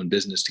unless we're doing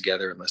business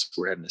together, unless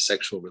we're having a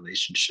sexual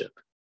relationship?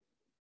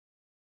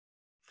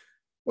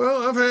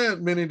 Well, I've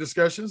had many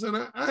discussions, and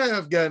I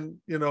have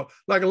gotten, you know,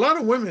 like a lot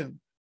of women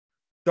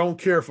don't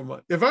care for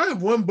much. If I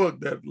have one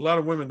book that a lot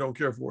of women don't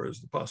care for, is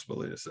The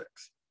Possibility of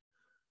Sex.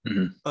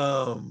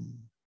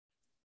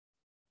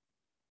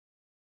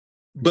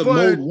 But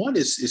Mode 1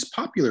 is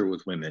popular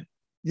with women.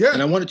 Yeah.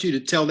 And I wanted you to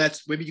tell that,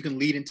 maybe you can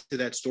lead into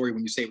that story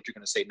when you say what you're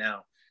going to say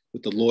now,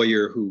 with the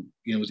lawyer who,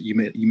 you know, you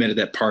met at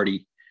that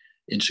party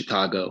in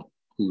Chicago,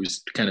 who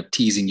was kind of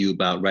teasing you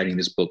about writing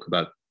this book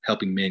about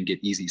helping men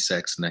get easy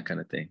sex and that kind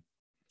of thing.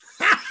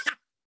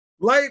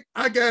 Light,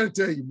 I got to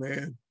tell you,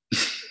 man,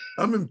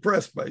 I'm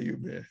impressed by you,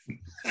 man.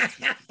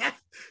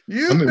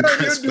 You've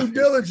done your due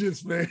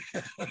diligence, man.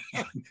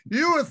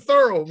 You were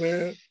thorough,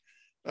 man.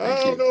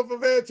 I don't know if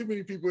I've had too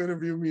many people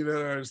interview me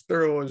that are as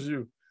thorough as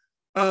you.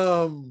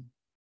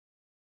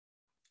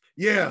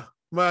 Yeah,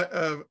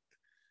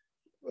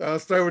 I'll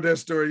start with that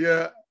story.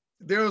 Yeah,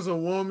 there was a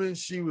woman.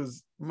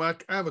 I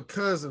have a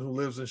cousin who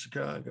lives in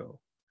Chicago,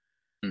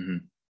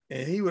 and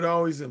he would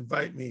always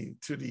invite me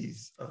to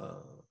these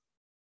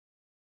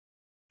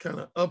kind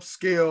of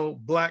upscale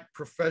Black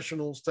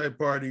professionals type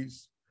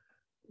parties.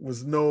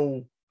 Was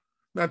no,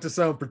 not to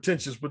sound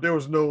pretentious, but there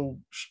was no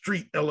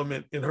street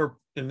element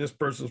in this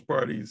person's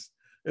parties.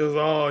 It was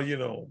all, you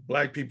know,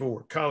 Black people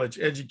were college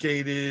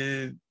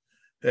educated,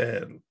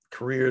 had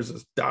careers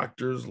as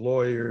doctors,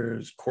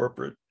 lawyers,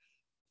 corporate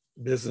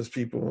business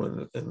people,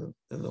 and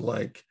the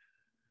like.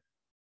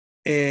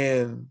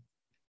 And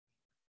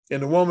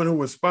the woman who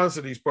would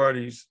sponsor these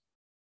parties,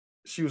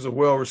 she was a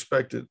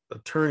well-respected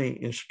attorney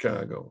in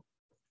Chicago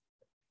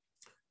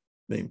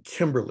named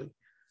Kimberly.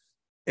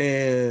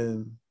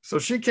 And so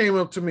she came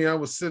up to me. I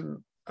was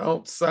sitting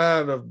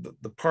outside of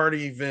the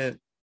party event,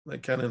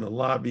 like kind of in the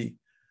lobby.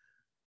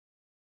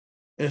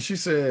 And she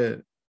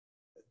said,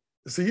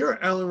 "So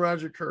you're Alan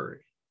Roger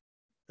Currie?"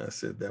 I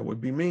said, "That would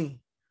be me."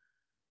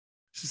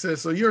 She said,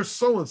 "So you're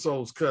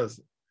so-and-so's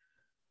cousin?"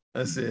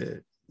 I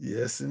said,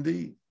 "Yes,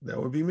 indeed, that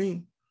would be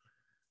me."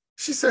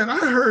 She said, "I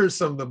heard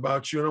something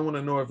about you and I want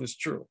to know if it's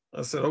true."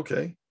 I said,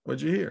 "Okay,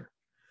 what'd you hear?"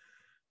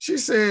 She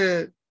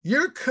said,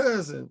 "Your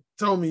cousin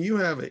told me you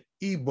have an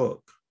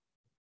ebook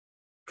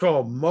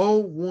called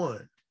Mode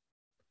 1,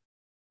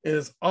 and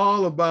it's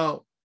all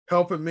about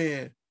helping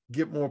men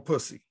get more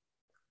pussy."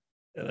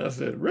 And I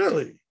said,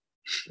 "Really?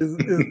 Is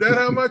that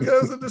how my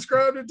cousin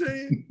described it to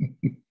you?"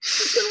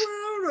 She said, "Well,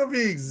 I don't know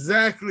if he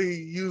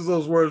exactly used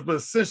those words, but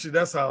essentially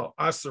that's how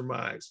I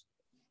surmised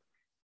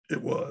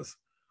it was."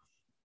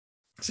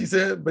 She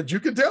said, "But you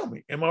can tell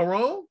me, am I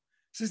wrong?"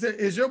 She said,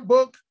 "Is your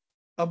book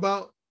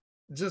about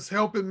just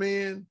helping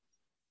men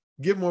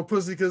get more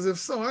pussy? Because if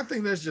so, I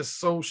think that's just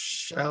so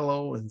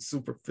shallow and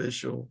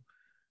superficial.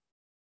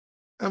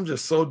 I'm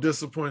just so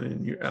disappointed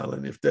in you,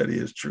 Alan, if that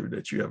is true,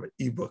 that you have an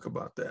ebook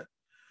about that."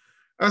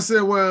 I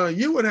said, "Well,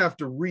 you would have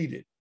to read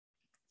it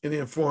and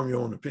then form your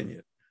own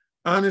opinion.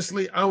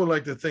 Honestly, I would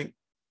like to think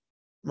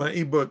my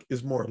ebook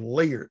is more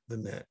layered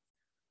than that.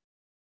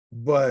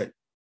 But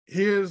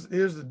here's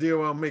the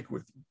deal I'll make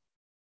with you.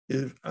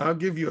 If I'll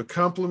give you a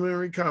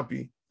complimentary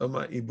copy of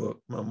my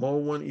ebook, my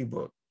Mode 1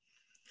 ebook.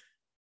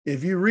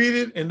 If you read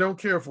it and don't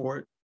care for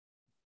it,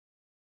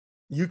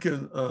 you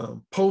can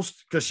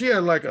post," because she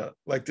had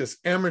like this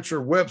amateur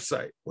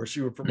website where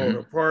she would promote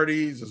her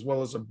parties as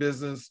well as her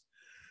business.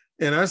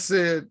 And I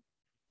said,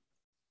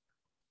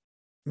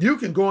 "You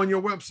can go on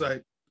your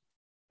website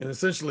and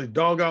essentially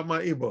dog out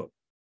my ebook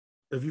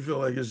if you feel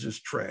like it's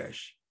just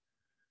trash.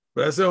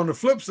 But I said, on the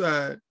flip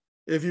side,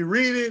 if you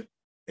read it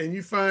and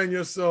you find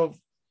yourself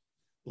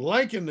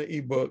liking the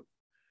ebook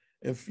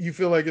if you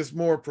feel like it's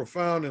more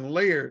profound and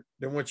layered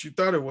than what you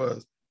thought it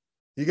was,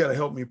 you got to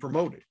help me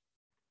promote it.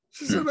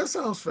 She said, that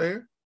sounds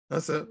fair. I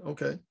said,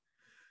 okay.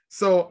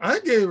 So I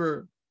gave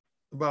her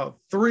about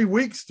 3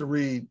 weeks to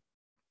read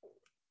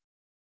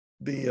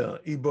the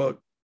ebook.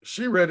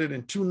 She read it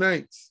in 2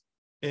 nights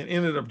and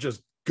ended up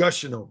just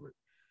gushing over it.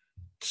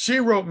 She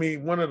wrote me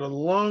one of the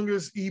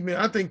longest emails,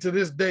 I think to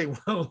this day, one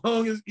of the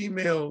longest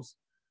emails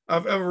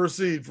I've ever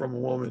received from a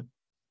woman.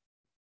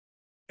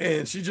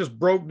 And she just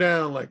broke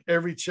down like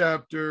every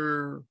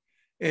chapter.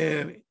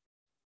 And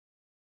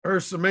her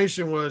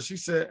summation was, she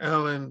said,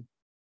 Alan,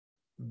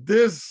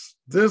 this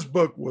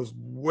book was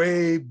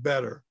way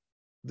better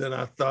than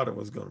I thought it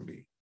was going to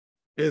be.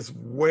 It's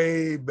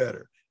way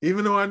better.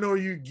 Even though I know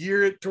you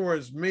gear it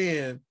towards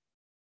men,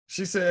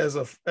 she said,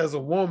 as a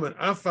woman,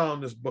 I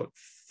found this book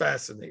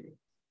fascinating.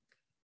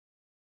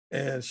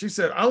 And she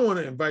said, I want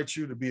to invite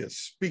you to be a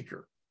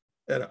speaker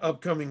at an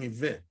upcoming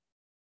event.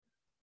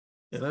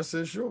 And I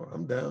said, sure,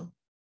 I'm down.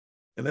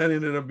 And that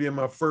ended up being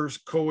my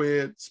first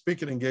co-ed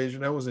speaking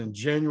engagement. That was in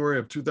January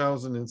of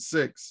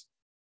 2006.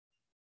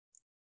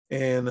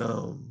 And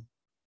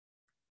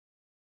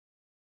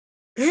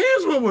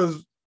here's what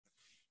was,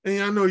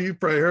 and I know you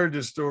probably heard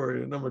this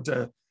story a number of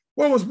times.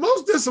 What was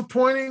most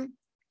disappointing,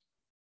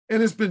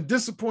 and it's been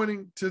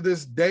disappointing to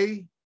this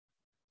day,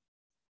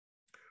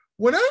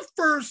 when I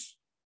first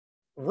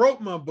wrote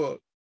my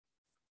book,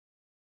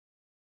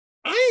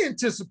 I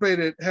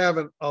anticipated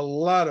having a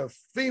lot of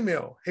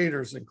female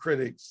haters and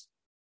critics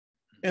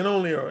and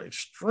only an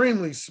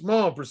extremely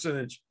small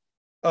percentage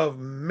of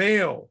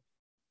male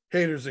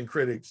haters and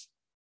critics.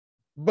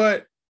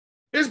 But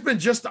it's been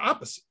just the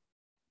opposite.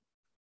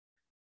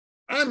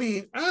 I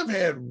mean, I've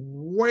had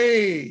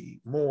way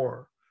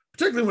more,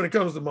 particularly when it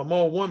comes to my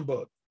Mole 1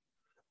 book.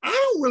 I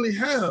don't really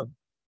have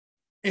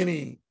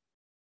any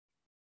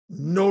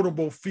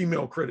notable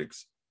female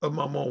critics of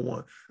my Mole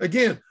 1.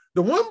 Again,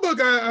 the one book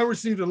I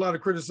received a lot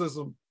of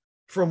criticism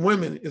from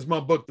women is my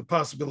book, The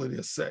Possibility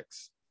of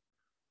Sex.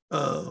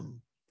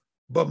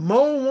 But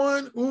Mole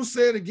 1, Who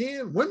Said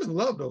Again, women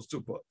love those 2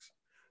 books.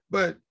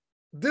 But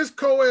this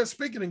co-ed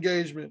speaking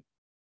engagement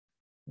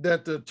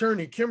that the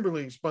attorney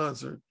Kimberly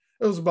sponsored,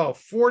 it was about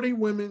 40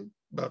 women,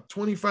 about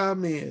 25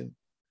 men.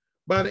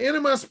 By the end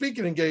of my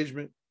speaking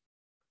engagement,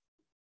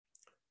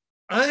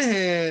 I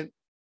had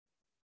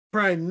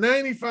probably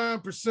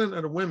 95%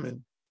 of the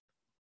women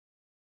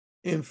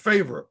in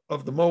favor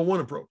of the Mole 1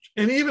 approach.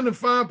 And even the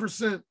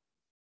 5%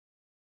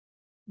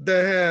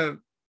 that had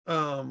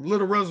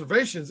little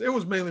reservations, it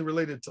was mainly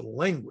related to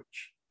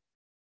language,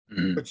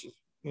 which is,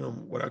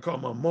 what I call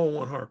my Mole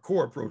 1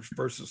 hardcore approach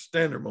versus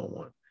standard Mole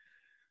 1.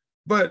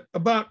 But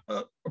about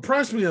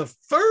approximately a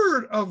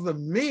third of the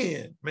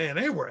men, man,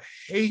 they were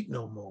hating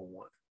on Mole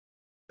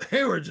 1.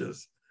 They were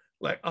just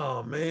like,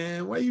 oh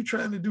man, why are you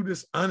trying to do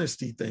this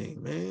honesty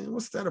thing, man?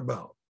 What's that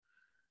about?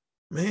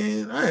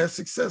 Man, I had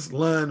success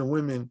lying to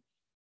women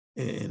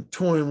and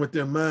toying with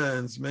their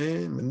minds,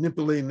 man,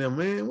 manipulating them,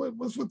 man.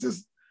 What's with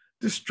this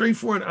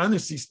straightforward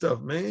honesty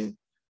stuff, man?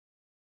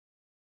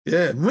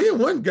 Yeah, me and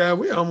one guy,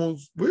 we were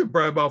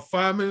probably about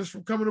 5 minutes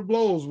from coming to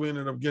blows. We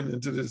ended up getting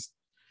into this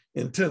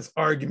intense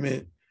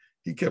argument.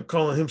 He kept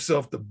calling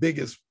himself the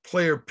biggest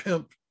player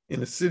pimp in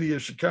the city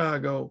of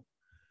Chicago.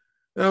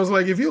 And I was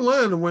like, if you're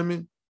lying to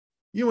women,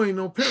 you ain't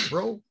no pimp,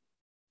 bro.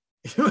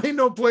 You ain't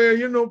no player,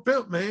 you're no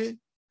pimp, man.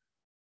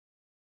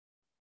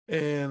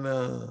 And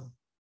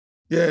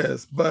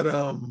yes,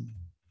 but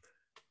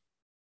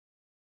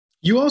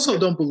you also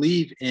don't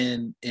believe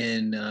in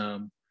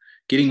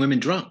getting women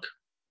drunk.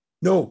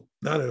 No,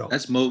 not at all.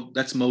 That's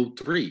mode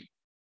 3.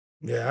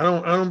 Yeah,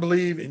 I don't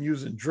believe in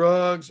using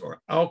drugs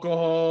or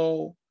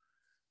alcohol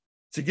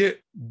to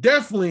get,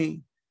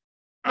 definitely,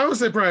 I would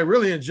say probably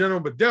really in general,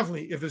 but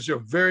definitely if it's your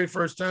very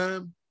first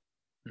time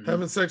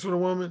having sex with a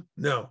woman,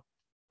 no.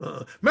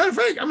 Matter of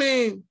fact, I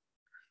mean,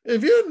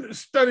 if you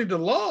studied the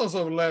laws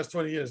over the last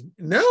 20 years,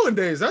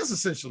 nowadays, that's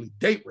essentially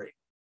date rape.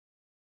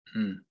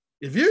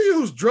 If you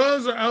use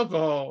drugs or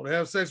alcohol to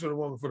have sex with a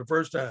woman for the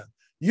first time,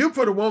 you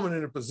put a woman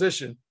in a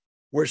position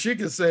where she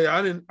can say,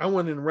 I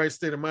wasn't in the right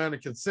state of mind to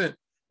consent,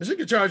 and she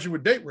can charge you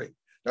with date rape.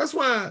 That's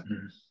why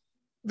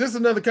this is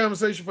another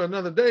conversation for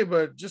another day,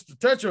 but just to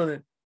touch on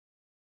it,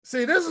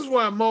 see, this is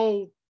why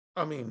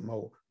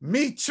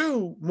Me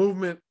Too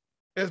movement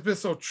has been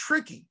so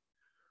tricky,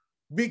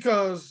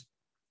 because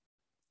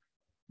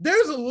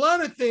there's a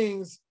lot of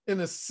things in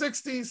the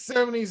 60s,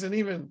 70s, and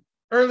even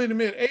early to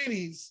mid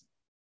 80s,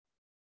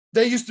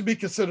 they used to be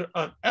considered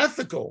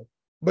unethical,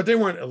 but they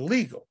weren't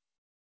illegal.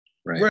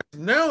 Right. Whereas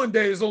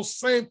nowadays, those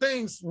same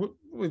things,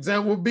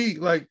 example would be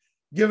like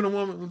giving a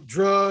woman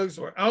drugs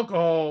or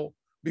alcohol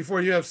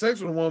before you have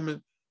sex with a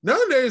woman.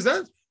 Nowadays,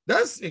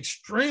 that's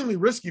extremely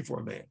risky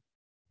for a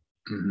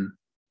man.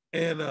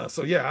 And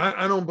so, yeah,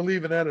 I don't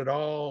believe in that at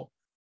all.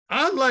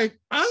 I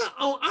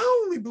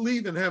only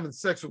believe in having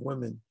sex with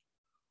women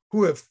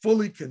who have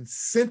fully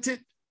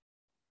consented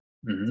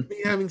to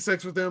me having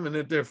sex with them, and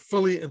that they're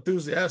fully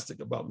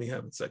enthusiastic about me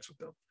having sex with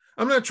them.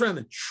 I'm not trying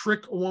to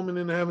trick a woman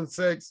into having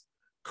sex,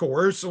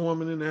 coerce a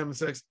woman into having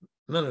sex,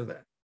 none of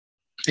that.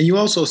 And you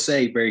also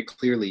say very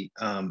clearly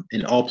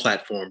in all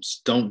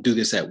platforms, don't do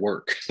this at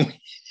work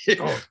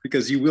Oh,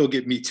 because you will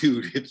get me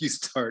too if you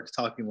start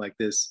talking like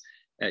this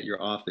at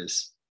your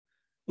office.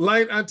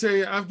 Light, I tell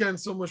you, I've gotten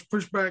so much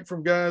pushback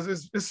from guys.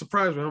 It's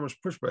surprising how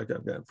much pushback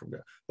I've gotten from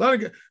guys. A lot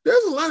of guys,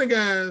 there's a lot of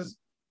guys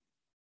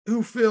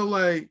who feel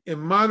like in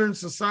modern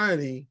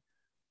society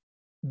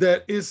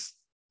that it's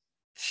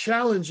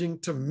challenging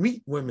to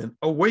meet women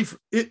away from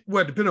it.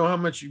 Well, depending on how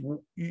much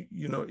you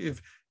know,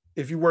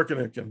 if you work in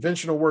a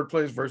conventional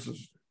workplace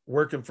versus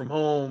working from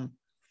home,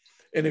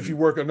 and if you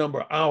work a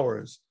number of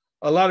hours,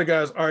 a lot of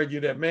guys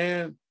argue that,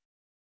 man,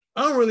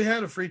 I don't really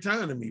have the free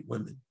time to meet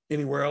women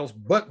anywhere else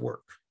but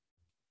work.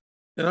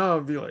 And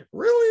I'll be like,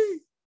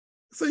 really?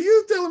 So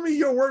you telling me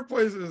your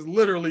workplace is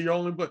literally your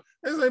only place?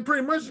 It's like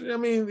pretty much, I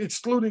mean,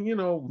 excluding, you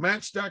know,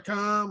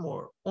 Match.com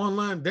or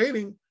online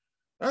dating.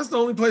 That's the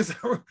only place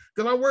I work.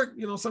 Because I work,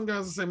 you know, some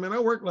guys will say, man, I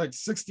work like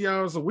 60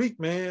 hours a week,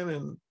 man.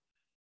 And,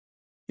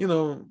 you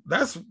know,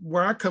 that's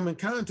where I come in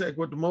contact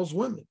with the most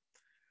women.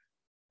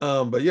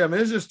 But yeah,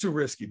 man, it's just too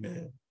risky,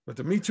 man. But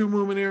the Me Too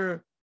movement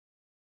era,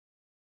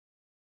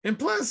 and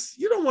plus,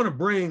 you don't want to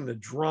bring the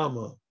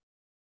drama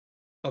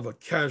of a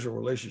casual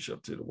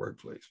relationship to the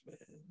workplace,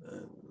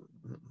 man.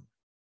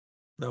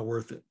 Not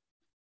worth it.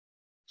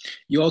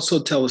 You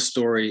also tell a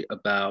story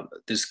about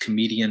this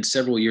comedian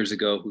several years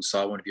ago who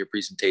saw one of your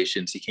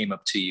presentations. He came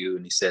up to you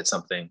and he said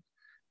something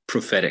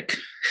prophetic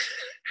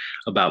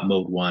about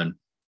Mode One.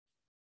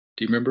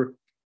 Do you remember?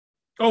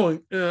 Oh,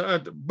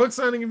 at the book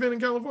signing event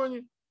in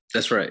California?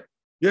 That's right.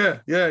 Yeah.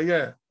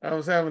 I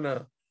was having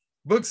a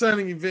book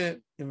signing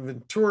event in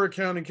Ventura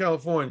County,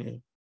 California.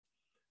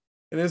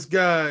 And this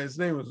guy, his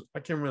name was, I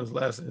can't remember his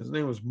last name. His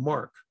name was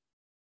Mark.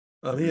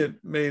 He had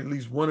made at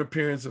least one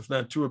appearance, if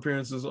not two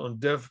appearances, on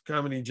Def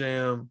Comedy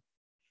Jam.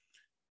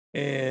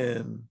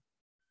 And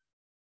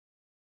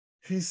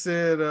he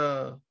said,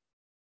 Alan,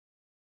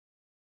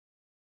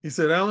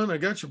 I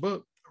got your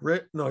book.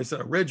 He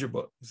said, I read your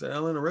book. He said,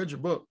 Alan, I read your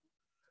book.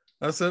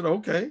 I said,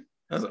 okay.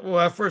 I said,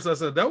 well, at first I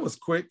said, that was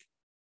quick.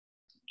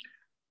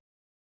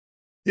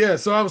 Yeah,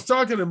 so I was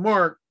talking to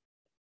Mark,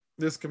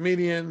 this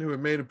comedian who had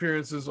made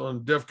appearances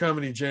on Def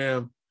Comedy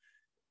Jam.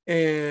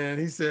 And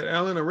he said,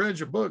 Alan, I read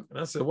your book. And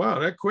I said, wow,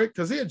 that quick?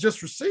 Because he had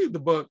just received the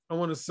book, I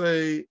want to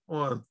say,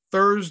 on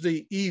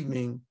Thursday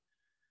evening.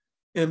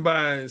 And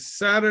by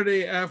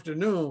Saturday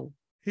afternoon,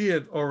 he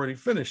had already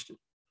finished it.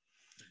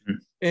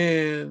 Mm-hmm.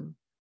 And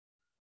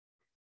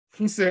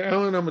he said,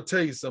 Alan, I'm going to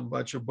tell you something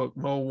about your book,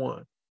 Mo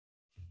One.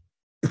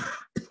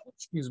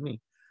 Excuse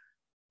me.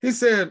 He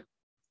said,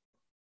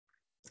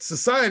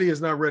 society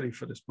is not ready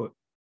for this book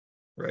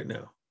right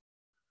now.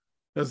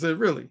 I said,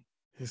 really?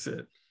 He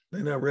said,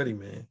 they're not ready,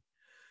 man.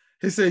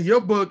 He said, your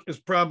book is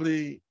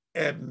probably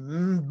at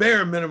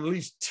bare minimum, at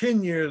least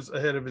 10 years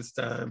ahead of its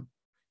time.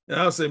 And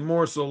I'll say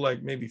more so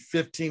like maybe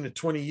 15 to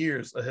 20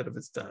 years ahead of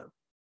its time.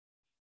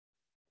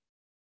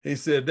 He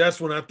said,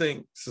 that's when I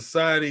think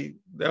society,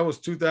 that was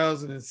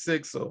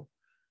 2006. So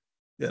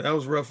yeah, that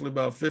was roughly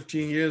about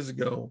 15 years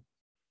ago.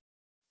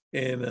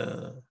 And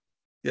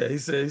yeah, he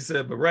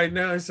said, but right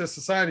now, he said,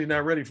 society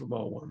not ready for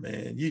Mo One,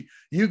 man.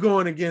 You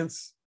going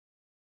against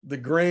the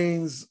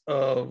grains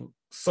of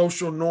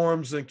social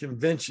norms and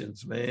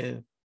conventions,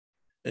 man.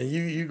 And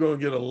you going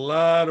to get a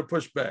lot of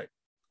pushback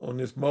on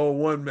this Mo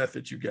One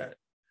method you got.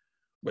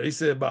 But he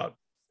said about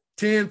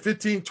 10,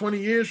 15, 20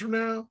 years from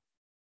now,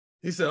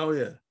 he said, oh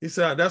yeah. He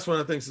said, that's when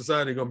I think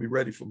society going to be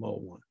ready for Mo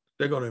One.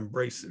 They're going to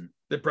embrace it.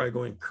 They're probably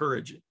going to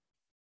encourage it.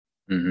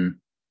 Mm-hmm.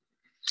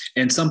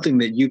 And something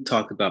that you've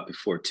talked about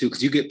before too,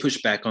 because you get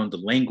pushback on the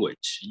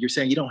language. You're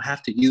saying you don't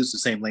have to use the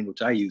same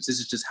language I use. This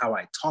is just how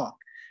I talk.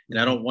 And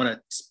I don't want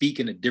to speak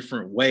in a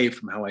different way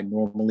from how I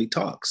normally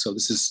talk. So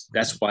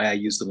that's why I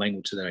use the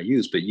language that I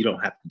use, but you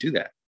don't have to do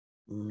that.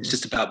 Mm-hmm. It's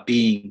just about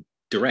being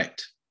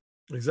direct.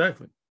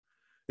 Exactly.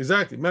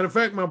 Matter of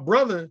fact, my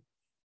brother,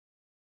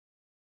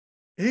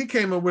 he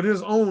came up with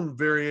his own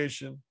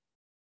variation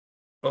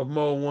of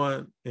Mo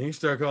One, and he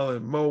started calling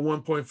it Mo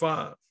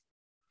 1.5.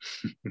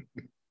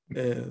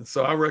 And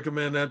so I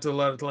recommend that to a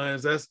lot of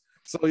clients.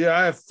 So yeah,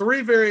 I have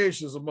 3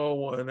 variations of Mo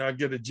One, and I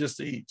get a gist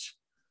of each.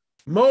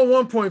 Mo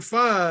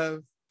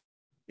 1.5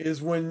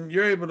 is when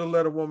you're able to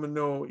let a woman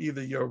know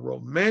either your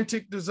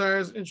romantic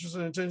desires, interests,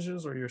 and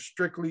intentions, or your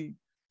strictly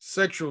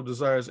sexual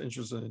desires,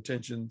 interests, and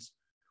intentions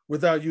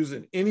without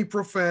using any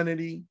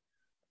profanity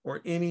or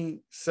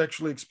any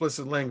sexually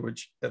explicit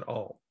language at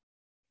all.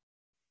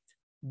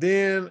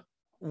 Then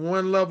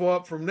one level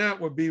up from that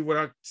would be what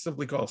I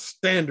simply call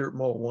standard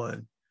Mo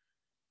One.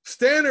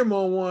 Standard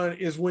Mo One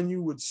is when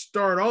you would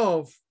start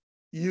off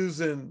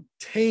using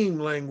tame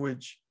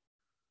language,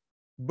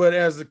 but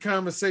as the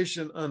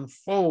conversation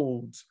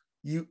unfolds,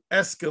 you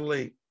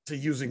escalate to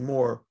using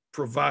more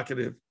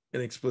provocative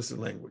and explicit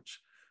language.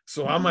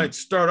 So I might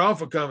start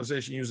off a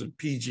conversation using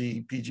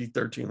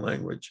PG-13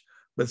 language,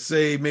 but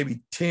say maybe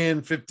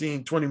 10,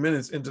 15, 20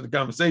 minutes into the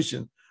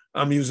conversation,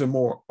 I'm using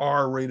more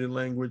R-rated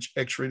language,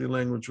 X-rated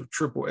language, or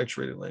triple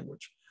X-rated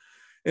language.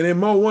 And in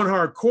Mo One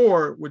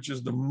Hardcore, which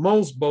is the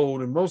most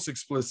bold and most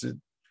explicit,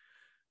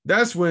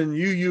 That's when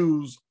you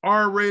use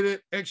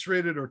R-rated,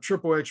 X-rated, or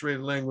triple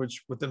X-rated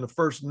language within the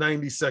first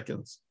 90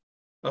 seconds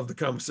of the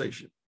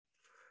conversation.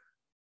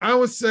 I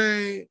would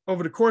say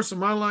over the course of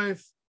my life,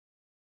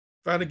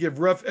 if I had to give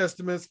rough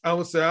estimates, I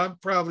would say I've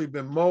probably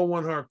been Mo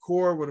one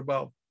hardcore with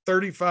about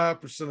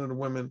 35% of the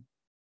women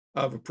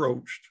I've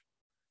approached.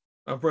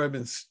 I've probably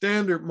been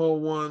standard Mo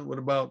one with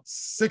about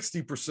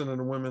 60% of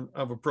the women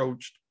I've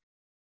approached.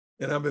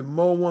 And I've been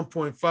Mo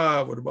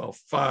 1.5 with about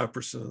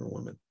 5% of the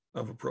women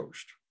I've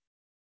approached.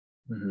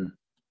 Mm-hmm.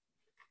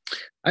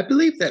 I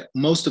believe that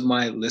most of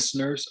my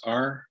listeners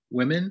are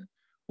women.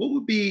 What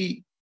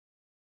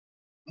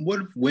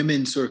have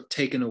women sort of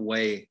taken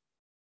away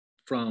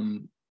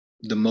from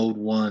the mode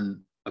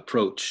one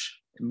approach,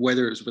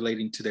 whether it's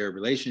relating to their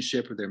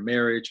relationship or their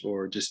marriage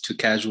or just to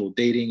casual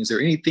dating? Is there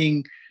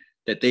anything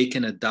that they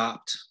can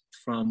adopt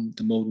from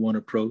the mode one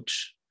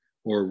approach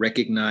or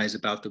recognize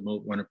about the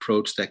mode one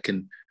approach that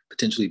can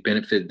potentially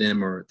benefit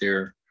them or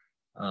their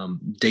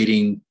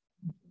dating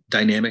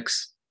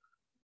dynamics?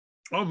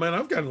 Oh man,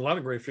 I've gotten a lot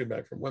of great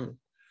feedback from women.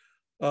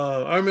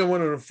 I remember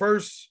one of the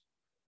first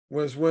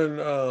was when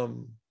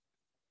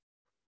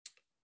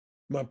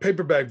my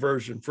paperback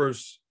version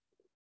first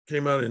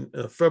came out in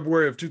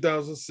February of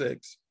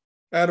 2006.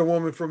 I had a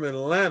woman from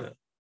Atlanta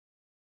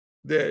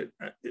that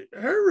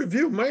her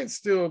review might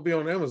still be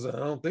on Amazon.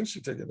 I don't think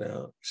she took it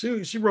down.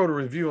 She wrote a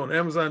review on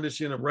Amazon that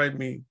she ended up writing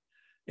me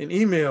an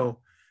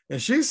email.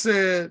 And she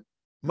said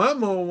my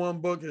Mode One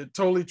book had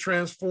totally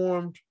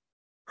transformed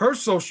her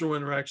social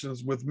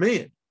interactions with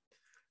men.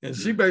 And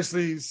she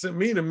basically sent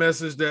me the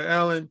message that,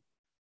 Alan,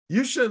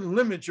 you shouldn't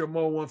limit your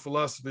Mode One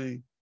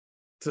philosophy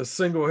to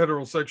single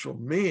heterosexual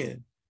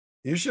men.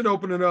 You should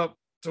open it up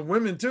to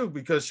women too,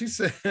 because she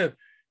said,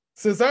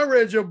 since I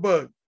read your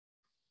book,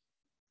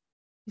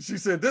 she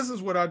said, this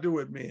is what I do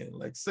with men.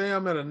 Like, say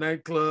I'm at a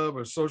nightclub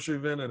or social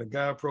event and a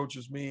guy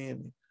approaches me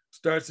and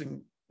starts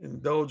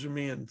indulging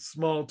me in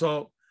small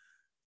talk.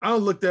 I'll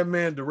look that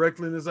man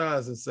directly in his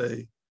eyes and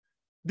say,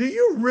 do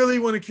you really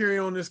want to carry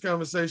on this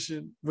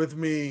conversation with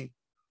me?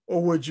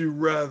 Or would you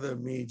rather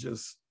me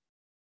just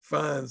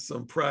find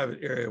some private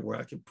area where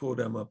I can pull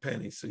down my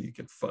panties so you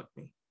can fuck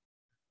me?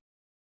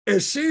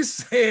 And she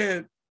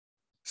said,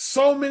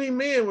 so many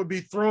men would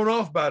be thrown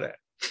off by that.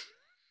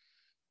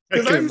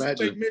 Because I used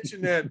to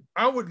mention that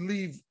I would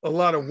leave a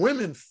lot of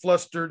women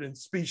flustered and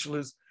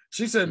speechless.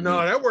 She said, no,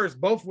 that works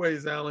both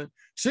ways, Alan.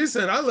 She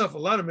said, I left a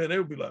lot of men, they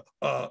would be like,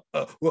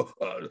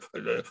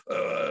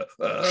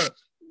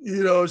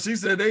 you know, she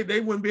said they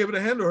wouldn't be able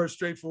to handle her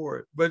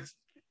straightforward. But,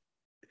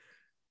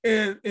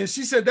 and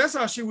she said, that's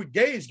how she would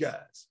gauge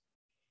guys.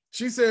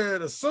 She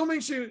said,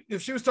 assuming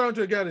if she was talking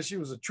to a guy that she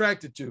was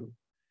attracted to,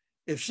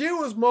 if she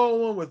was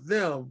Mode One with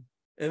them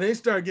and they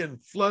start getting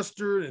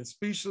flustered and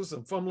speechless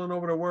and fumbling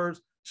over their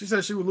words, she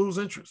said she would lose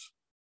interest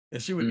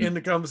and she would end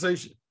the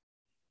conversation.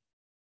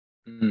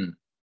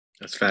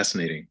 That's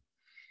fascinating.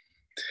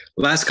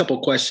 Last couple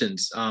of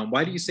questions.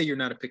 Why do you say you're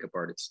not a pickup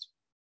artist?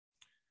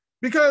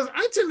 Because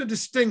I tend to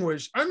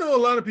distinguish. I know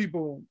a lot of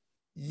people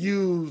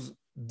use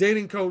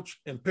dating coach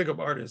and pickup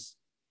artist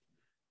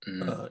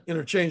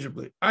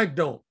interchangeably. I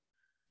don't.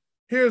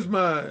 Here's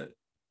my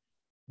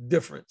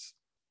difference.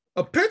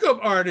 A pickup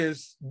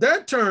artist,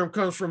 that term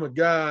comes from a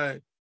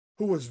guy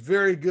who was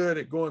very good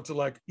at going to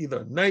like either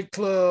a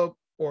nightclub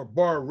or a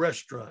bar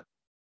restaurant,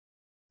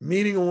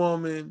 meeting a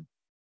woman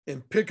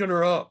and picking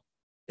her up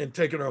and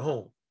taking her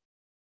home.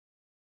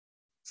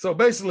 So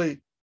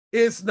basically,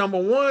 it's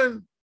number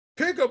one,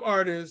 pickup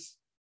artist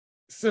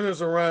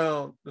centers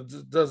around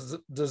the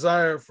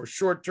desire for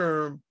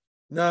short-term,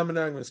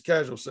 non-monogamous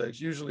casual sex,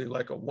 usually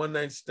like a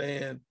one-night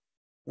stand,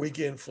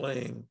 weekend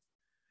fling.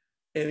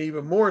 And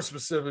even more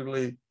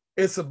specifically,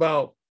 it's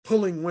about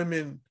pulling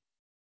women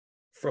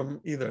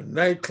from either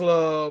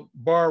nightclub,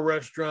 bar,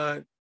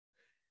 restaurant,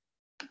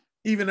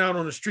 even out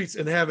on the streets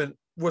and having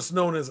what's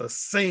known as a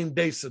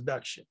same-day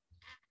seduction.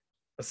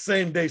 A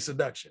same-day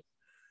seduction.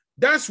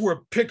 That's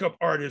where pickup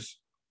artists,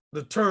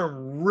 the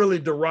term really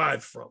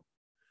derived from.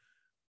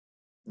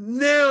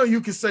 Now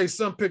you can say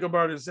some pickup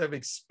artists have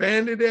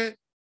expanded it,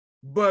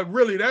 but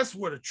really that's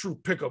what a true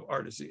pickup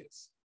artist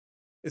is.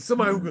 It's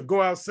somebody who can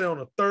go out, say, on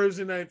a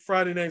Thursday night,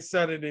 Friday night,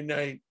 Saturday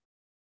night,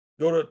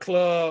 go to a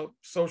club,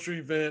 social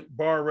event,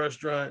 bar,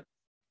 restaurant,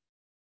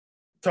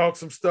 talk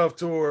some stuff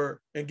to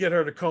her, and get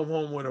her to come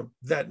home with them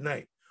that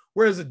night.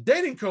 Whereas a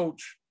dating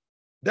coach,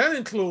 that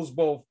includes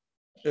both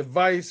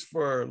advice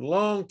for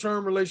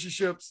long-term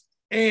relationships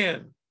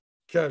and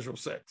casual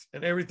sex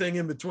and everything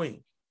in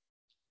between.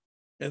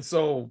 And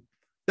so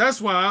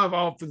that's why I've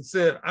often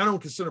said I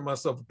don't consider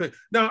myself a pick.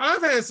 Now,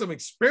 I've had some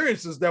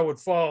experiences that would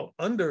fall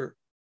under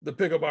the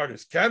pickup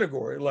artist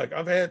category. Like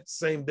I've had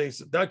same-day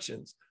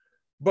seductions.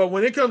 But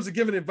when it comes to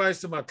giving advice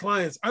to my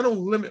clients, I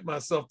don't limit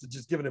myself to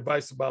just giving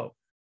advice about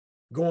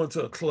going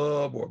to a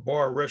club or a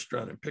bar or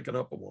restaurant and picking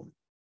up a woman.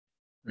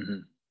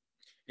 And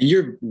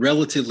you're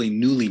relatively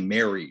newly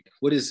married.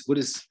 What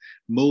does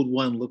Mode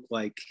One look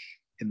like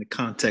in the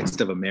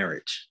context of a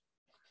marriage?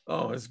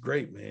 Oh, it's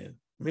great, man.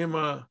 Me and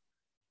my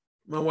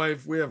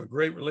wife, we have a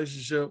great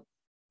relationship.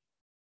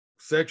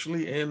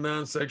 sexually and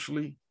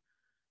non-sexually.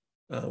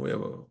 We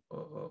have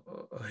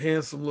a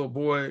handsome little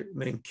boy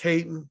named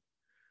Caden.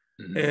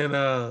 Mm-hmm.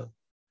 And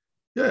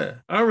yeah,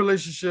 our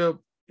relationship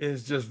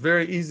is just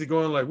very easy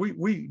going. Like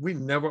we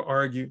never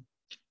argue.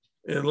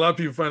 And a lot of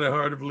people find it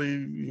hard to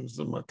believe,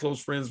 some of my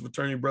close friends,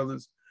 fraternity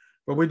brothers,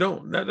 but we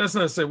don't. That's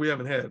not to say we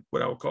haven't had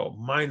what I would call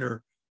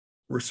minor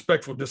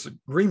respectful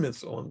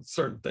disagreements on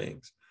certain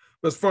things.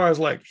 But as far as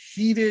like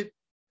heated,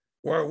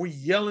 or are we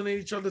yelling at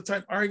each other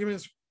type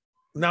arguments,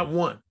 not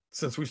one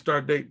since we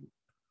started dating.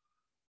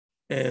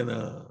 And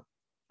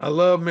I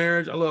love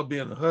marriage. I love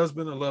being a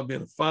husband. I love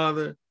being a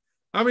father.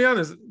 I'll be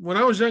honest, when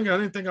I was younger, I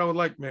didn't think I would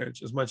like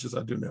marriage as much as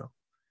I do now.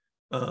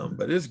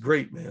 But it's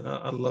great, man.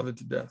 I love it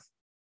to death.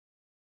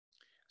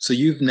 So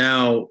you've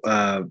now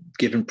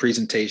given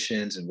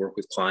presentations and worked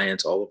with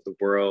clients all over the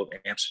world,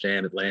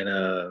 Amsterdam,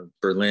 Atlanta,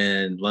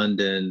 Berlin,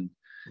 London.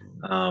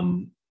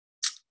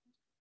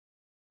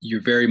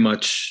 You're very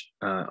much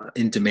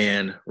in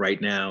demand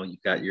right now.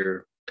 You've got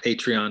your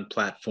Patreon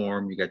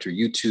platform, you got your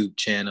YouTube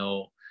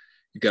channel,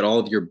 you've got all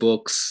of your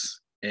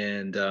books,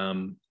 and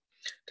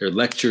there are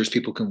lectures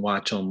people can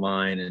watch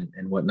online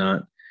and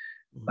whatnot.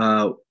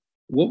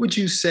 What would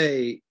you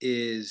say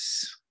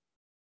is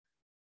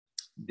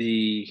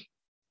the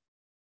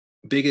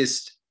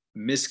biggest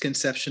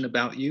misconception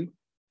about you,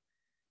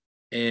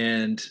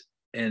 and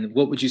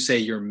what would you say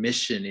your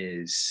mission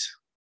is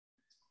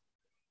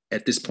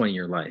at this point in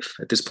your life,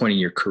 at this point in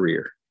your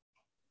career?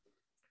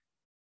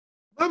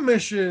 My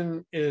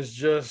mission is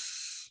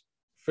just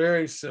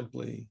very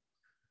simply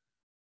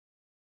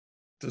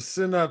to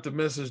send out the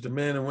message to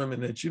men and women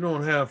that you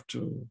don't have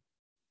to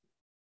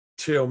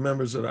tell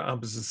members of the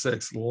opposite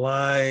sex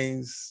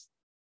lies,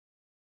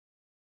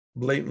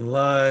 blatant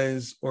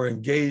lies, or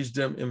engage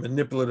them in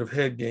manipulative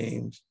head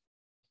games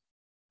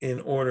in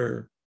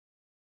order,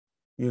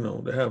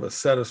 to have a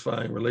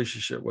satisfying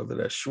relationship, whether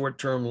that's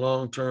short-term,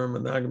 long-term,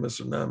 monogamous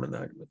or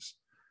non-monogamous.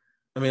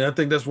 I mean, I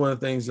think that's one of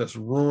the things that's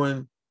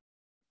ruined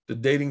the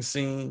dating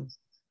scene,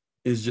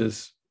 is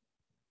just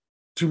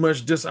too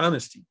much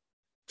dishonesty,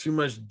 too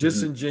much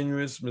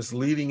disingenuous,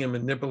 misleading, and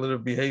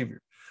manipulative behavior.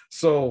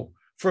 So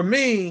for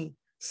me,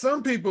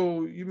 some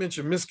people, you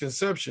mentioned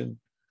misconception,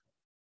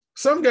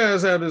 some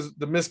guys have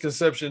the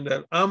misconception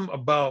that I'm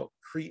about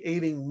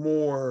creating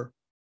more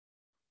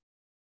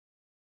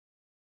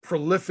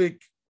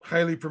prolific,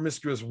 highly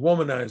promiscuous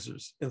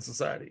womanizers in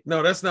society.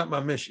 No, that's not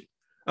my mission.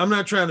 I'm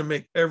not trying to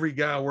make every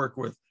guy I work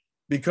with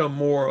become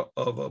more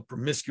of a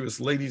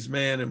promiscuous ladies'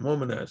 man and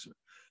womanizer.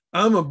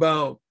 I'm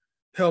about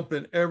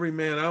helping every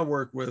man I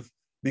work with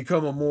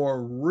become a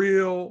more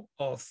real,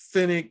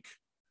 authentic,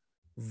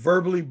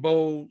 verbally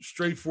bold,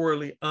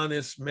 straightforwardly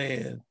honest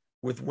man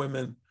with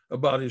women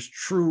about his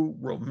true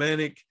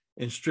romantic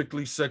and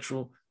strictly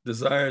sexual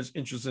desires,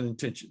 interests, and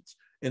intentions.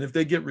 And if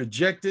they get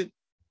rejected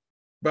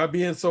by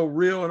being so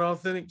real and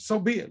authentic, so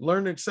be it.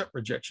 Learn to accept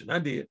rejection. I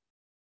did.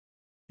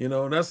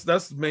 That's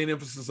the main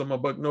emphasis of my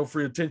book, No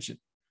Free Attention.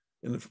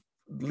 In at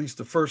least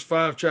the first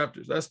 5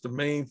 chapters, that's the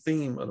main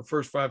theme of the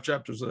first 5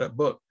 chapters of that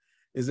book,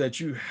 is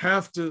that you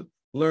have to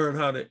learn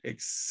how to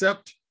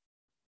accept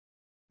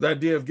the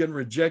idea of getting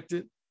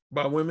rejected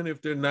by women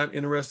if they're not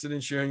interested in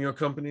sharing your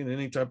company in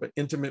any type of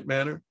intimate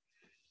manner.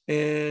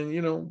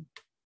 And,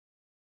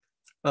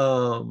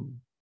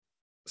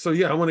 so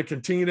yeah, I want to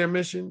continue that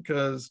mission,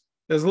 because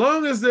as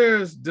long as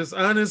there's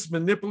dishonest,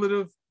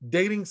 manipulative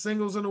dating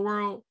singles in the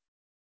world,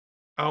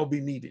 I'll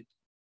be needed.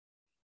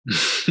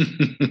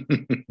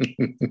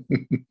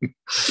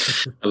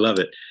 I love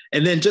it.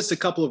 And then just a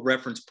couple of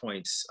reference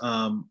points.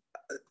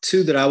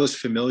 2 that I was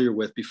familiar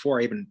with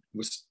before I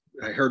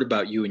heard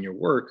about you and your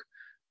work,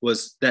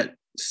 was that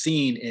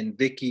scene in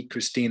Vicky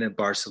Cristina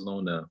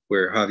Barcelona,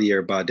 where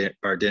Javier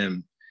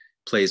Bardem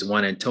plays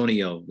Juan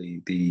Antonio,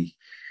 the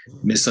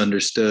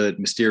misunderstood,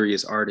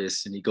 mysterious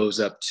artist. And he goes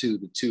up to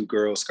the 2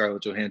 girls,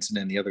 Scarlett Johansson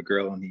and the other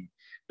girl, and he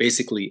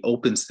basically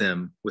opens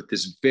them with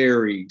this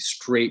very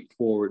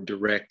straightforward,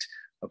 direct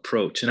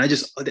approach. And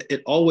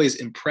it always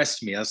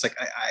impressed me. I was like,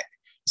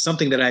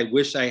 something that I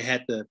wish I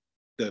had the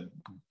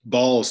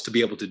balls to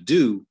be able to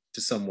do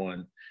to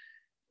someone.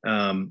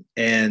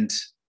 And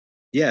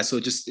yeah, so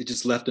it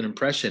just left an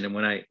impression. And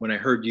when I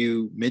heard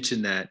you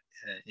mention that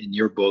in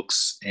your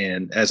books,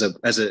 and as an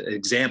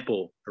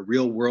example, a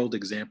real world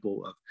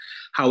example of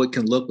how it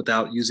can look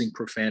without using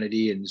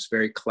profanity, and it's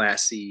very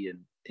classy, and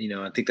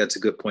I think that's a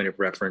good point of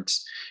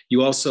reference.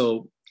 You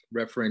also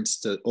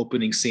referenced the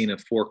opening scene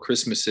of 4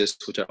 Christmases,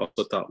 which I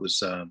also thought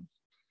was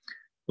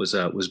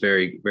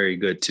very, very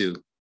good too,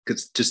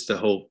 because just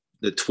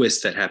the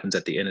twist that happens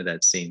at the end of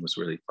that scene was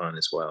really fun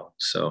as well.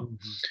 So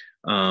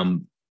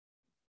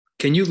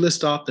can you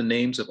list off the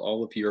names of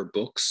all of your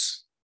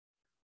books?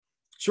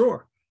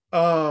 Sure.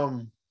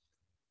 Mode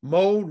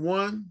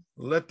 1,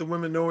 let the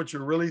women know what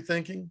you're really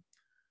thinking.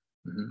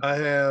 I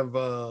have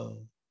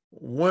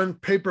 1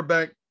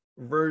 paperback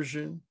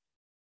version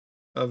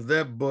of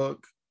that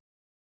book,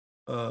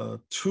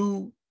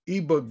 2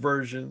 ebook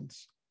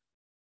versions,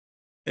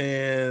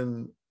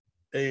 and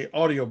a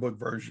audiobook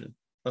version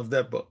of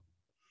that book.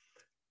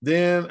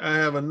 Then I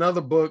have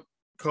another book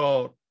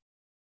called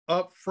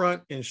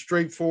Upfront and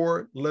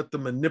Straightforward. Let the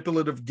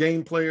manipulative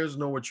game players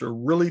know what you're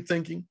really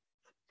thinking.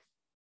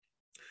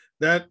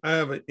 That I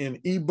have it in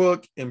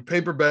ebook and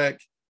paperback.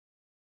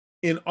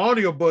 In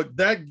audiobook,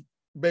 that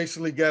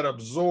basically got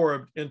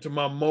absorbed into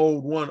my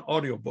Mode 1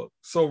 audiobook.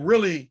 So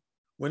really,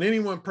 when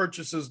anyone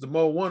purchases the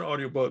Mode 1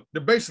 audiobook,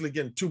 they're basically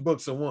getting 2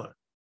 books in one.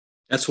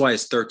 That's why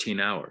it's 13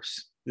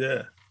 hours.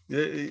 Yeah.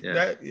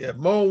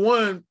 Mode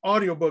 1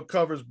 audiobook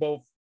covers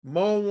both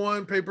Mode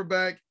 1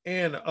 paperback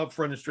and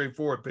Upfront and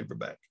Straightforward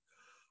paperback.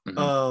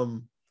 Mm-hmm.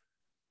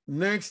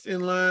 Next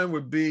in line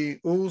would be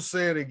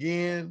Say It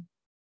Again,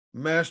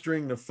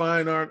 Mastering the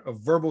Fine Art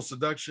of Verbal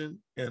Seduction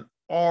and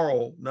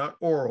Oral, not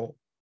oral,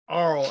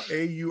 oral,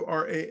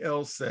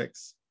 AURAL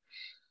sex,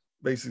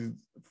 basically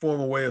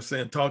formal way of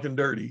saying talking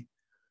dirty.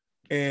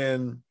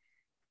 And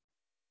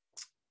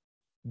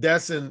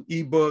that's an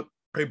ebook,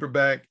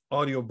 paperback,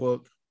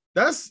 audiobook.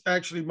 That's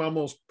actually my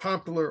most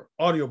popular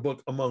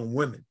audiobook among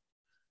women.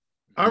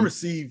 I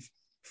receive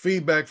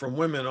feedback from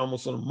women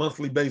almost on a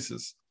monthly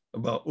basis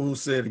about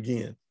Say It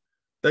Again.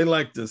 They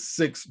like the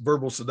 6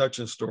 verbal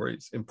seduction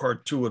stories in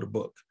part 2 of the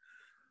book.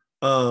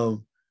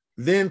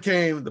 Then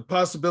came The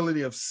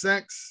Possibility of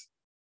Sex,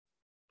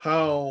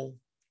 how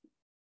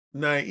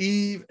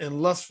naive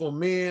and lustful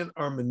men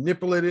are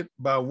manipulated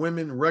by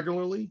women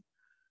regularly.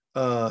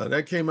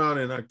 That came out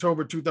in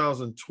October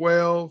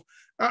 2012.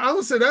 I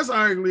would say that's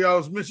arguably, I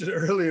was mentioning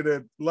earlier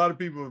that a lot of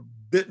people have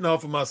bitten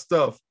off of my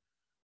stuff.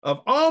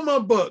 Of all my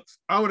books,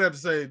 I would have to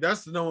say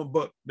that's the number one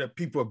book that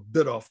people have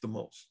bit off the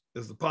most,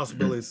 is The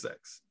Possibility of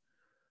Sex.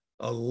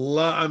 A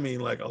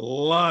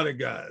lot of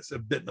guys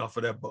have bitten off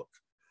of that book.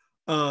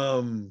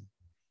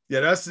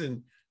 That's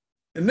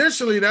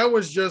initially that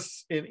was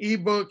just in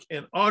ebook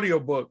and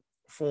audiobook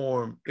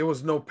form. It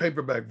was no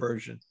paperback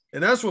version.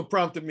 And that's what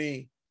prompted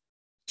me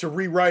to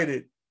rewrite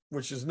it,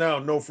 which is now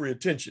No Free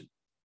Attention.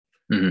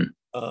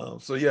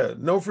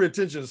 Mm-hmm. No Free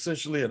Attention is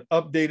essentially an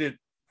updated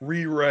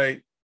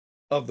rewrite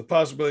of The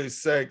Possibility of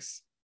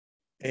Sex.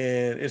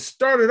 And it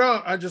started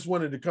out, I just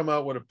wanted to come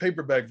out with a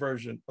paperback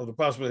version of The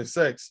Possibility of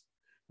Sex.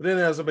 But then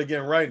as I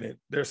began writing it,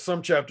 there's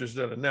some chapters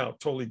that are now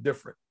totally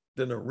different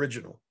than the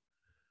original.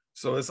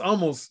 So it's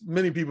almost,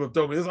 many people have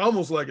told me, it's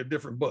almost like a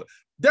different book.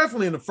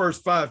 Definitely in the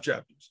first 5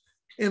 chapters.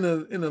 In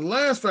the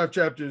last 5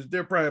 chapters,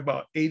 they're probably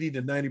about 80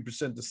 to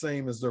 90% the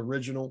same as the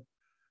original.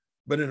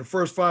 But in the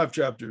first 5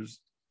 chapters,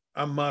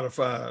 I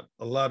modified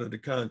a lot of the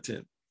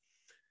content.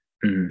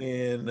 Mm-hmm.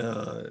 And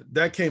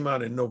that came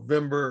out in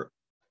November.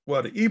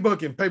 Well, the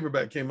ebook and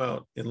paperback came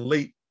out in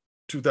late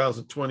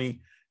 2020.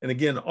 And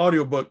again, the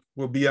audiobook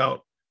will be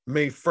out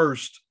May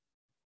 1st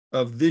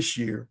of this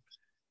year.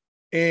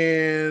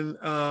 And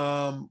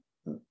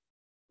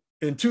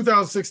in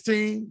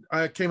 2016,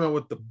 I came out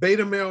with The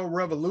Beta Male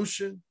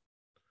Revolution,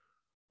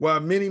 why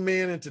many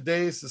men in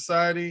today's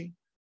society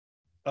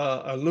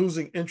are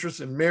losing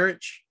interest in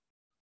marriage.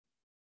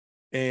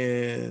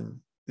 And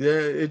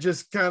it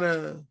just kind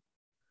of,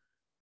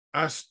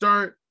 I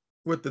start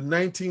with the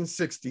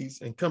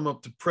 1960s and come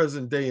up to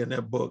present day in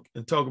that book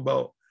and talk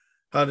about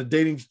how the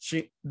dating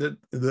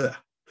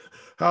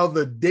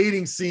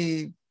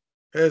scene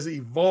has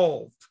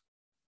evolved,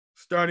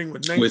 starting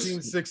with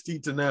 1960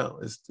 to now.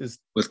 It's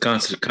with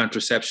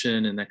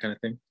contraception and that kind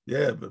of thing.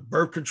 Yeah, the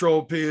birth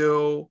control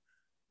pill,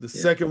 the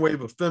second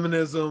wave of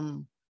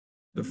feminism,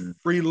 the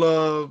free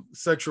love,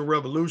 sexual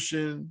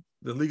revolution,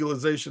 the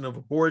legalization of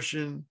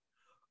abortion.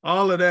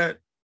 All of that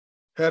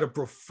had a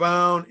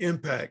profound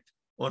impact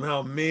on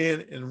how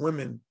men and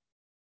women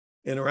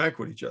interact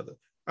with each other.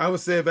 I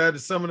would say if I had to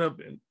sum it up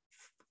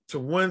to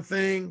one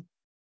thing,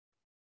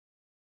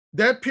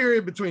 that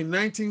period between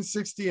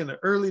 1960 and the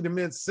early to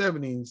mid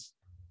 70s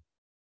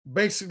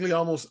basically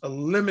almost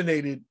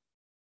eliminated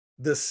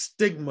the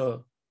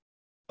stigma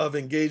of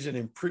engaging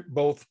in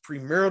both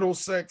premarital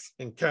sex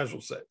and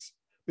casual sex.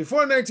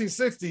 Before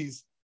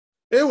 1960s,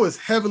 it was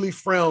heavily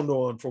frowned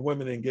on for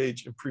women to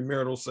engage in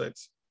premarital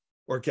sex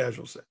or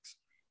casual sex.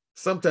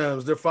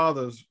 Sometimes their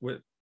fathers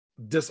would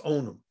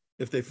disown them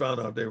if they found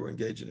out they were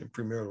engaging in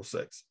premarital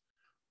sex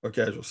or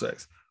casual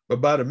sex.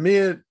 But by the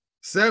mid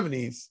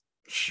 70s,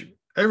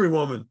 every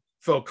woman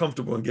felt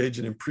comfortable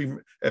engaging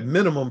in at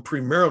minimum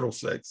premarital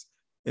sex,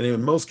 and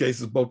in most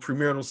cases, both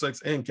premarital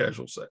sex and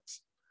casual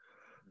sex.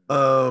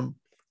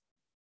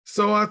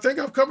 So I think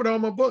I've covered all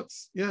my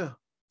books. Yeah.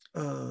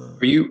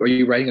 Are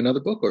you writing another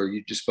book, or are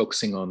you just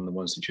focusing on the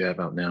ones that you have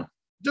out now?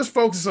 Just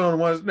focusing on the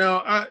ones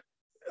now.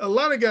 A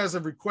lot of guys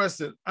have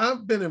requested.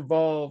 I've been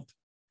involved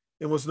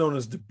in what's known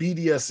as the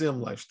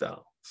BDSM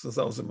lifestyle since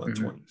I was in my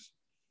 20s.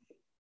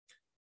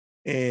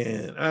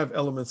 And I have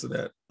elements of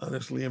that,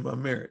 honestly, in my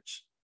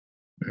marriage.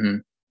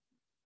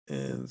 Mm-hmm.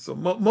 And so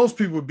most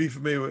people would be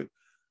familiar with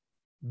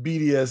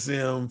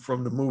BDSM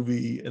from the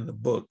movie and the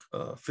book,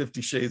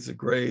 50 Shades of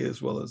Grey, as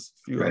well as a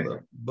few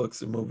other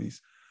books and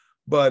movies.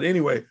 But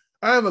anyway,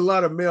 I have a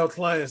lot of male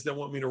clients that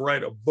want me to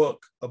write a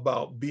book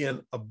about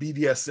being a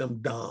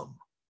BDSM dom.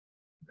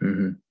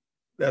 Mm-hmm.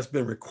 That's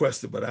been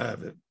requested, but I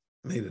haven't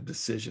made a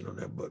decision on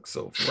that book.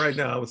 So right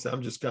now, I would say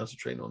I'm just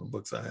concentrating on the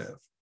books I have.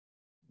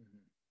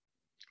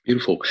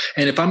 Beautiful.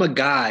 And if I'm a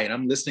guy and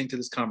I'm listening to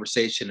this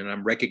conversation and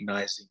I'm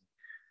recognizing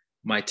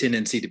my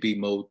tendency to be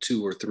mode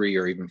 2 or 3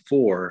 or even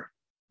 4,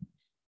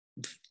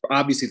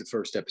 obviously the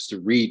first step is to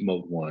read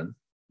mode 1.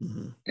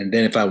 Mm-hmm. And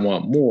then if I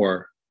want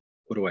more,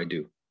 what do I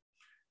do?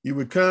 You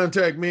would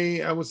contact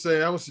me. I would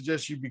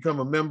suggest you become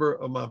a member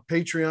of my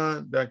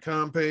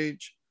patreon.com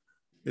page.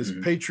 It's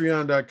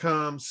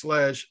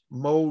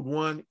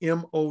patreon.com/mode1,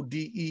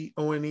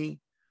 MODEONE.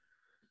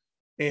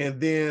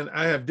 And then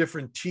I have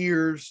different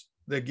tiers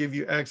that give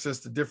you access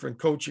to different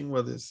coaching,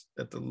 whether it's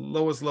at the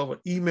lowest level,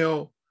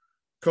 email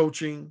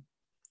coaching.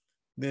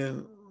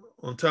 Then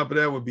on top of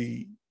that would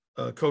be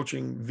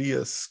coaching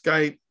via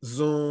Skype,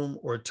 Zoom,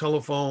 or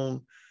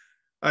telephone.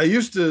 I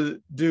used to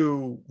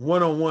do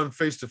one-on-one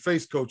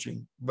face-to-face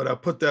coaching, but I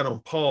put that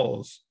on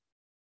pause.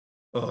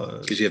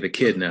 Because you have a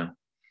kid now.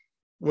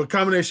 Well, a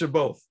combination of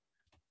both,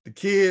 the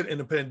kid and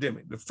the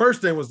pandemic. The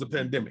first thing was the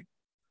pandemic.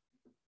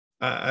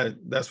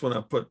 That's when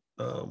I put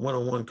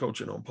one-on-one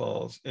coaching on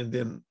pause, and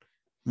then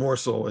more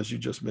so, as you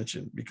just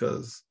mentioned,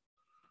 because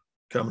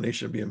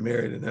combination of being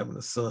married and having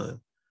a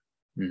son.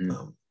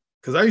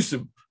 Because I used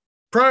to,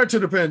 prior to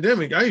the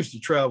pandemic, I used to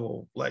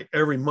travel like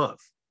every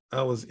month.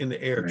 I was in the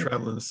air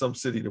traveling to some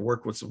city to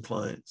work with some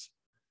clients.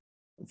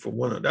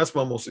 That's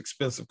my most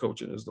expensive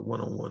coaching, is the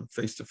one-on-one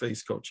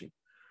face-to-face coaching.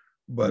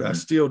 But I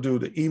still do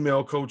the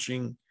email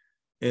coaching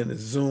and the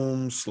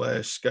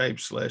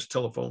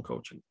Zoom/Skype/telephone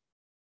coaching.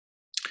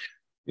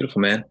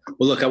 Beautiful, man.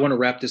 Well, look, I want to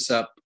wrap this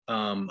up.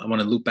 I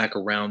want to loop back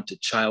around to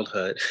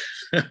childhood.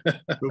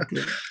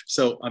 Okay.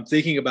 So I'm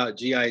thinking about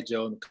G.I.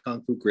 Joe and the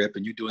Kung Fu Grip,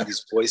 and you doing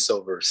these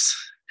voiceovers.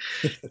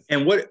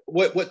 And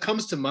what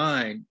comes to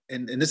mind,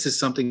 and this is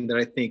something that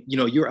I think,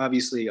 you're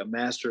obviously a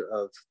master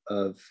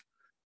of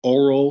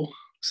oral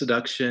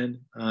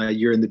seduction.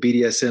 You're in the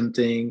BDSM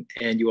thing,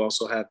 and you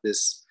also have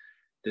this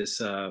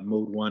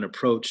mode 1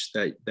 approach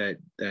that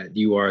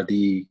you are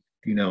the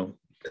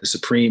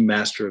supreme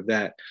master of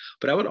that.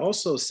 But I would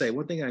also say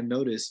one thing I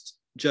noticed,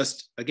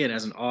 just again,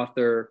 as an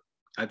author,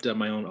 I've done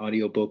my own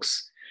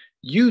audiobooks.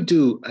 You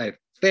do a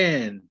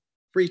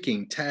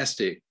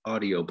freaking-tastic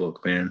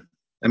audiobook, man.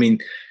 I mean,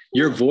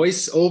 your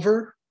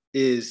voiceover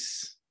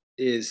is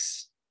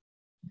it's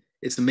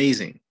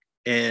amazing.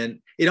 And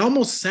it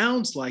almost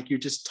sounds like you're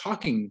just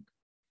talking,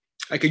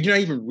 like you're not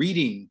even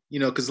reading,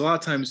 because a lot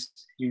of times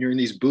when you're in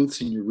these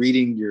booths and you're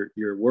reading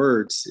your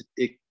words,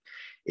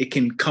 it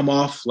can come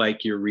off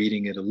like you're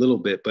reading it a little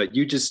bit, but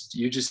you just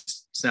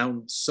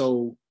sound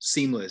so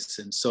seamless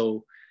and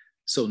so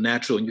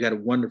natural, and you got a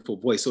wonderful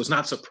voice. So it's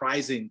not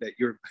surprising that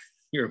you're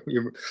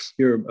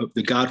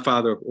the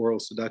godfather of oral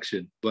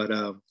seduction. But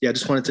I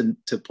just wanted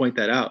to point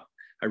that out.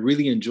 I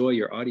really enjoy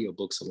your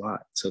audiobooks a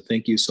lot. So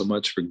thank you so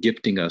much for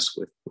gifting us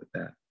with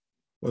that.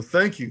 Well,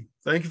 thank you.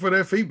 Thank you for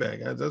that feedback.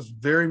 That's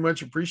very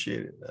much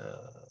appreciated.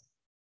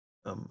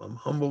 I'm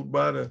humbled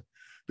by the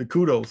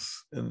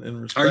kudos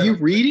and respect. Are you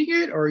reading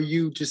it, or are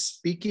you just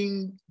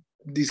speaking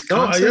these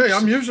concepts? No, yeah,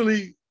 I'm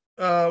usually,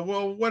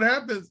 well, what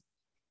happens,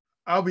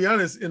 I'll be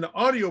honest, in the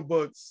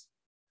audiobooks,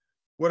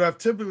 what I've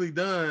typically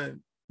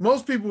done,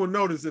 most people will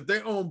notice if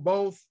they own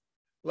both,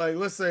 like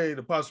let's say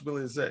The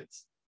Possibility of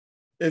Sex.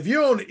 If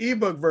you own the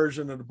ebook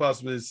version of The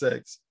Possibility of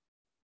Sex,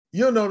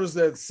 you'll notice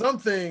that some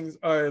things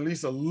are at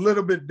least a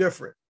little bit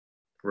different.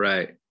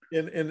 Right.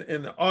 In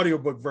the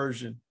audiobook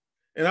version.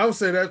 And I would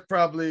say that's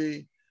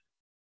probably,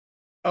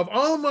 of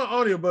all of my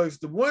audiobooks,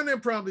 the one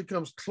that probably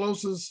comes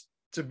closest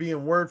to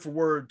being word for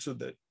word to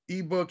the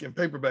ebook and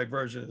paperback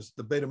version is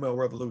The Beta Male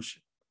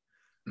Revolution.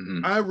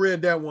 I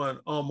read that one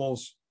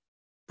almost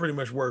pretty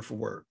much word for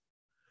word.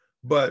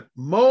 But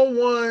Mo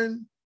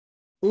 1,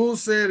 Who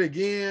Said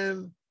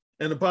Again,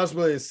 and The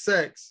Possibility of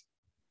Sex,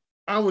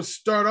 I would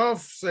start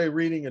off, say,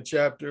 reading a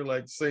chapter,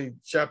 like say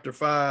chapter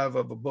 5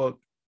 of a book.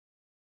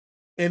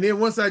 And then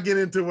once I get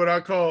into what I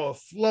call a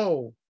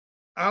flow,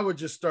 I would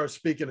just start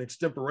speaking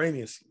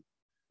extemporaneously.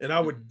 And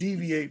I would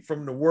deviate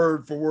from the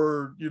word for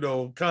word,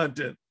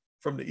 content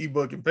from the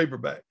ebook and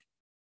paperback.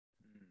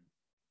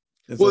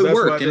 And well, it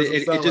worked. And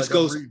it just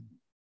goes,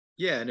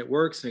 and it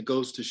works. And it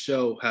goes to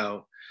show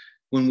how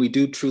when we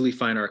do truly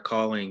find our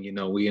calling,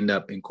 we end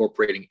up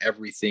incorporating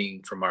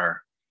everything from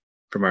our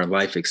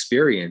life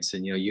experience.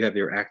 And, you have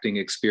your acting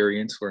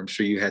experience where I'm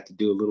sure you had to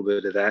do a little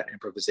bit of that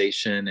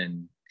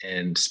improvisation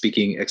and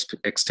speaking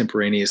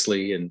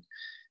extemporaneously and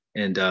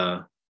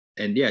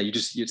yeah,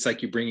 it's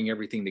like you're bringing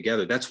everything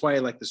together. That's why I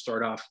like to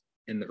start off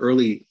in the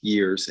early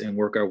years and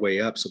work our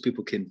way up so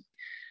people can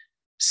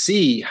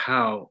see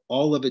how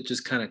all of it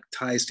just kind of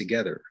ties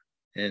together.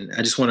 And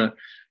I just want to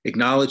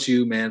acknowledge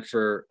you, man,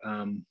 for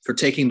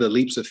taking the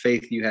leaps of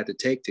faith you had to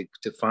take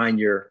to find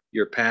your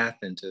path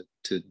and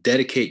to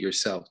dedicate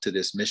yourself to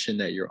this mission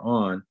that you're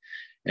on.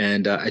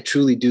 And I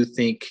truly do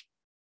think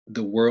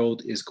the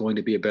world is going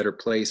to be a better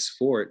place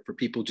for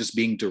people just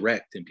being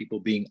direct and people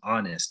being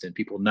honest and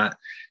people not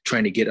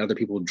trying to get other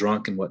people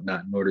drunk and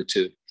whatnot in order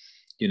to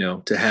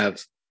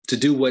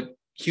do what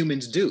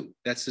humans do.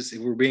 That's just, if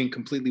we're being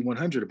completely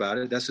 100 about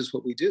it, that's just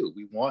what we do.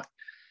 We want,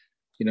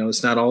 You know,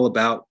 it's not all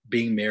about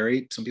being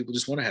married. Some people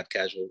just want to have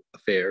casual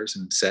affairs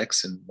and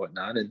sex and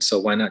whatnot. And so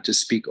why not just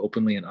speak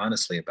openly and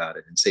honestly about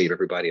it and save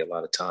everybody a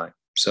lot of time?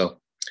 So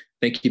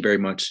thank you very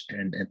much.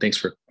 And thanks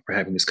for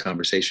having this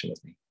conversation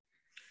with me.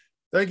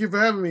 Thank you for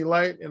having me,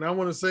 Light. And I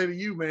want to say to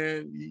you,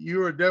 man,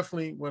 you are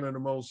definitely one of the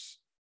most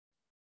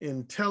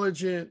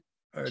intelligent,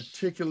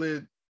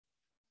 articulate,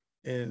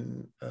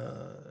 and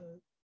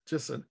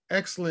just an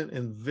excellent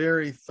and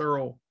very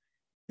thorough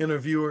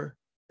interviewer.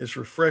 It's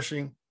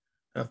refreshing.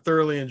 I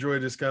thoroughly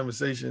enjoyed this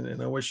conversation,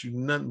 and I wish you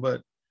nothing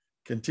but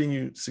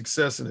continued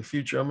success in the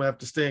future. I'm gonna have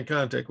to stay in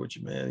contact with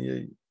you, man.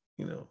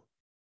 You know.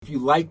 If you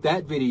like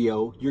that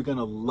video, you're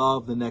gonna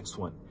love the next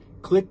one.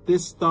 Click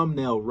this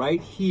thumbnail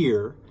right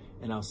here,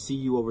 and I'll see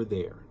you over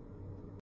there.